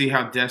 You see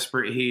how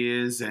desperate he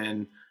is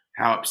and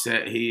how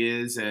upset he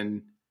is,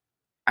 and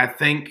I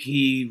think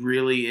he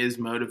really is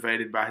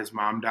motivated by his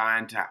mom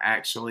dying to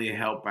actually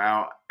help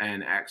out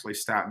and actually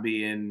stop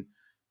being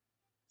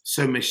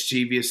so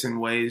mischievous in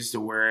ways to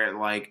where it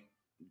like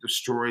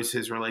destroys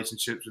his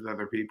relationships with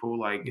other people.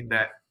 Like Mm.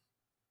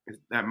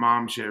 that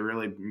mom should have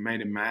really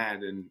made him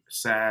mad and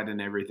sad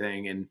and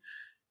everything. And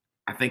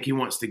I think he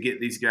wants to get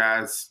these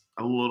guys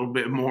a little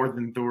bit more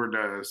than Thor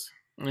does.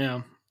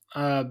 Yeah.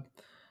 Uh,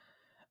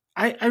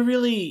 I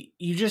really,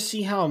 you just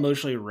see how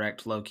emotionally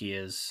wrecked Loki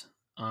is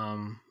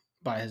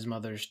by his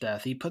mother's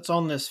death. He puts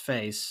on this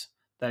face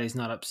that he's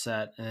not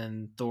upset,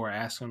 and Thor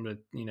asks him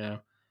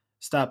to,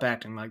 stop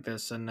acting like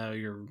this and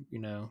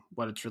know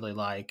what it's really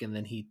like. And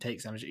then he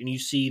takes damage, and you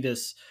see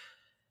this,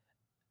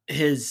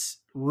 his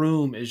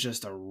room is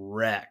just a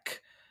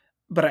wreck.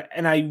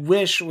 I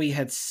wish we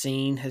had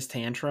seen his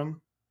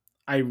tantrum.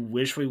 I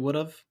wish we would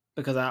have,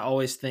 because I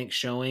always think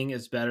showing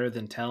is better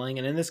than telling.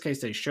 And in this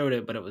case, they showed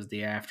it, but it was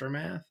the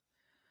aftermath.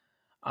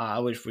 I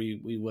wish we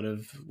would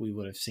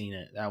have seen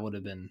it. That would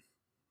have been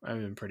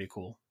pretty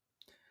cool.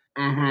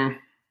 Mm-hmm.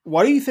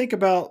 What do you think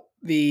about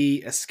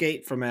the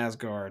escape from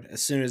Asgard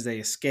as soon as they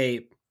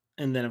escape,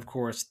 and then of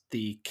course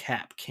the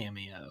Cap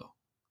cameo?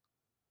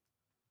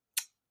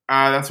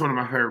 That's one of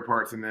my favorite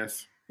parts in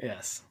this.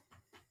 Yes.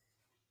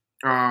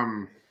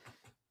 Um,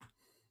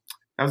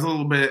 that was a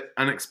little bit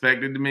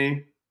unexpected to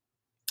me.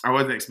 I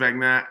wasn't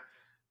expecting that.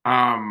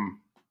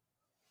 Um,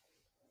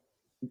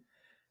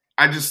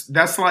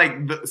 that's like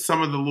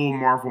some of the little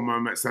Marvel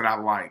moments that I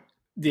like,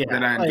 Yeah,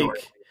 that I enjoy.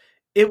 like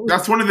it was.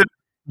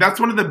 That's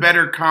one of the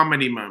better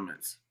comedy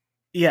moments.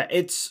 Yeah,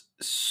 it's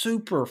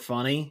super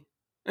funny,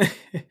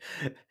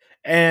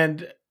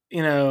 and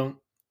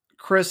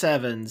Chris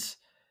Evans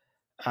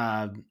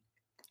uh,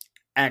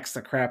 acts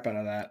the crap out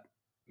of that,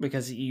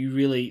 because you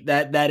really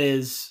that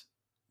is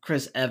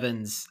Chris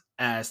Evans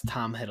as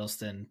Tom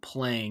Hiddleston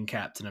playing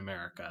Captain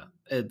America.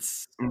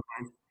 It's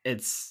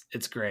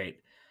great.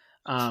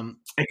 Um,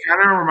 It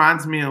kind of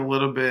reminds me a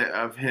little bit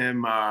of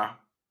him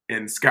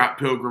in Scott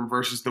Pilgrim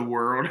versus the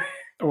World.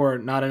 or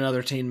not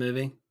another teen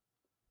movie.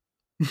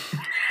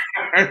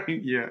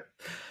 Yeah,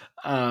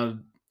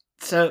 Um,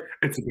 so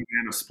it's a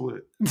banana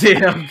split.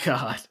 damn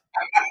God.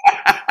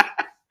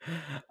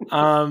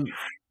 Um,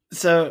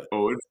 so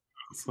Oh, it's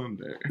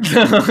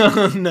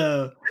Sunday.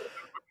 no.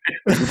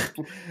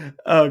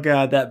 Oh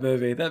God, that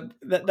movie.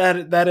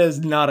 That is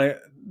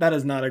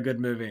not a good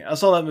movie. I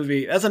saw that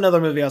movie. That's another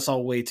movie I saw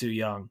way too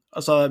young. I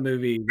saw that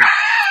movie.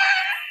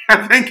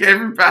 I think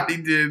everybody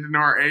did in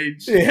our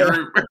age Yeah.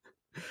 group.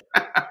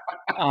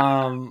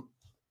 Um,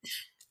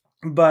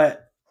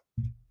 but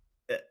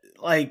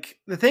like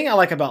the thing I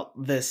like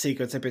about this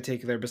sequence in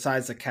particular,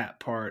 besides the cat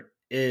part,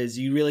 is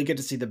you really get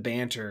to see the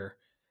banter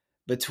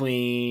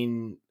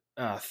between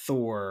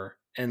Thor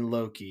and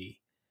Loki,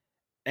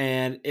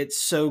 and it's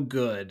so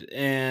good.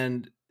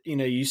 And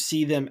you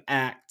see them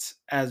act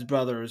as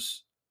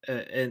brothers,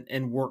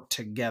 and work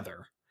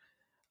together.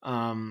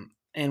 And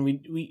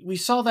we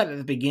saw that at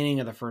the beginning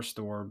of the first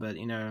Thor, but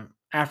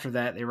after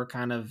that they were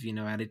kind of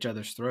at each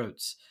other's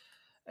throats,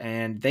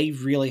 and they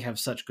really have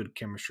such good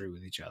chemistry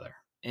with each other.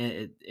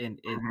 And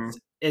Mhm.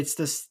 it's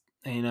this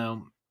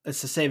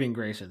it's the saving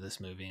grace of this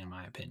movie, in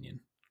my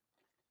opinion.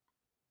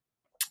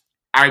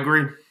 I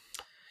agree.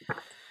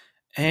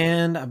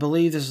 And I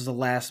believe this is the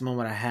last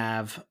moment I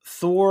have.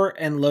 Thor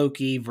and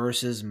Loki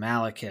versus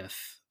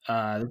Malekith.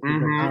 This is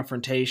a Hmm.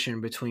 confrontation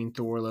between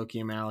Thor, Loki,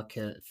 and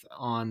Malekith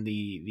on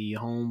the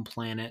home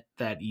planet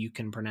that you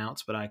can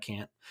pronounce, but I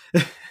can't.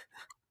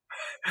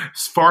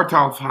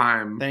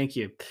 Svartalfheim. Thank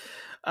you.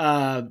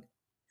 Uh,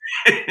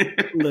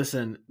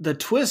 Listen, the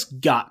twist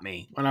got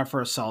me when I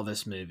first saw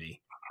this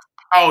movie.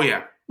 Oh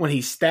yeah. When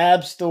he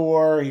stabs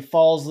Thor, he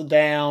falls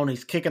down,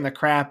 he's kicking the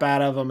crap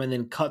out of him, and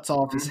then cuts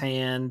off his Mhm.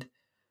 hand.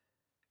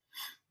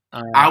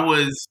 I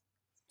was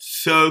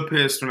so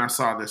pissed when I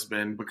saw this,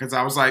 Ben, because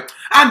I was like,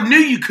 I knew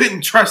you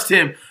couldn't trust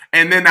him,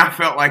 and then I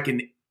felt like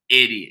an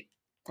idiot.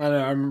 I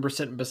know, I remember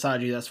sitting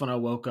beside you. That's when I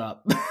woke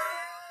up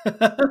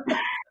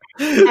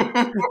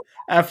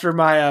after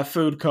my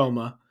food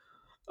coma.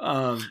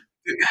 Um,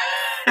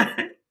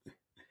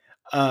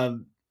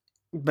 um,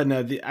 but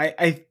no,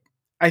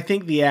 I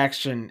think the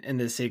action in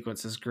this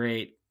sequence is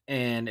great,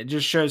 and it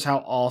just shows how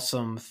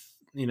awesome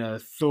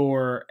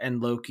Thor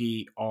and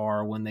Loki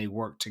are when they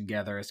work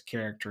together as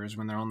characters.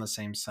 When they're on the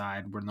same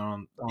side, when they're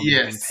on the same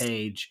Yes,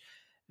 page,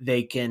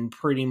 they can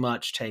pretty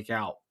much take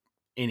out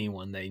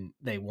anyone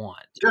they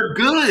want. they're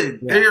good.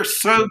 Yeah. They are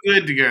so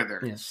good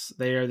together. Yes,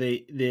 they are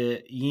the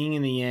yin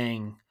and the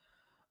yang.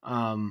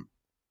 Um,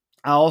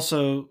 I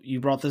also, you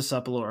brought this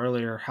up a little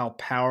earlier, how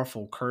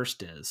powerful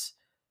Cursed is.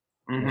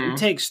 He Hmm.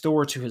 takes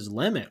Thor to his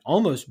limit,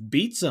 almost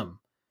beats him.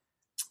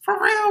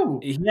 For real,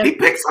 He he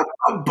picks up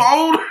a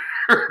boulder.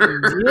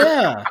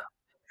 yeah,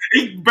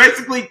 He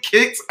basically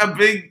kicks a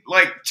big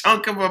like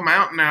chunk of a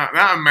mountain out,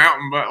 not a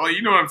mountain, but like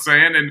you know what I'm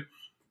saying, and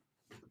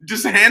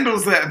just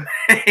handles that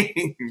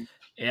thing.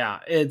 yeah.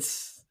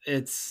 It's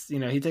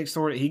he takes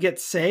Thor. He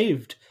gets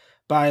saved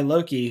by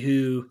Loki,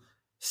 who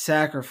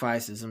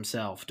sacrifices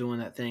himself doing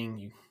that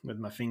thing with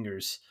my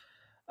fingers.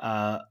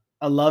 I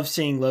love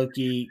seeing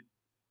Loki,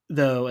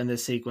 though, in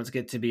this sequence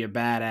get to be a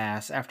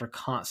badass after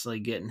constantly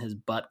getting his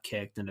butt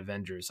kicked in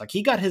Avengers. Like,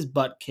 he got his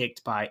butt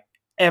kicked by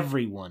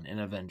everyone in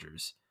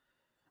Avengers.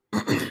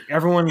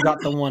 Everyone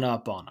got the one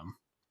up on him.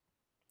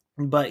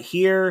 But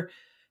here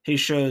he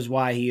shows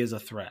why he is a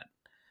threat.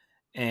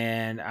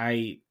 And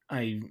I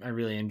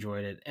really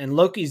enjoyed it. And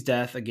Loki's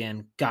death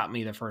again got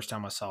me the first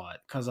time I saw it,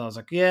 because I was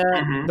like, yeah,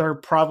 they're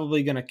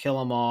probably gonna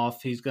kill him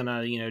off. He's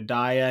gonna,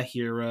 die a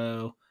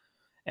hero,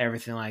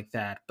 everything like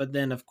that. But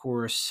then of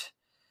course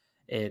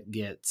it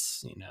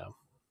gets,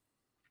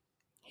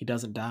 he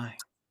doesn't die.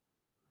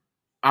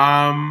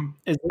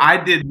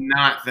 I did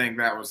not think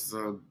that was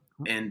the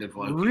end of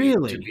Loki.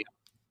 Really?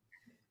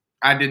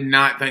 I did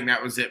not think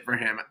that was it for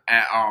him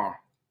at all.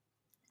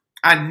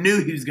 I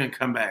knew he was going to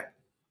come back.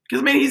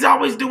 Because, he's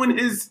always doing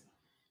his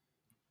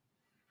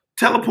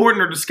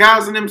teleporting or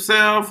disguising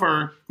himself.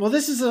 Well,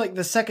 this is like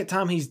the second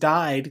time he's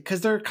died,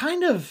 because they're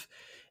kind of...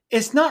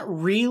 It's not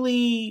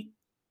really...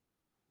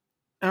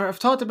 I've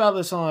talked about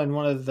this on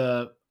one of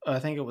the... I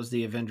think it was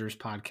the Avengers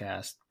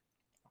podcast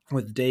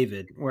with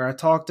David, where I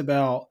talked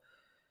about...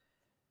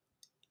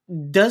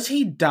 Does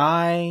he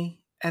die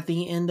at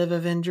the end of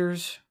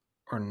Avengers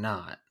or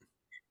not?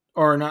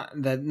 Or not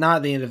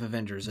the end of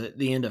Avengers, at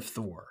the end of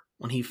Thor,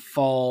 when he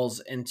falls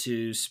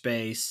into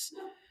space,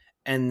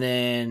 and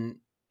then,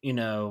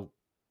 in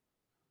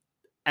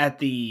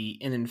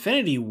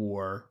Infinity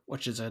War,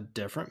 which is a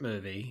different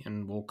movie,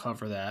 and we'll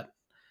cover that,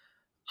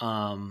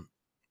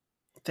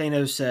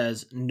 Thanos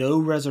says no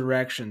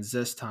resurrections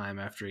this time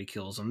after he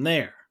kills him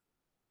there.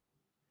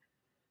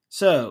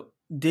 So,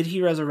 did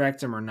he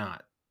resurrect him or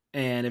not?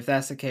 And if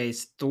that's the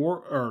case,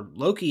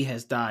 Loki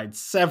has died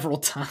several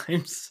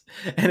times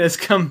and has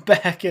come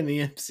back in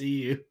the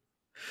MCU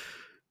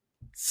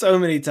so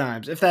many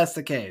times. If that's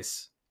the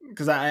case,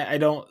 because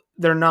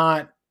they're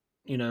not,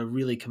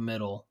 really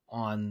committal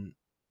on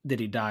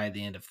did he die at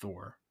the end of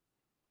Thor.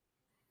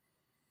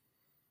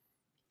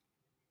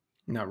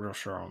 Not real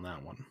sure on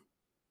that one.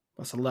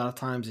 That's a lot of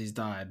times he's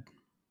died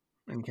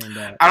and came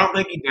back. I don't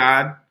think he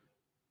died.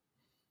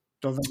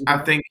 I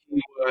think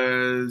he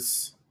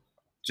was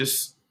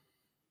just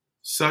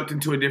sucked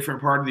into a different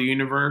part of the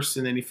universe,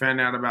 and then he found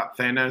out about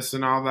Thanos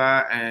and all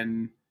that,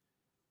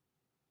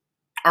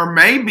 or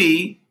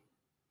maybe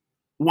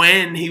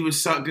when he was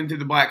sucked into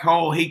the black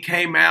hole, he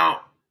came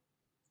out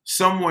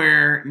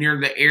somewhere near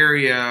the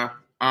area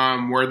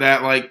where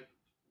that like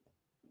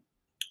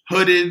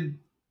hooded,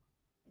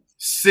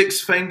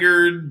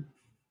 six-fingered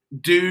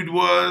dude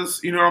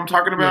was. You know what I'm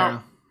talking about? Yeah.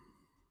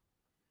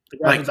 The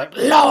guy was like,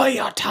 lower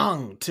your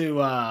tongue to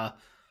the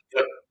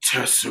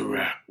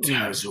Tesseract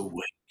has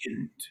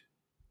awakened.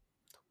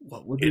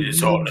 What would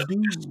it all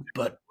do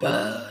but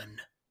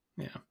burn?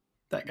 Yeah,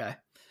 that guy.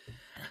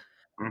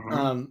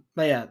 Mm-hmm.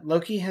 But yeah,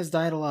 Loki has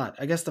died a lot.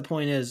 I guess the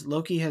point is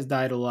Loki has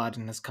died a lot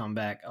and has come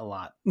back a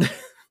lot.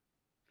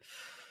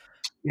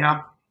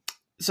 Yeah.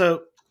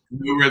 So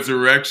no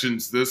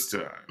resurrections this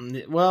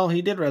time. Well,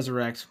 he did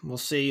resurrect. We'll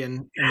see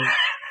in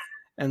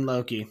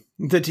Loki,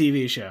 the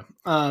TV show.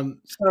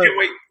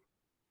 Wait.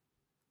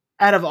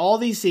 Out of all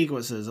these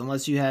sequences,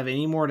 unless you have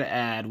any more to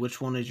add,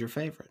 which one is your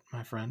favorite,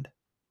 my friend?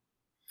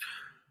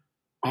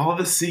 All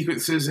the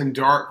sequences in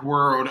Dark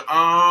World.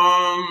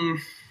 I'm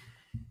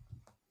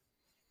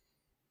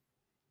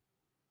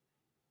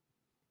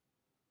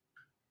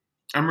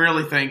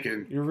really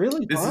thinking. You're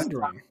really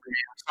pondering. I'm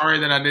sorry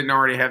that I didn't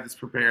already have this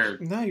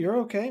prepared. No, you're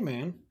okay,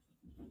 man.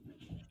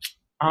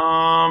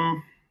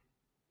 I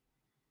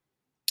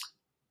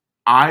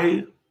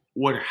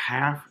would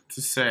have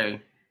to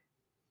say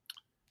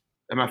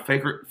that my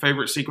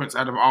favorite sequence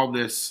out of all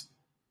this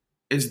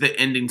is the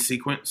ending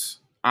sequence,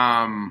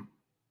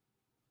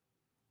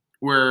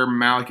 where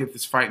Malekith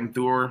is fighting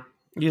Thor.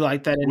 You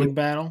like that ending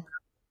battle?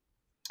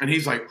 And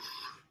he's like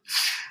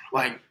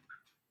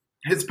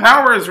his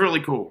power is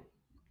really cool.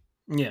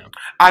 Yeah.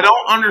 I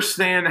don't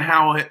understand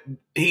how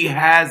he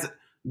has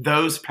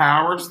those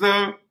powers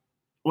though,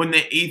 when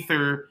the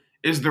ether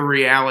is the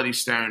reality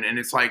stone and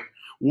it's like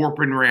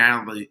warping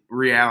reality.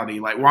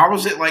 Like, why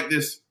was it like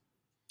this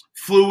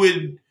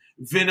fluid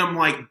venom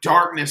like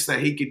darkness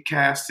that he could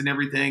cast and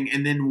everything?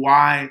 And then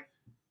why,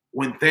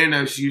 when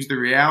Thanos used the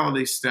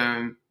reality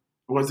stone,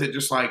 was it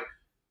just like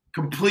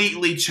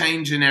completely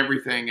changing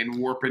everything and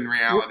warping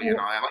reality and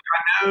all that? Like,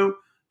 I know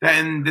that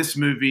in this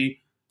movie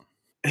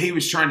he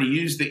was trying to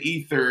use the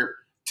ether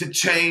to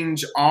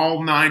change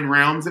all 9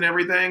 realms and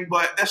everything,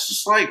 but that's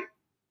just like,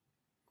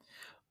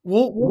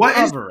 we'll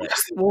cover it.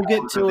 We'll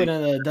get to it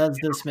in a Does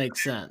This Make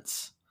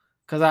Sense?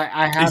 Because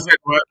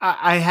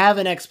I have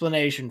an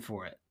explanation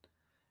for it.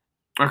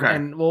 Okay.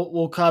 And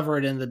we'll cover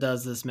it in the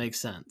Does This Make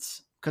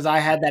Sense? Because I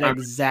had that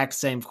exact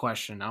same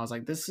question. I was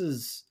like, this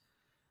is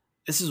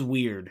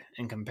weird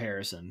in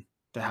comparison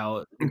to how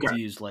it gets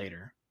used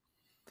later.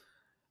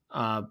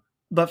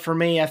 But for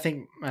me, I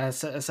think I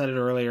said it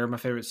earlier. My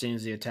favorite scene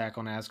is the attack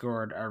on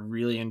Asgard. I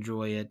really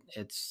enjoy it.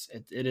 It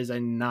is a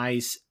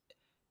nice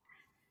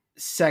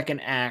second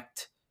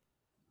act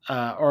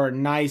or a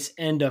nice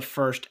end of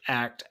first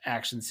act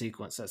action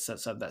sequence that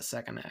sets up that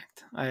second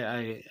act.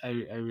 I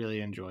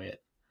really enjoy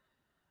it.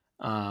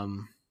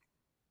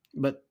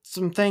 But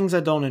some things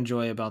I don't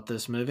enjoy about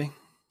this movie.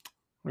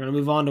 We're going to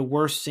move on to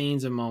worst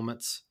scenes and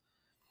moments.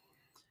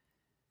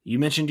 You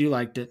mentioned you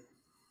liked it.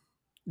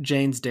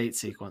 Jane's date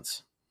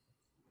sequence.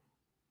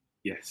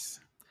 Yes.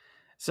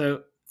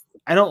 So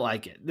I don't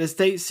like it. This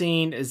date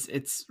scene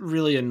it's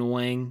really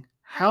annoying.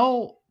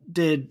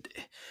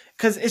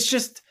 Because it's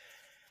just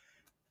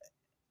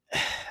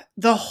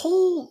the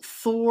whole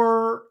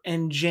Thor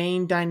and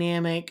Jane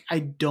dynamic I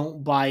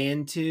don't buy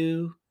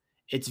into.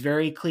 It's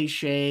very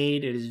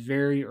cliched. It is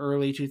very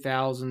early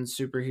 2000s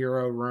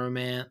superhero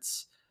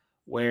romance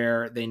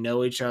where they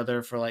know each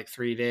other for like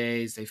 3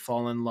 days, they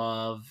fall in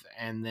love,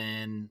 and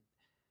then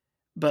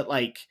but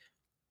like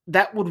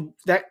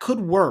that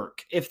could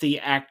work if the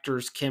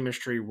actors'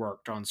 chemistry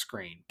worked on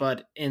screen.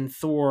 But in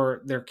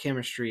Thor, their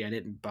chemistry, I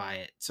didn't buy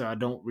it, so I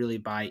don't really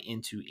buy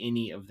into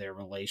any of their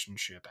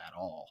relationship at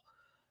all.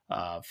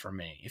 For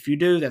me, if you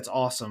do, that's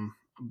awesome.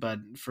 But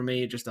for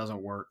me, it just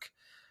doesn't work.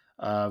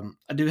 I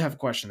do have a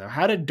question though.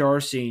 How did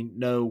Darcy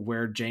know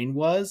where Jane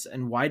was,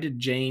 and why did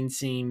Jane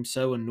seem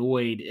so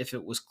annoyed if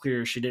it was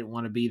clear she didn't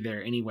want to be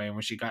there anyway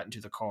when she got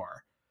into the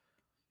car?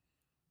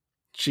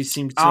 She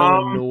seemed so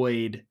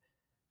annoyed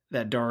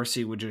that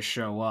Darcy would just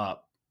show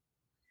up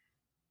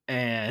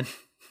and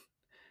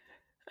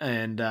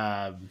and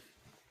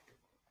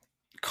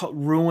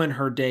ruin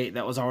her date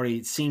that was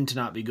already seemed to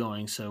not be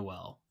going so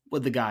well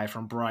with the guy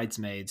from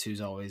Bridesmaids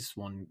who's always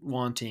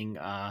wanting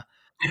her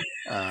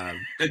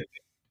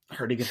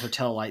to get her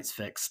tail lights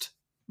fixed.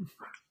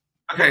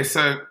 Okay,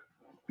 so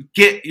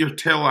get your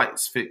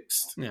taillights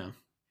fixed. Yeah.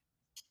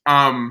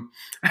 I'm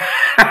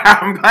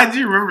glad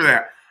you remember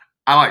that.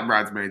 I like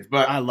Bridesmaids,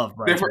 but I love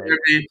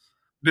Bridesmaids.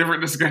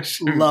 Different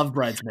discussion. Love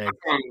Bridesmaids.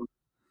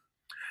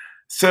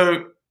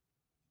 So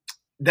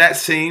that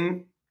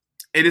scene,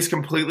 it is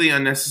completely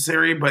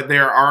unnecessary, but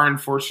there are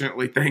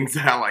unfortunately things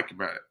that I like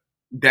about it.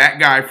 That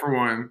guy, for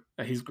one.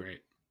 He's great.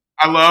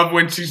 I love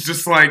when she's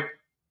just like,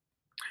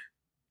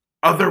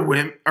 other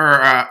women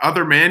or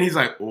other men. He's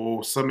like,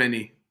 oh, so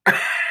many.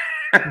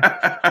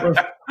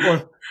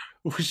 What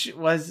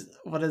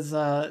is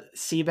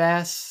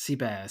Seabass?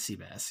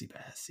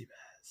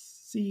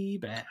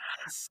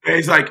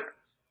 He's like,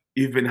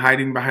 you've been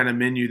hiding behind a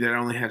menu that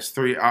only has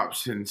 3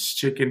 options: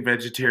 chicken,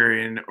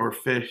 vegetarian, or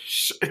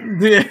fish.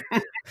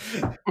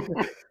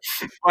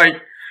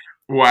 Like,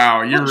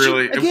 wow, you're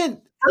really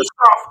again. First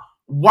off,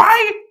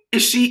 why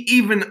is she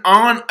even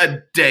on a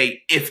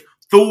date if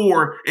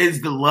Thor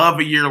is the love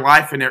of your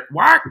life and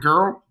why,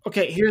 girl?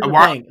 Okay, here's the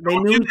thing. They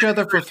knew each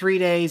other for 3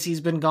 days.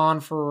 He's been gone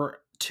for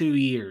 2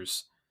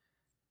 years.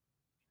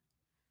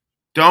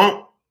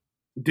 Don't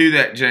do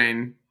that,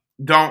 Jane.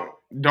 Don't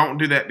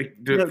do that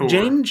to Thor.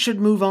 Jane should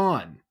move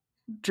on.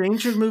 Jane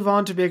should move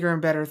on to bigger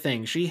and better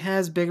things. She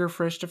has bigger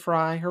fish to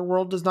fry. Her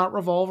world does not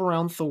revolve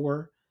around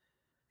Thor.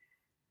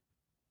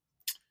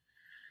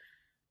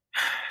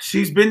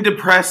 She's been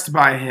depressed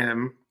by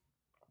him,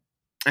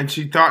 and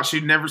she thought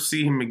she'd never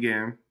see him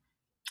again.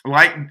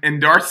 And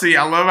Darcy,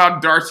 I love how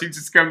Darcy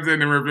just comes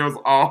in and reveals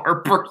all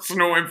her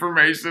personal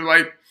information.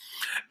 Like,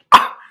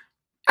 I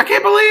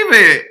can't believe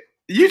it.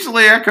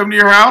 Usually I come to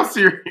your house,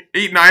 you're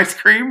eating ice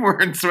cream,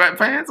 wearing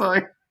sweatpants.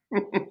 Like,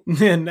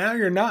 and now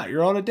you're not.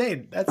 You're on a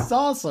date. That's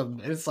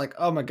awesome. It's like,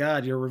 oh my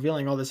God, you're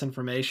revealing all this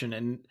information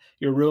and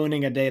you're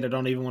ruining a date I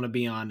don't even want to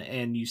be on,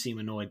 and you seem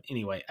annoyed.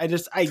 Anyway, I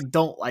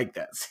don't like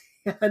that.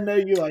 I know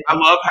you like I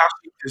love how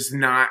she does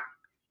not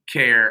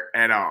care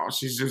at all.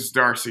 She's just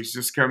Darcy. She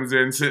just comes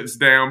in, sits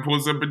down,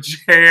 pulls up a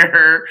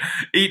chair,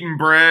 eating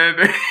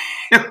bread.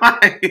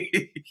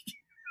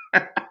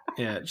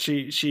 Yeah,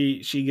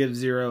 she gives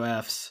 0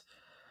 Fs.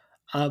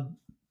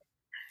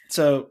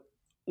 So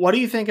what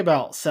do you think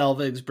about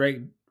Selvig's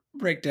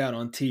breakdown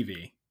on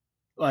TV?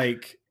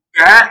 Like,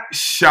 that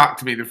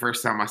shocked me the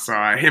first time I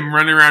saw it. Him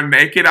running around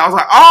naked. I was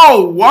like,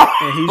 oh, whoa.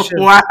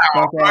 Wow.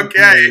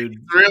 Okay. It's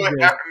really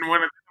happened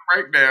one of the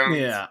breakdowns.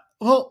 Yeah.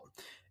 Well,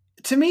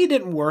 to me, it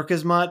didn't work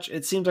as much.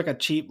 It seems like a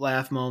cheap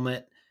laugh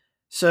moment.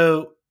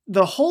 So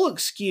the whole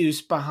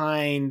excuse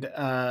behind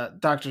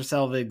Dr.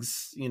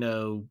 Selvig's,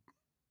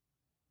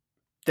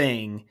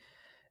 thing,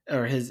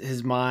 or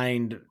his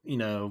mind,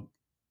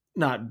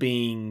 not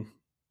being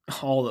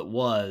all it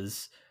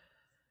was,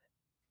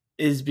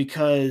 is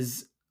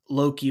because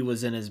Loki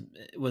was in his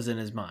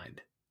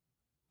mind.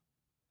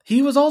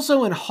 He was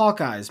also in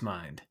Hawkeye's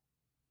mind.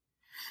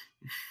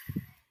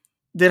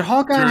 Did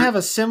Hawkeye have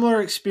a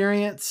similar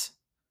experience?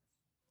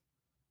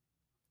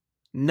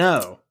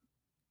 No.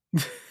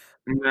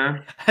 No.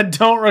 I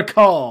don't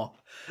recall.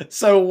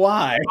 So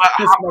why?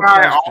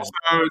 Hawkeye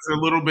also is a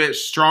little bit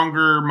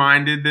stronger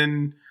minded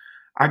than,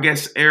 I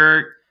guess,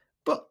 Eric.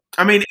 But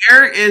I mean,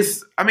 Eric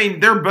is. I mean,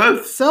 they're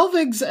both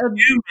Selvig's human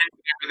and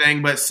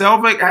everything, but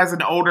Selvig has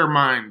an older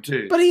mind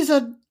too. But he's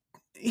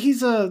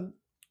a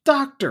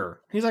doctor.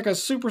 He's like a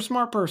super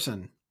smart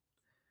person.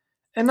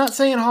 And not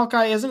saying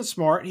Hawkeye isn't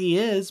smart. He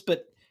is,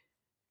 but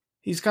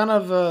he's kind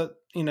of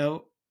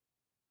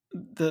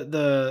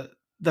the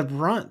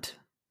brunt,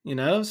 you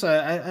know. So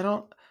I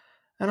don't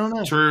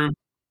know. True.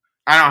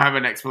 I don't have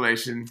an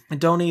explanation. I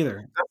don't either.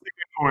 That's a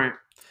good point.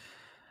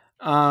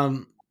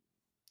 Um,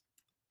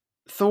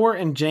 Thor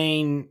and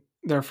Jane,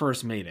 their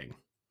first meeting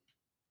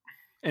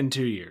in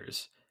 2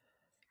 years.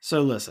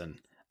 So listen,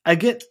 I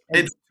get.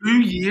 It's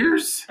 2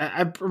 years?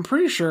 I'm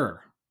pretty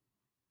sure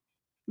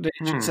that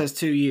it Hmm. says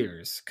 2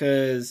 years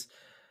because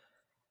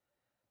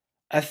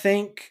I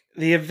think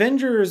the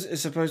Avengers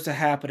is supposed to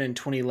happen in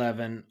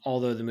 2011,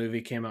 although the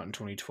movie came out in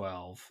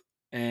 2012,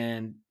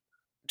 and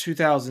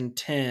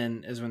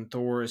 2010 is when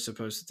Thor is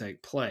supposed to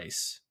take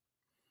place.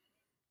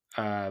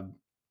 Uh,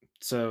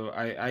 so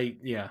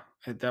yeah,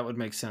 that would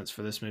make sense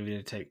for this movie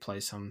to take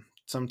place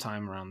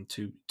sometime around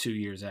 2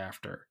 years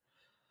after.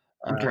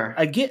 Okay.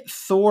 I get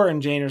Thor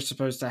and Jane are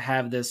supposed to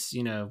have this,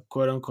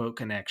 quote unquote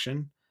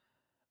connection,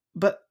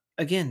 but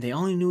again, they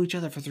only knew each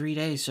other for 3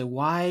 days. So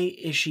why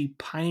is she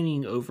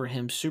pining over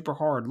him super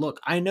hard? Look,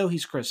 I know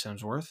he's Chris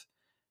Hemsworth.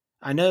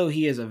 I know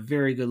he is a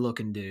very good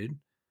looking dude,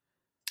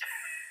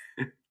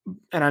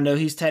 and I know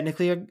he's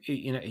technically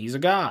he's a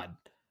god.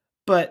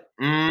 But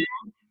Mm,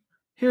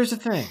 here's the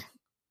thing: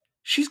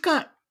 she's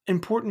got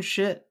important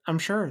shit, I'm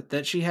sure,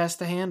 that she has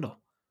to handle.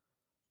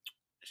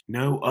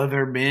 no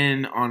other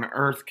men on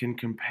earth can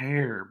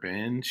compare,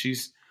 Ben.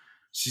 She's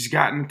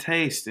gotten a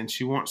taste and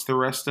she wants the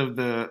rest of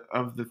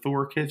the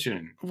Thor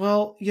kitchen.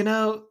 Well,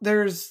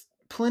 there's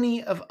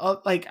plenty of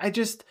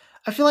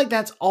I feel like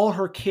that's all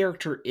her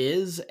character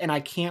is, and I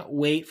can't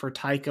wait for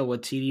Taika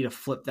Waititi to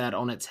flip that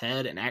on its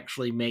head and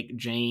actually make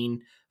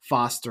Jane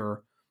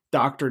Foster,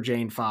 Dr.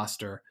 Jane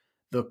Foster,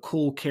 the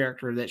cool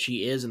character that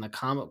she is in the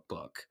comic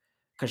book,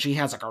 because she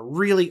has like a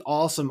really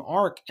awesome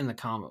arc in the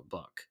comic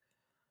book.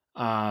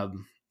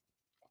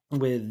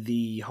 With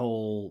the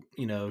whole,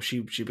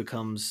 she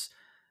becomes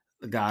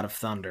the god of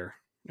thunder,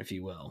 if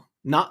you will.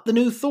 Not the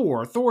new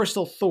Thor. Thor is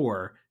still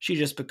Thor. She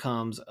just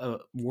becomes a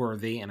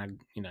worthy and a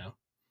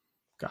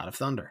god of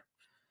thunder,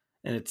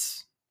 and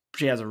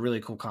she has a really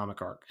cool comic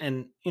arc.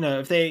 And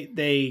if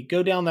they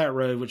go down that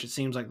road, which it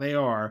seems like they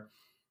are,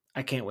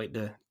 I can't wait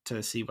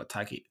to see what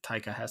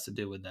Taika has to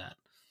do with that.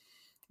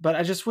 But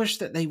I just wish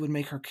that they would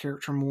make her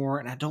character more.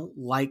 And I don't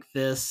like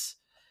this.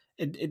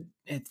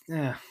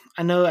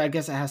 I know. I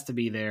guess it has to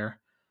be there.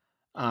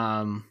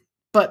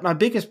 But my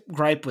biggest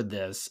gripe with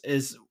this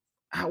is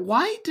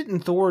why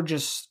didn't Thor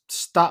just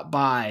stop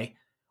by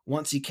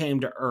once he came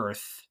to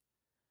Earth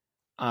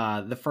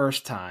the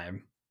first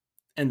time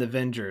in the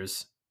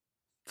Avengers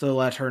to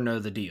let her know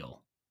the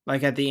deal?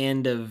 Like at the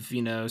end of,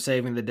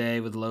 saving the day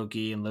with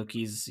Loki and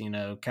Loki's,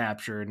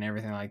 captured and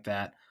everything like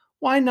that.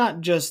 Why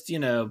not just,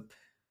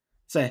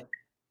 say,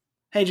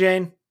 hey,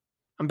 Jane,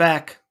 I'm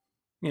back.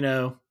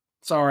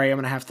 Sorry, I'm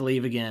going to have to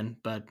leave again,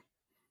 but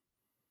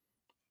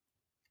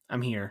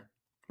I'm here,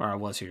 or I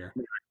was here.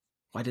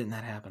 Why didn't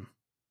that happen?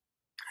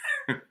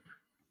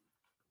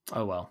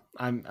 Oh well,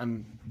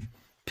 I'm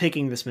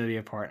picking this movie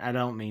apart. I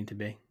don't mean to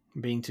be.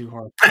 I'm being too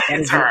hard.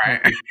 It's all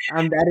right.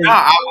 That No, is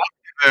I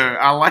like it.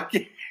 I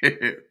like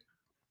it.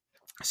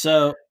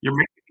 so. You're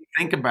making me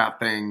think about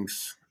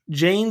things.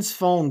 Jane's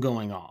phone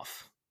going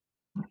off.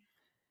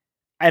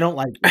 I don't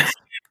like this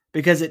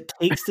because it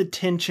takes the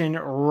tension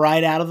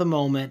right out of the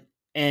moment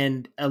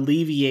and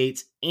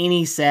alleviates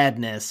any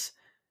sadness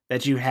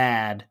that you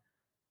had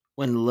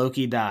when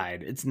Loki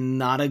died. It's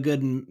not a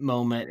good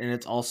moment, and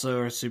it's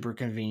also a super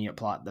convenient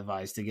plot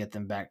device to get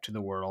them back to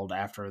the world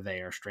after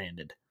they are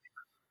stranded.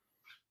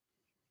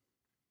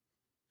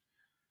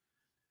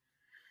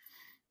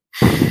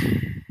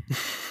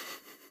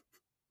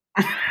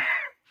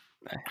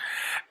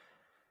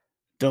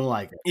 Don't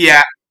like it.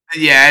 Yeah,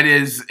 it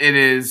is. It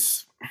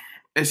is.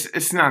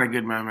 It's not a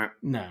good moment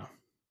No.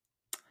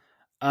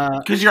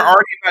 because you're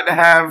already about to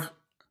have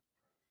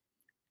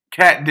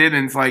Kat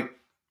Dennings like,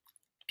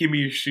 give me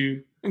your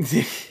shoe.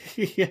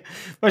 Yeah.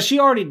 But she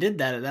already did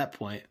that at that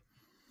point.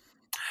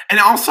 And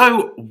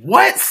also,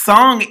 what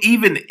song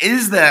even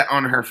is that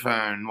on her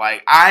phone?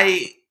 Like,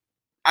 I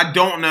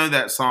don't know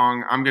that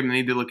song. I'm gonna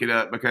need to look it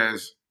up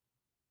because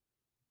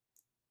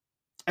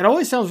It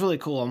always sounds really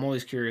cool. I'm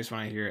always curious when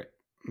I hear it,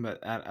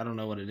 but I don't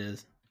know what it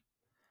is.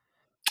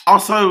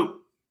 also,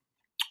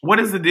 what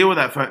is the deal with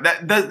that phone?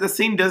 The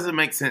scene doesn't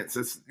make sense.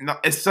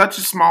 It's such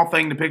a small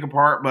thing to pick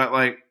apart, but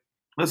like,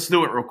 let's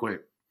do it real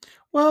quick.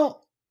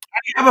 Well,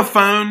 You have a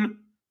phone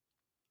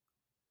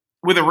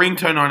with a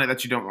ringtone on it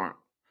that you don't want.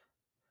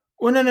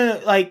 well,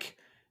 no. Like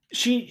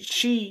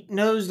she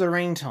knows the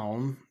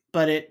ringtone,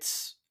 but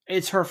it's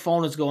her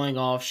phone is going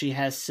off. She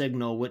has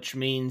signal, which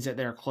means that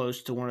they're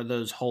close to one of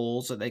those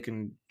holes that they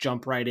can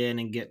jump right in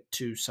and get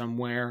to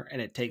somewhere,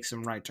 and it takes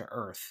them right to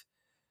Earth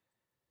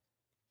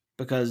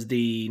because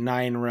the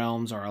 9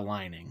 realms are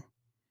aligning.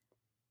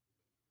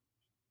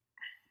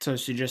 So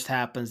she just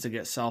happens to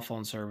get cell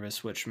phone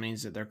service, which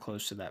means that they're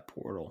close to that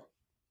portal.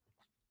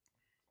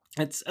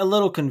 It's a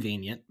little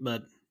convenient,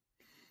 but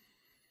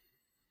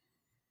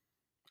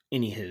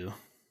anywho,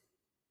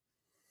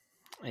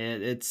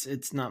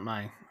 it's not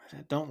my.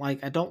 I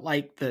don't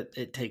like that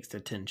it takes the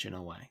tension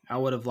away. I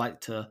would have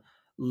liked to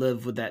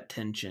live with that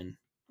tension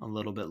a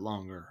little bit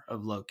longer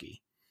of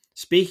Loki.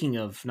 Speaking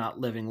of not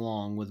living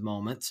long with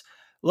moments,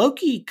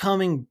 Loki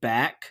coming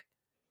back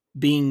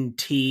being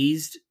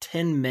teased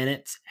 10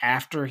 minutes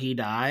after he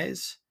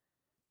dies.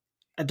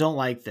 I don't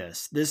like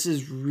this. This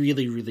is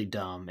really, really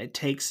dumb. It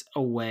takes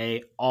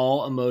away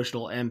all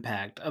emotional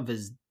impact of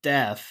his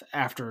death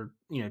after,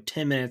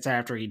 10 minutes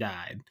after he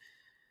died.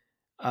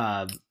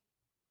 Uh,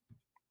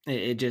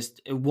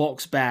 it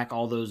walks back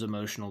all those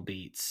emotional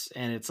beats.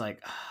 And it's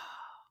like,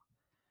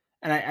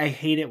 and I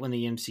hate it when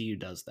the MCU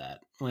does that,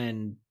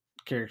 when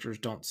characters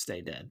don't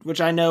stay dead, which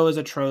I know is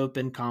a trope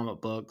in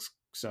comic books.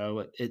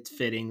 So it's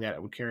fitting that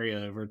it would carry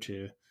over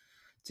to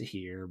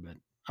here, but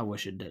I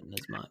wish it didn't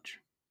as much.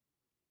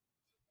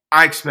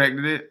 I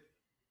expected it,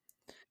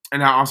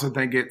 and I also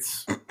think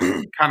it's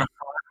kind of fun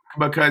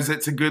because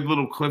it's a good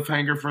little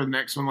cliffhanger for the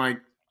next one.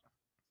 Like,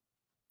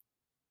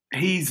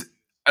 he's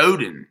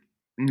Odin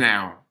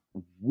now.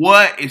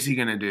 What is he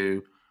gonna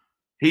do?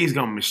 He's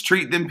gonna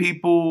mistreat them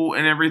people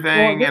and everything.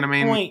 Well, at And I this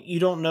mean, point,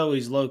 you don't know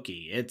he's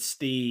Loki.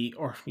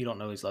 Or you don't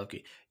know he's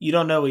Loki. You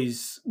don't know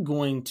he's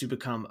going to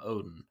become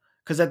Odin.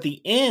 Because at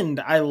the end,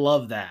 I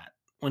love that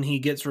when he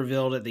gets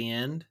revealed at the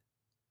end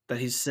that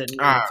he's sitting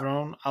on the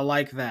throne. I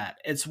like that.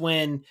 It's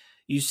when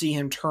you see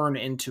him turn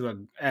into a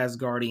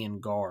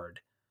Asgardian guard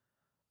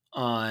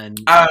on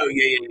oh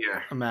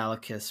yeah. a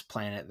Malekith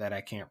planet that I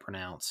can't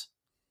pronounce.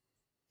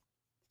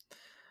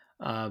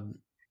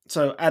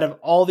 So out of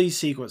all these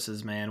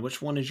sequences, man,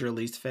 which one is your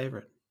least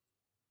favorite?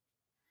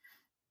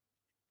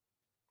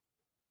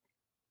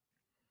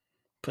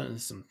 Putting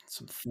some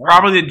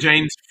Probably the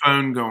Jane's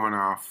phone going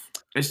off.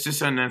 It's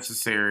just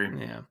unnecessary.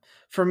 Yeah.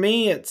 For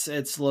me,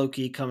 it's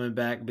Loki coming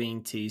back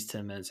being teased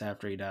 10 minutes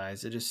after he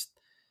dies. It just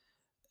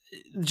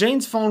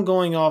Jane's phone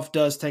going off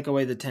does take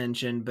away the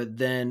tension, but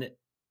then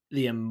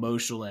the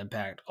emotional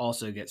impact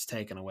also gets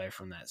taken away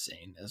from that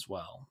scene as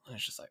well. And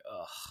it's just like,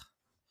 ugh.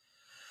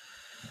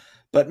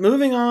 But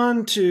moving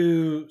on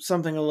to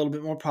something a little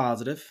bit more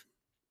positive.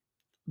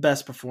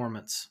 Best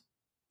performance.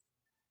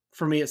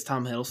 For me, it's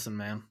Tom Hiddleston,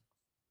 man.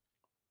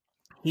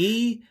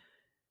 He,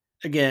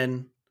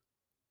 again,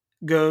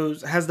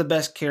 has the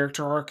best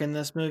character arc in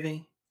this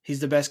movie. He's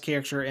the best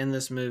character in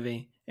this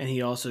movie, and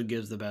he also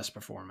gives the best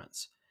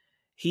performance.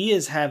 He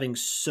is having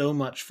so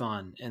much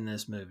fun in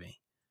this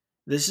movie.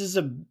 This is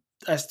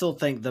I still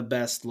think the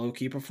best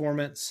Loki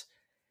performance.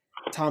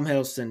 Tom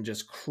Hiddleston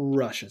just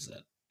crushes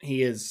it.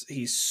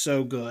 He's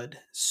so good.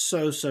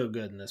 So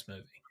good in this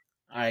movie.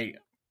 I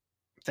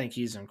think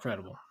he's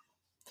incredible.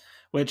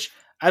 Which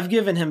I've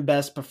given him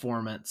best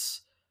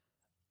performance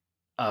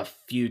a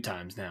few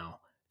times now.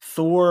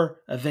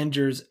 Thor,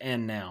 Avengers,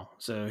 and now.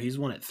 So he's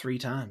won it 3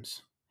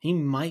 times. He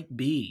might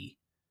be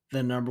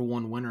the number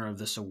 1 winner of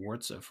this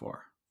award so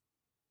far.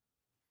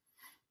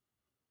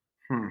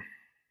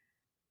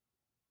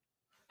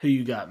 Who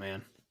you got,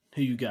 man?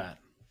 Who you got?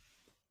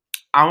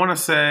 I want to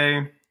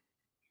say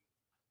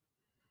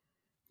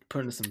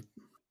Putting some.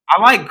 I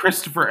like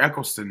Christopher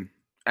Eccleston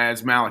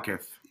as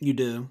Malekith. You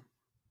do?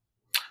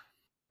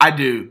 I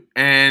do,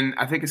 and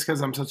I think it's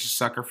because I'm such a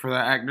sucker for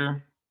that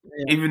actor.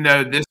 Yeah. Even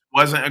though this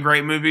wasn't a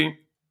great movie,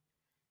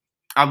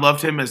 I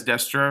loved him as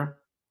Destro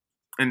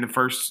in the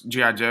first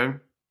G.I. Joe,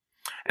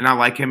 and I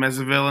like him as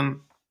a villain.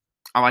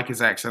 I like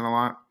his accent a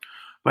lot.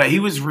 But he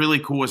was really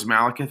cool as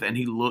Malekith, and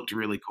he looked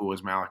really cool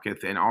as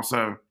Malekith. And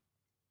also,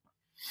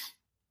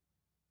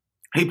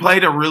 he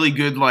played a really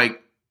good,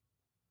 like,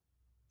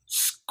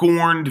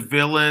 scorned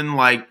villain.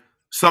 Like,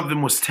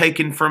 something was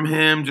taken from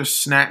him,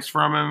 just snatched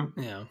from him.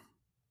 Yeah.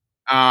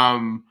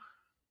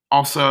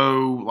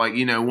 Also, like,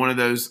 one of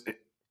those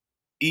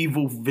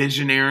evil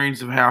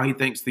visionaries of how he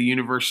thinks the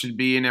universe should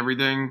be and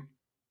everything.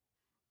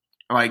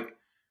 Like,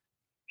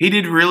 he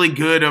did really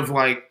good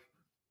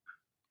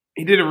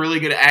he did a really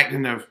good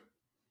acting of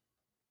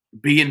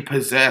being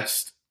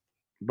possessed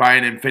by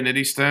an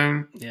Infinity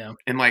Stone. Yeah.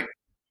 And, like,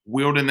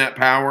 wielding that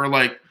power.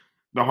 Like,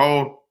 the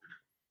whole,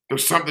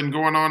 there's something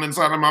going on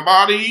inside of my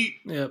body.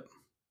 Yep.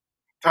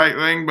 Type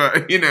thing.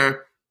 But,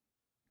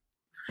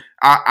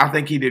 I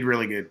think he did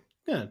really good.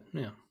 Good.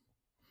 Yeah.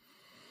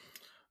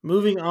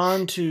 Moving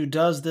on to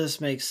does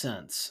this make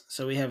sense?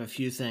 So we have a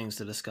few things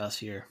to discuss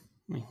here.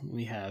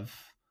 We have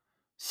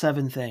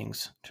 7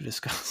 things to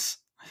discuss.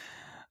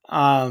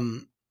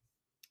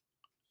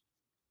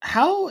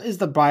 How is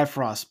the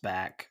Bifrost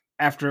back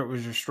after it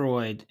was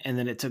destroyed, and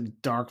then it took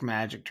dark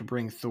magic to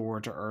bring Thor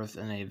to Earth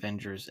in the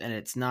Avengers, and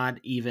it's not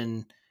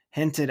even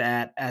hinted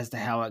at as to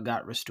how it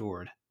got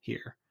restored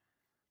here?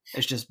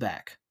 It's just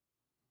back.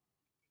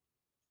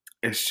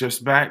 It's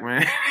just back,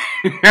 man.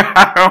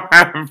 I don't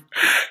have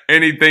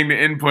anything to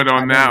input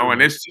on that one.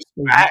 It's just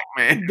back,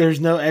 man. There's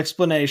no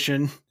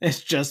explanation.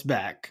 It's just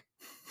back.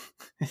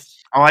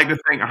 I like to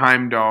think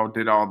Heimdall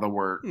did all the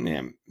work.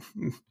 Yeah,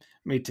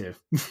 me too.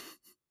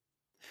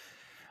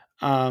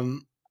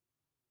 Odin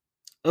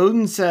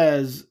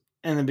says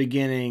in the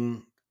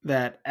beginning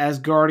that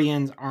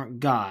Asgardians aren't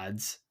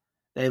gods.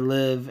 They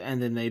live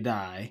and then they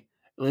die.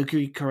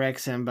 Loki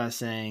corrects him by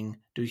saying,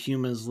 do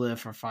humans live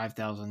for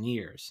 5,000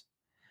 years?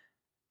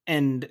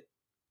 And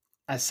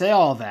I say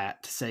all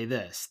that to say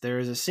this. There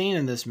is a scene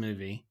in this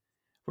movie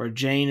where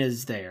Jane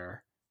is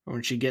there,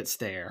 when she gets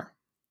there,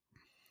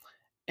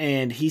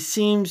 and he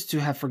seems to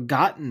have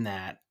forgotten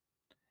that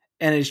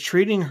and is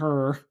treating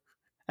her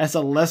as a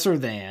lesser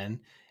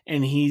than,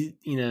 and he,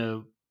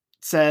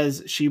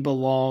 says she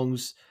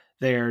belongs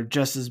there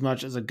just as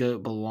much as a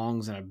goat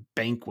belongs in a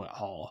banquet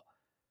hall.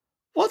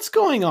 What's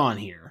going on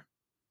here?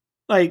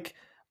 Like,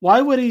 why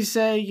would he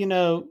say,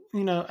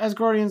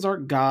 Asgardians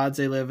aren't gods,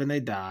 they live and they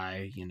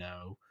die,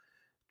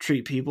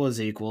 treat people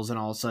as equals, and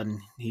all of a sudden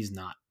he's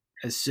not.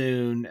 As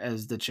soon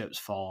as the chips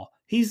fall,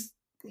 he's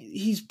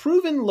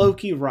proven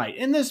Loki right.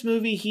 In this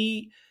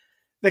movie,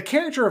 the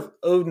character of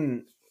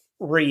Odin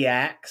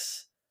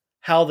reacts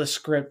how the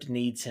script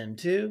needs him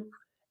to,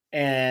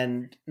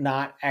 and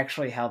not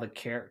actually how the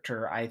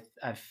character I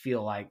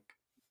feel like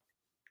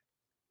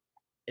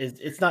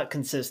it's not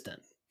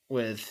consistent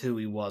with who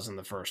he was in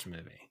the first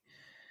movie.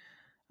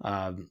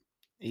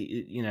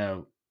 You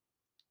know,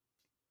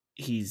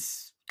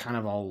 he's kind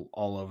of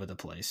all over the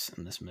place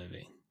in this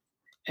movie,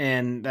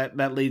 and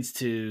that leads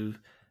to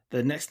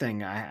the next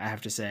thing I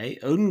have to say.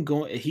 Odin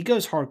he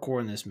goes hardcore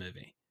in this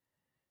movie.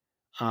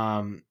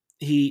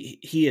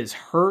 He is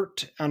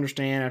hurt,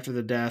 understand, after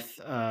the death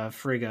of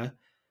Frigga,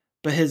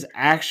 but his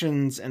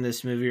actions in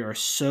this movie are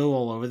so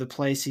all over the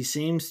place. He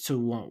seems to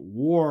want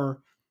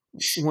war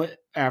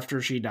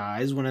after she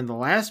dies, when in the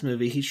last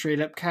movie he straight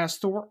up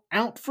cast Thor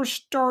out for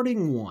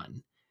starting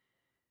one,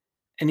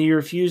 and he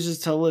refuses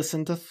to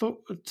listen to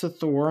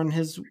Thor and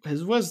his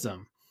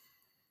wisdom.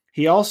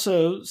 He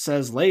also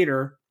says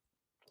later,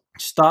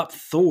 "Stop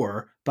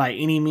Thor by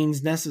any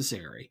means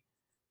necessary,"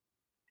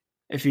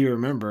 if you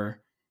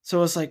remember.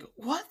 So it's like,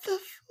 what the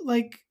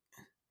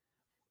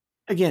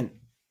again,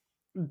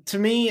 to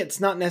me, it's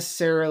not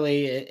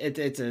necessarily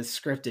it's a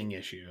scripting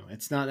issue.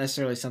 It's not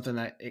necessarily something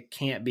that it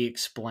can't be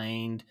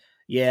explained.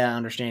 Yeah, I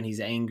understand he's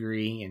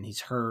angry and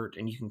he's hurt,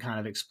 and you can kind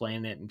of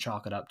explain it and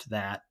chalk it up to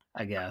that,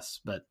 I guess.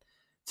 But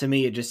to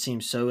me, it just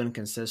seems so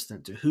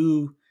inconsistent to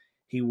who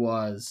he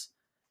was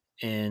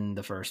in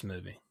the first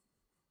movie.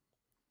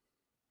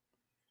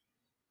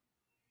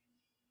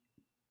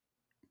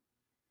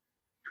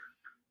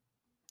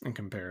 In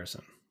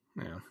comparison,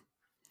 yeah.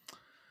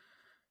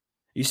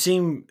 You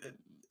seem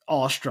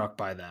awestruck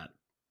by that.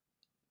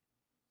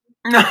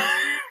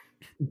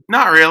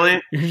 Not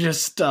really. You're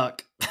just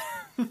stuck.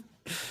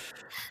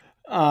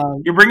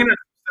 You're bringing up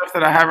stuff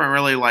that I haven't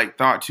really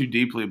thought too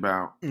deeply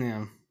about.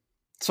 Yeah.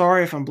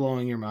 Sorry if I'm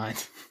blowing your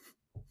mind.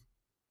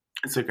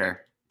 It's okay.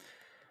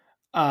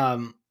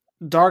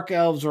 Dark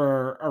elves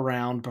were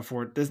around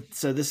before this,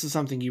 so this is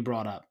something you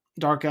brought up.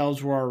 Dark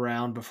elves were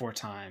around before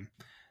time,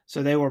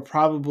 so they were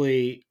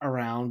probably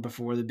around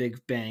before the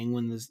Big Bang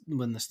when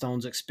the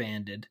stones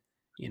expanded.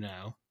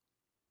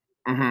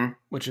 Mm-hmm.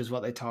 Which is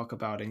what they talk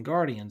about in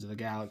Guardians of the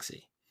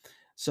Galaxy.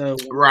 So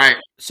right.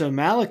 So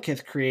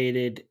Malekith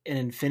created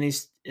an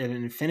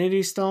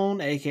infinity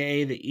stone,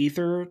 aka the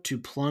ether, to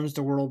plunge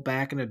the world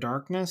back into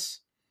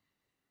darkness.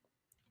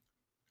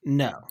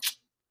 No,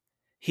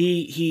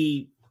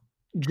 he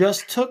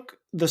just took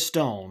the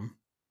stone,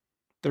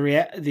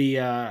 it's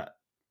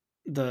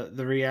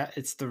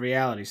the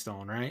reality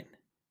stone, right?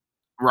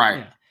 Right.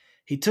 Yeah.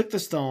 He took the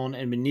stone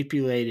and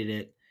manipulated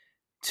it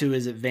to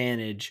his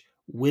advantage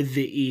with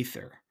the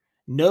ether.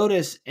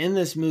 Notice in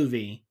this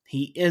movie,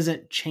 he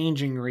isn't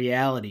changing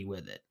reality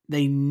with it.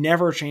 They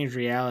never change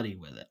reality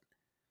with it.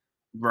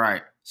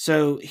 Right.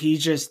 So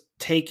he's just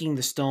taking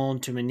the stone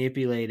to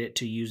manipulate it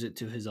to use it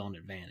to his own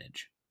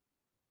advantage.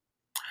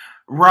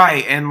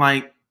 Right. And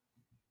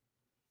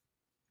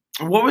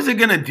what was it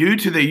going to do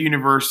to the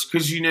universe?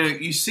 Because,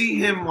 you see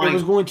him it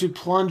was going to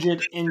plunge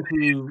it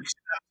into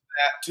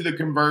to the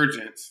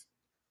convergence.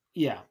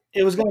 Yeah.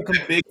 It was going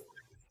to big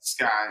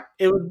sky.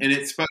 And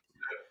it's supposed to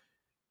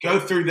go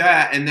through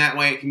that, and that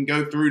way it can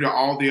go through to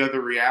all the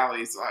other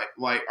realities,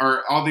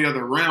 or all the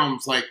other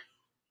realms.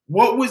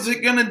 What was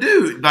it going to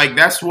do?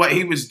 That's what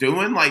he was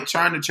doing,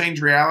 trying to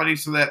change reality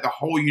so that the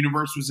whole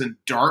universe was in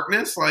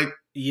darkness.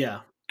 Yeah.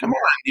 Come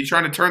on, you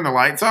trying to turn the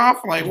lights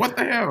off? What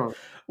the hell?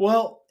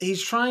 Well,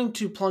 he's trying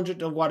to plunge it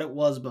to what it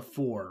was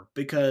before,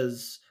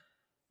 because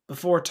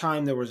before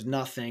time there was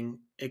nothing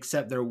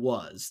except there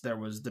was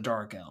the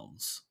Dark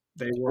Elves.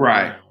 They were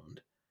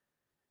around,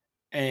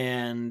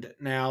 and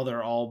now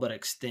they're all but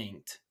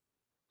extinct.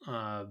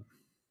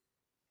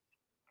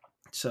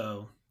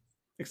 So,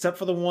 except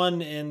for the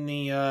one in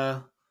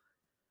the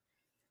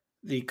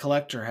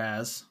Collector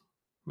has,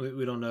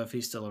 we don't know if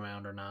he's still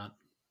around or not.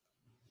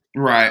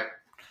 Right.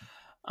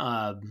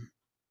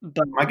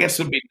 But I guess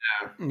it'll be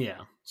no.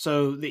 Yeah.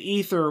 So the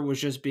ether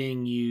was just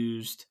being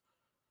used.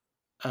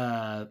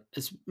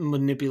 It's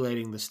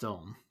manipulating the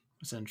stone,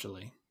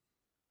 essentially.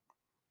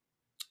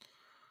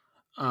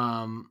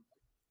 How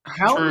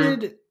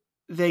did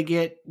they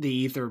get the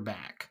ether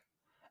back?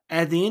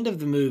 At the end of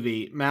the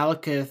movie,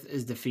 Malekith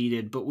is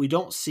defeated, but we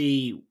don't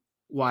see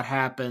what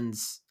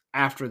happens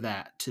after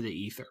that to the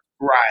ether.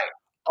 Right.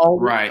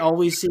 All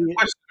we see.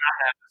 As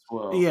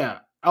well. Yeah.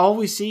 all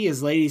we see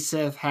is Lady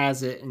Sif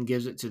has it and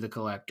gives it to the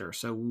Collector.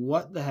 So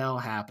what the hell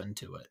happened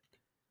to it?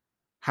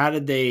 How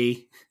did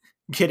they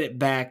get it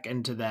back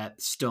into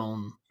that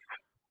stone?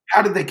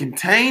 How did they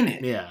contain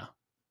it? Yeah.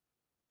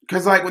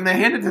 Because like when they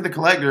hand it to the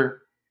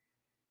Collector,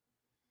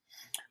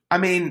 I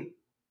mean,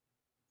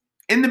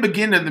 in the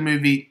beginning of the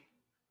movie,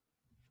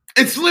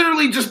 it's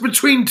literally just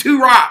between two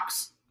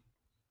rocks,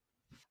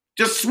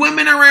 just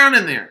swimming around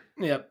in there.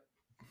 Yep.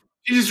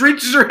 She just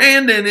reaches her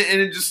hand in it,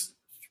 and it just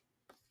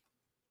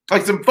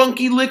like some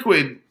funky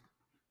liquid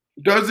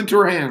goes into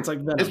her hand. It's like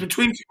venom. It's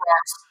between two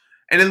rocks,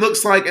 and it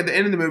looks like at the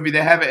end of the movie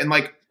they have it in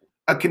like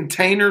a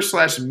container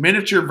 /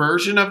 miniature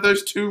version of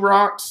those two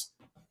rocks,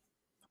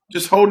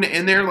 just holding it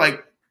in there.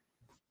 Like,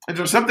 is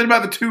there something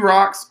about the two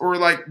rocks or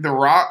like the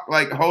rock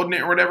like holding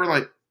it or whatever?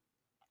 Like,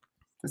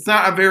 it's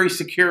not a very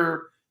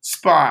secure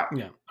spot.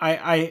 Yeah.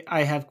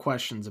 I have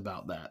questions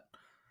about that.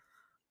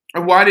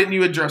 And why didn't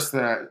you address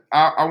that?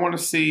 I want to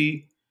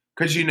see,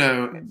 because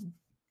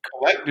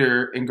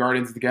Collector in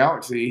Guardians of the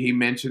Galaxy, he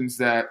mentions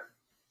that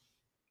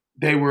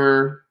they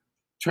were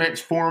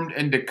transformed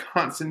into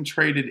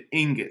concentrated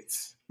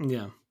ingots.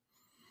 Yeah.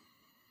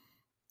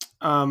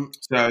 So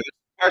there's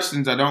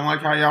questions. I don't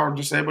like how y'all were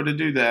just able to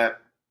do that.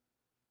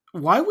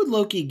 Why would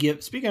Loki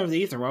give? Speaking of the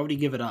ether, why would he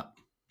give it up?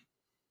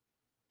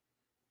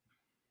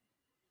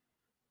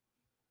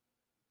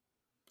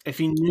 If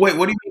he knew, Wait,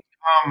 what do you mean?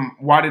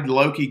 Why did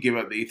Loki give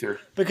up the ether?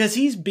 because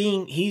he's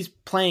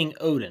playing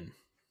Odin.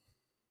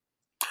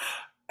 Oh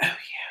yeah.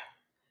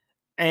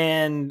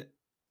 And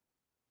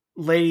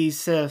Lady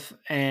Sif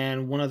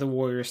and one of the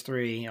Warriors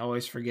 3, I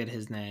always forget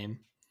his name,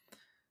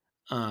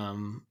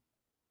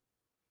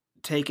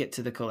 take it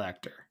to the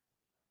Collector.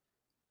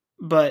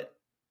 But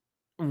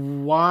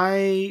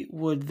why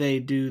would they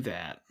do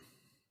that?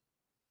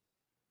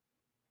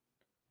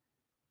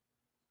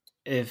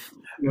 If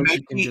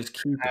Loki can just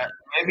keep it.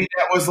 Maybe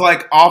that was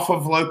like off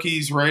of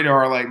Loki's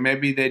radar. Like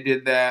maybe they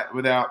did that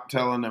without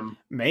telling him.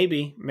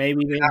 Maybe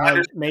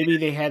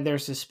they had their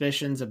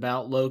suspicions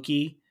about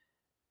Loki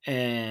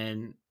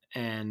and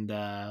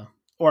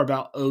or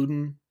about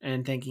Odin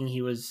and thinking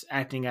he was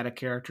acting out of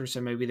character,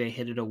 so maybe they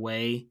hid it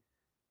away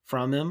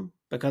from him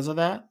because of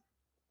that.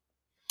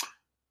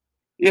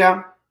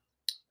 Yeah,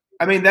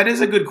 I mean that is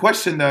a good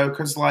question though,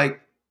 because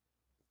like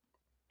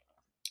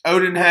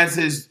Odin has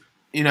his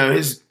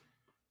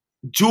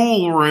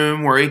jewel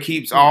room where he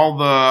keeps all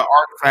the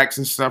artifacts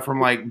and stuff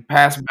from like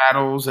past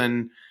battles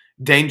and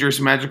dangerous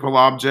magical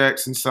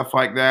objects and stuff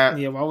like that.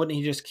 Yeah, why wouldn't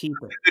he just keep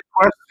it? Good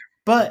question.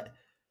 But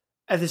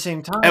at the same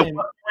At time,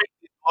 what point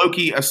did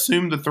Loki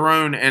assume the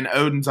throne and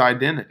Odin's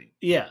identity?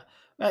 yeah,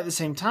 at the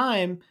same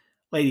time,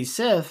 Lady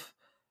Sif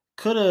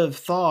could have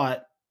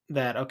thought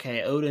that,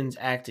 okay, Odin's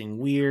acting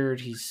weird,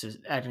 he's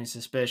acting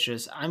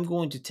suspicious, I'm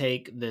going to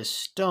take this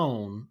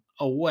stone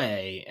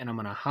away and I'm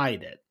going to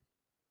hide it.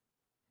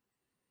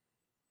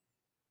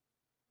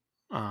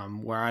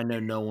 Where I know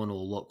no one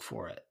will look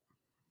for it.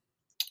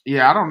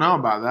 Yeah, I don't know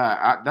about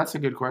that. That's a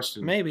good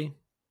question. Maybe.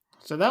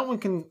 So that one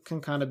can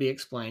kind of be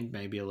explained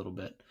maybe a little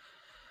bit.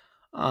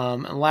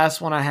 And last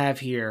one I have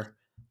here.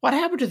 What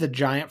happened to the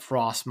giant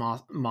frost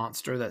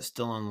monster that's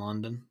still in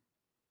London?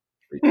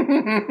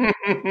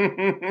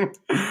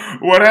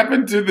 What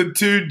happened to the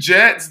two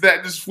jets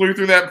that just flew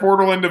through that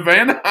portal into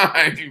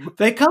Vanaheim?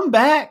 They come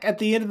back at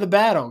the end of the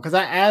battle because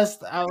I was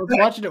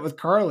watching it with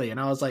Carly and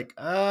I was like,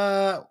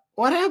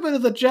 what happened to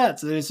the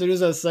jets? And as soon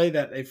as I say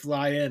that, they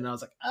fly in. And I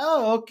was like,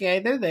 oh, okay,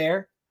 they're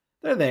there.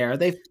 They're there.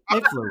 They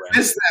flew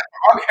in.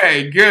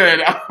 Okay,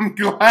 good. I'm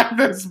glad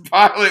those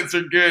pilots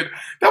are good.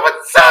 That would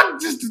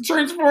suck just to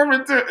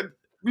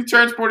be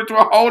transported to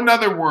a whole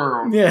nother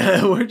world.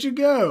 Yeah, where'd you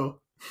go?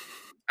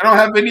 I don't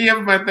have any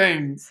of my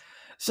things.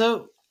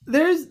 So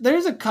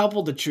there's a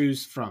couple to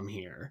choose from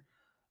here.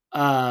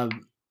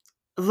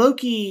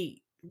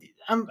 Loki,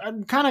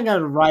 I'm kind of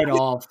gonna write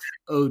off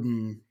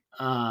Odin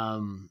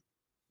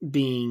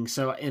being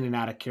so in and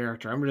out of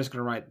character. I'm just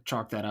gonna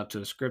chalk that up to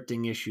a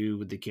scripting issue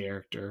with the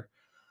character.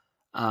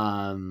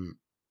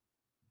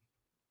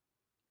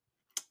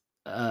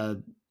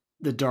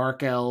 The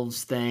Dark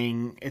Elves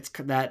thing, it's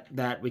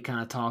that we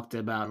kind of talked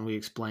about and we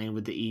explained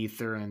with the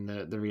ether and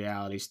the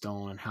Reality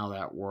Stone and how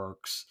that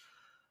works.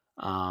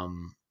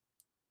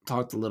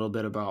 Talked a little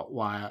bit about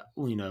why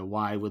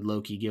would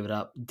Loki give it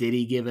up? Did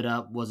he give it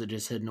up? Was it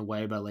just hidden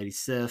away by Lady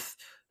Sif,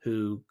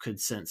 who could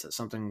sense that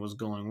something was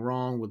going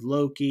wrong with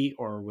Loki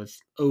or with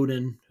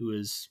Odin, who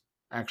is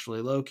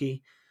actually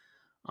Loki?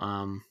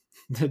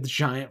 The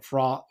giant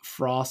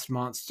frost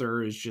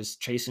monster is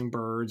just chasing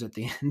birds at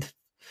the end of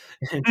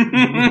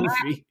the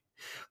movie.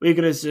 We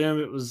could assume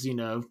it was,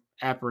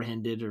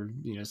 apprehended or,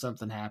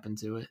 something happened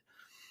to it.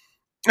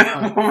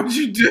 What would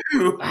you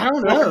do? I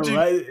don't know.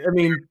 I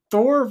mean,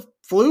 Thor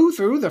flew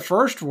through the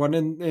first one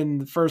in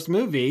the first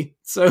movie,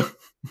 so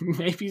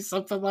maybe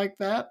something like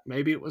that.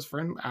 Maybe it was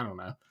friendly. I don't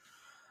know.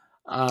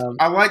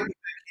 I like to think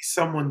he's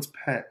someone's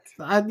pet.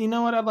 You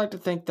know what? I'd like to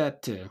think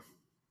that too.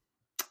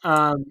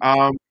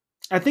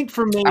 I think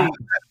for me,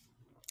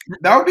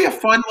 that would be a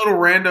fun little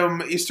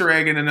random Easter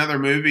egg in another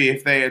movie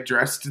if they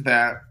addressed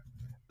that.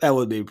 That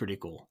would be pretty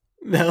cool.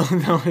 That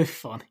would be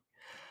funny.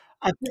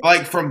 I think,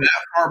 Like from that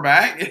far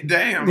back?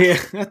 Damn.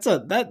 yeah,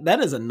 that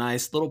is a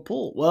nice little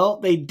pull. Well,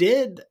 they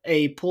did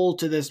a pull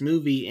to this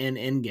movie in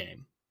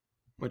Endgame,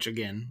 which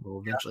again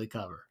we'll eventually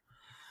cover.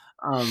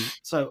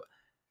 So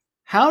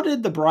how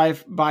did the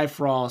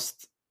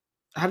Bifrost?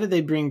 How did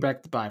they bring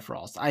back the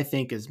Bifrost? I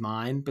think is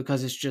mine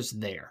because it's just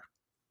there.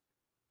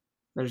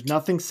 There's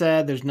nothing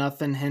said. There's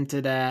nothing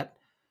hinted at.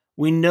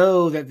 We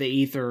know that the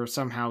ether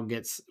somehow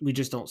gets. We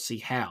just don't see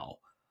how.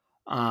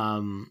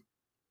 Um,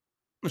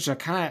 which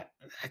I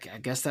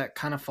guess that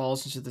kind of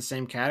falls into the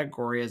same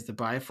category as the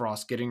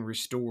Bifrost getting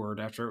restored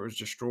after it was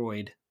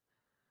destroyed.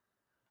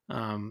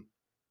 Um,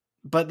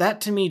 but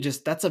that to me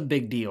that's a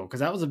big deal because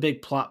that was a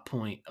big plot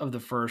point of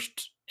the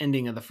first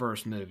ending of the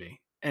first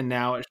movie, and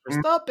now it's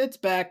just up. It's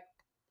back.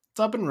 It's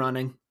up and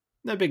running.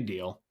 No big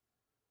deal.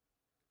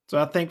 So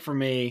I think for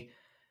me,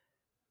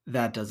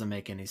 that doesn't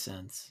make any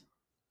sense.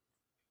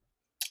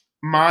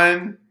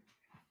 Mine.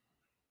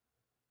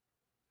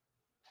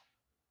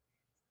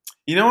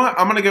 You know what?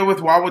 I'm gonna go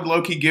with why would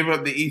Loki give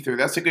up the ether?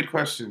 That's a good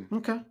question.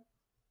 Okay.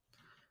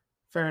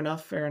 Fair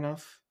enough. Fair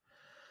enough.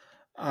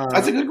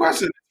 That's a good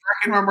question.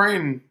 It's racking my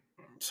brain.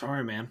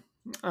 Sorry, man.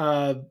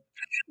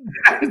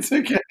 It's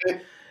okay.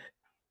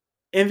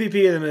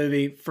 MVP of the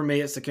movie for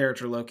me, it's the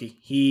character Loki.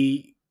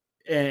 He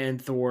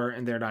and Thor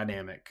and their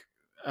dynamic.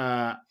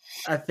 I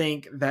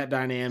think that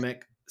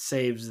dynamic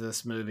saves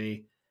this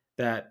movie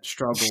that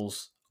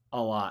struggles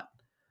a lot.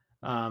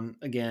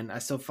 Again, I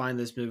still find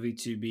this movie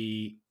to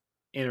be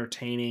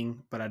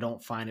entertaining, but I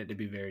don't find it to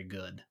be very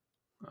good.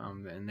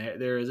 And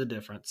there is a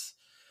difference.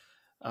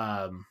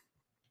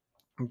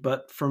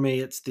 But for me,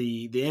 it's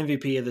the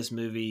MVP of this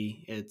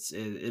movie. It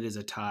is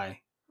a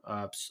tie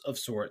of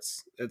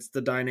sorts. It's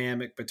the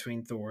dynamic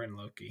between Thor and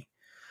Loki.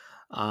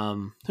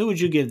 Who would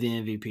you give the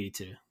MVP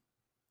to?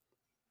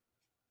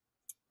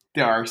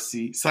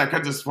 Darcy. So I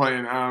kept just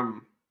playing.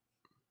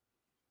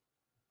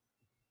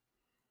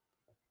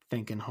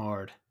 Thinking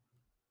hard.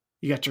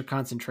 You got your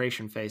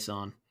concentration face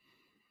on.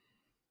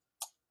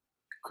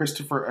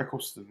 Christopher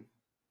Eccleston.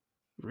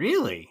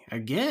 Really?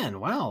 Again?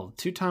 Wow,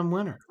 2-time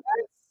winner.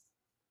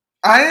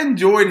 I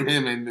enjoyed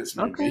him in this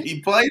movie. Okay.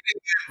 He played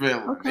a good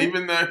villain, Okay.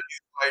 even though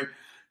he's like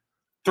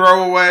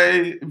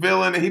throwaway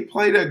villain. He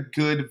played a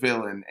good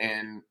villain,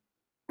 and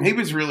he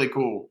was really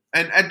cool.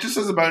 And just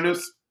as a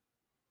bonus,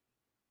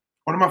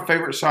 one of my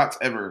favorite shots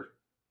ever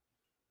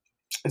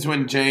is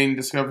when Jane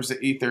discovers the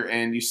ether,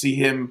 and you see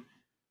him,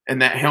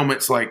 and that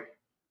helmet's like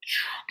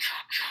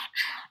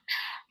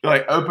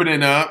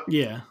opening up.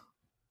 Yeah.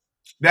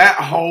 That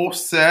whole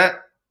set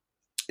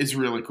is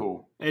really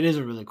cool. It is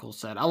a really cool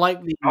set. I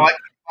like the black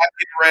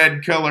and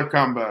red color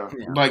combo.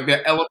 Yeah. Like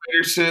the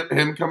elevator ship,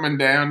 him coming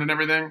down and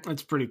everything.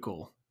 It's pretty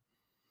cool.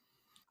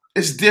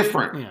 It's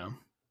different. Yeah.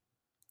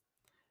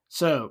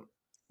 So,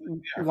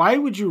 why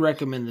would you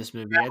recommend this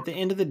movie? At the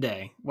end of the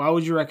day, why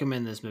would you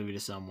recommend this movie to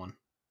someone?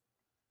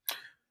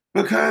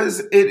 Because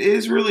it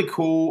is really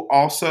cool.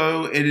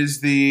 Also, it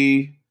is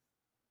the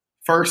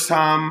first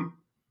time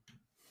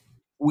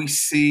we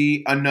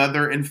see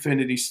another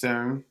Infinity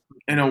Stone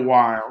in a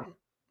while.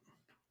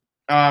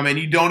 And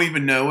you don't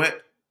even know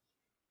it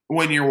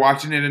when you're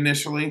watching it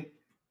initially.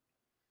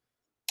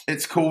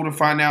 It's cool to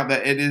find out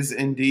that it is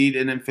indeed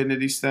an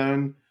Infinity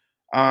Stone.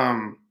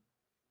 You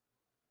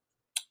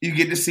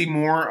get to see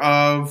more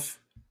of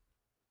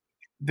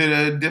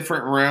the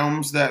different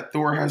realms that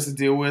Thor has to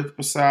deal with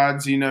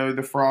besides,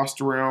 the Frost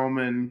realm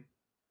and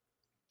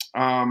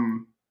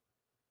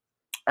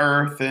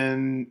Earth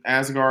and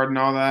Asgard and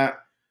all that.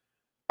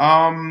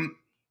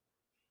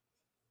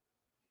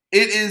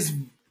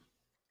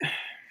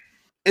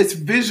 It's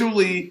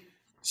visually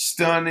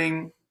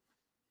stunning,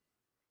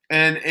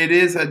 and it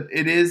is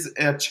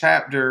a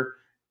chapter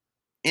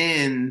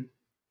in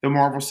the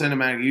Marvel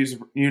Cinematic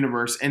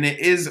Universe, and it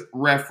is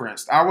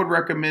referenced. I would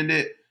recommend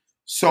it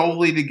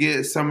solely to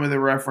get some of the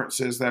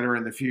references that are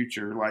in the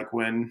future, like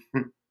when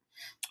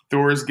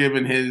Thor is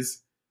given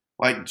his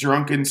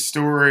drunken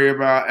story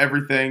about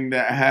everything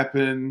that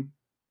happened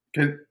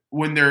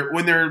when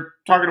they're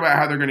talking about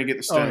how they're going to get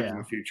the stones in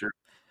the future.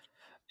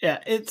 Yeah,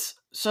 it's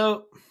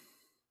so.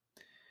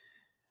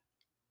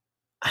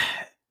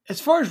 As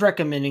far as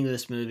recommending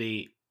this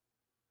movie,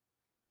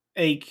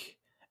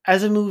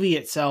 as a movie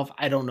itself,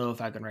 I don't know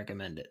if I can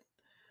recommend it.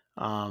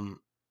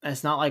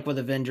 It's not like with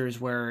Avengers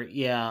where,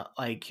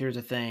 here's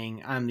the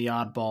thing, I'm the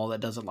oddball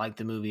that doesn't like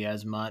the movie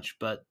as much,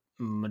 but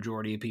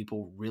majority of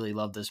people really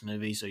love this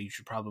movie, so you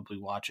should probably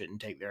watch it and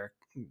take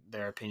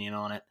their opinion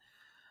on it.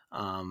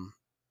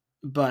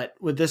 But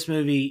with this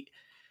movie,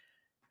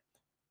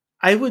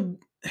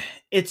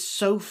 it's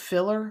so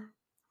filler,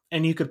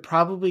 and you could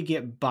probably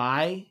get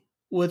by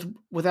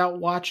without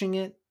watching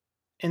it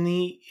in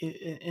the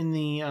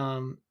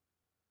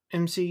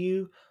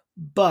MCU,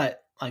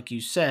 but like you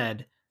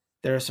said,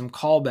 there are some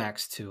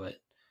callbacks to it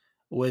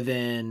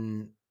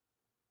within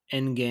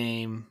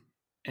Endgame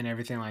and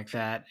everything like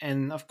that.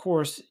 And of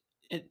course,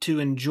 to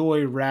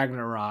enjoy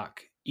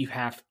Ragnarok, you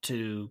have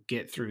to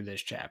get through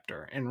this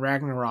chapter. And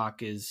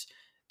Ragnarok is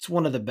It's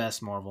one of the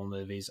best Marvel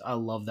movies. I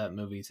love that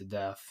movie to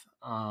death.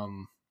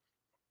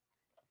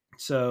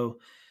 So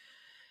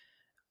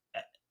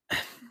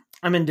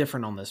I'm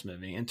indifferent on this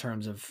movie in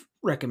terms of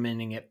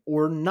recommending it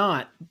or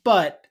not.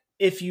 But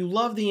if you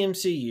love the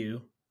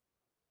MCU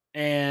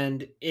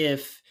and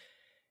if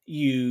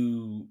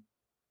you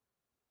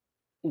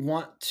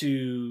want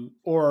to,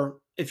 or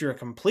if you're a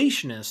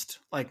completionist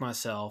like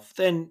myself,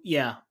 then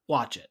yeah,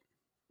 watch it.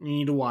 You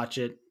need to watch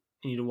it.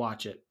 You need to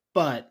watch it.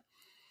 But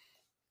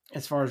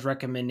as far as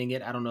recommending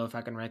it, I don't know if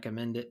I can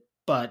recommend it.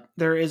 But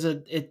there is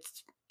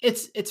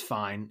it's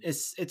fine.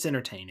 It's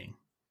entertaining.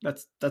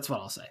 That's what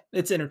I'll say.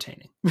 It's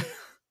entertaining.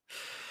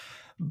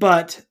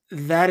 But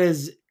that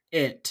is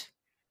it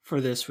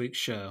for this week's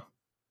show.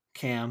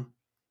 Cam,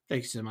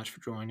 thank you so much for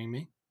joining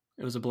me.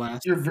 It was a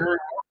blast. You're very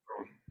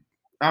welcome.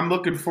 I'm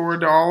looking forward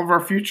to all of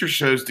our future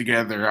shows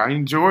together. I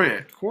enjoy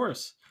it. Of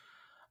course.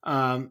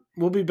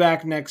 We'll be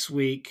back next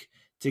week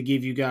to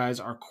give you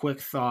guys our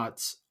quick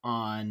thoughts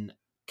on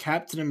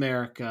Captain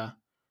America,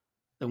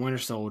 the Winter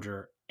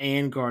Soldier,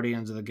 and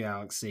Guardians of the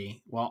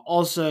Galaxy, while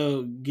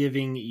also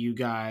giving you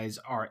guys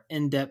our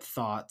in-depth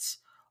thoughts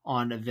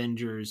on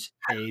Avengers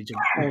Age of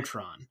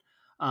Ultron.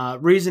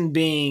 Reason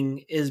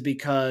being is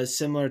because,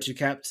 similar to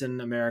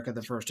Captain America,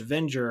 the First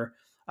Avenger,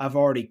 I've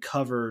already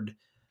covered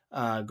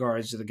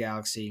Guardians of the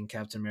Galaxy and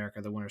Captain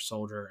America, the Winter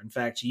Soldier. In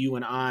fact, you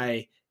and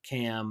I,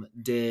 Cam,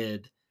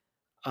 did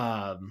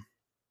Captain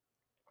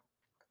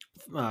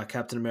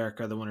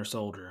America, the Winter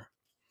Soldier.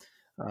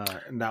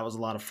 And that was a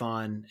lot of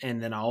fun. And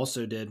then I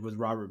also did with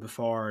Robert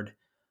Buffard,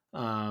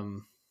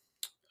 Guardians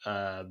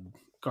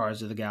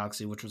of the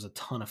Galaxy, which was a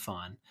ton of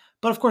fun.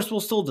 But of course, we'll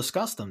still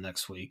discuss them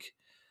next week.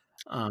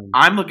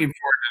 I'm looking forward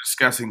to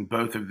discussing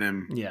both of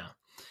them. Yeah.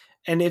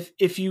 And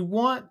if you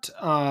want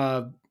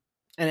an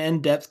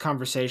in-depth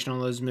conversation on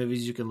those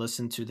movies, you can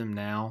listen to them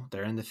now.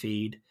 They're in the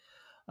feed.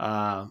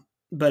 But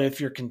if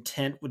you're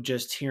content with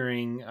just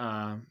hearing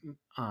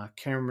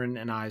Cameron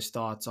and I's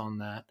thoughts on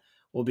that,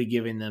 we'll be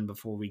giving them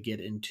before we get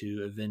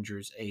into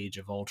Avengers Age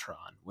of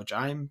Ultron, which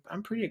I'm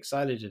pretty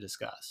excited to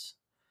discuss.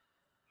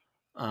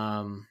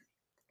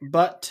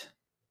 But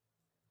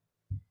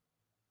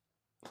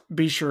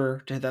be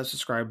sure to hit that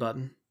subscribe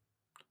button,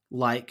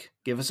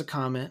 give us a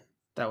comment.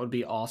 That would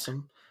be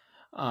awesome.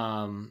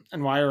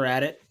 And while you're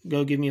at it,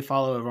 go give me a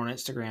follow over on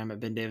Instagram at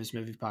Ben Davis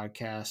Movie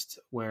Podcast,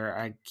 where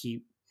I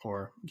keep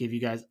or give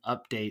you guys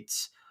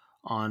updates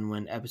on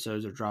when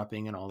episodes are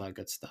dropping and all that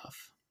good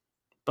stuff.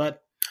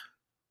 But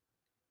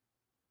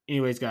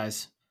anyways,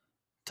 guys,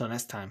 till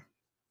next time,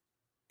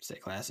 stay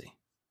classy.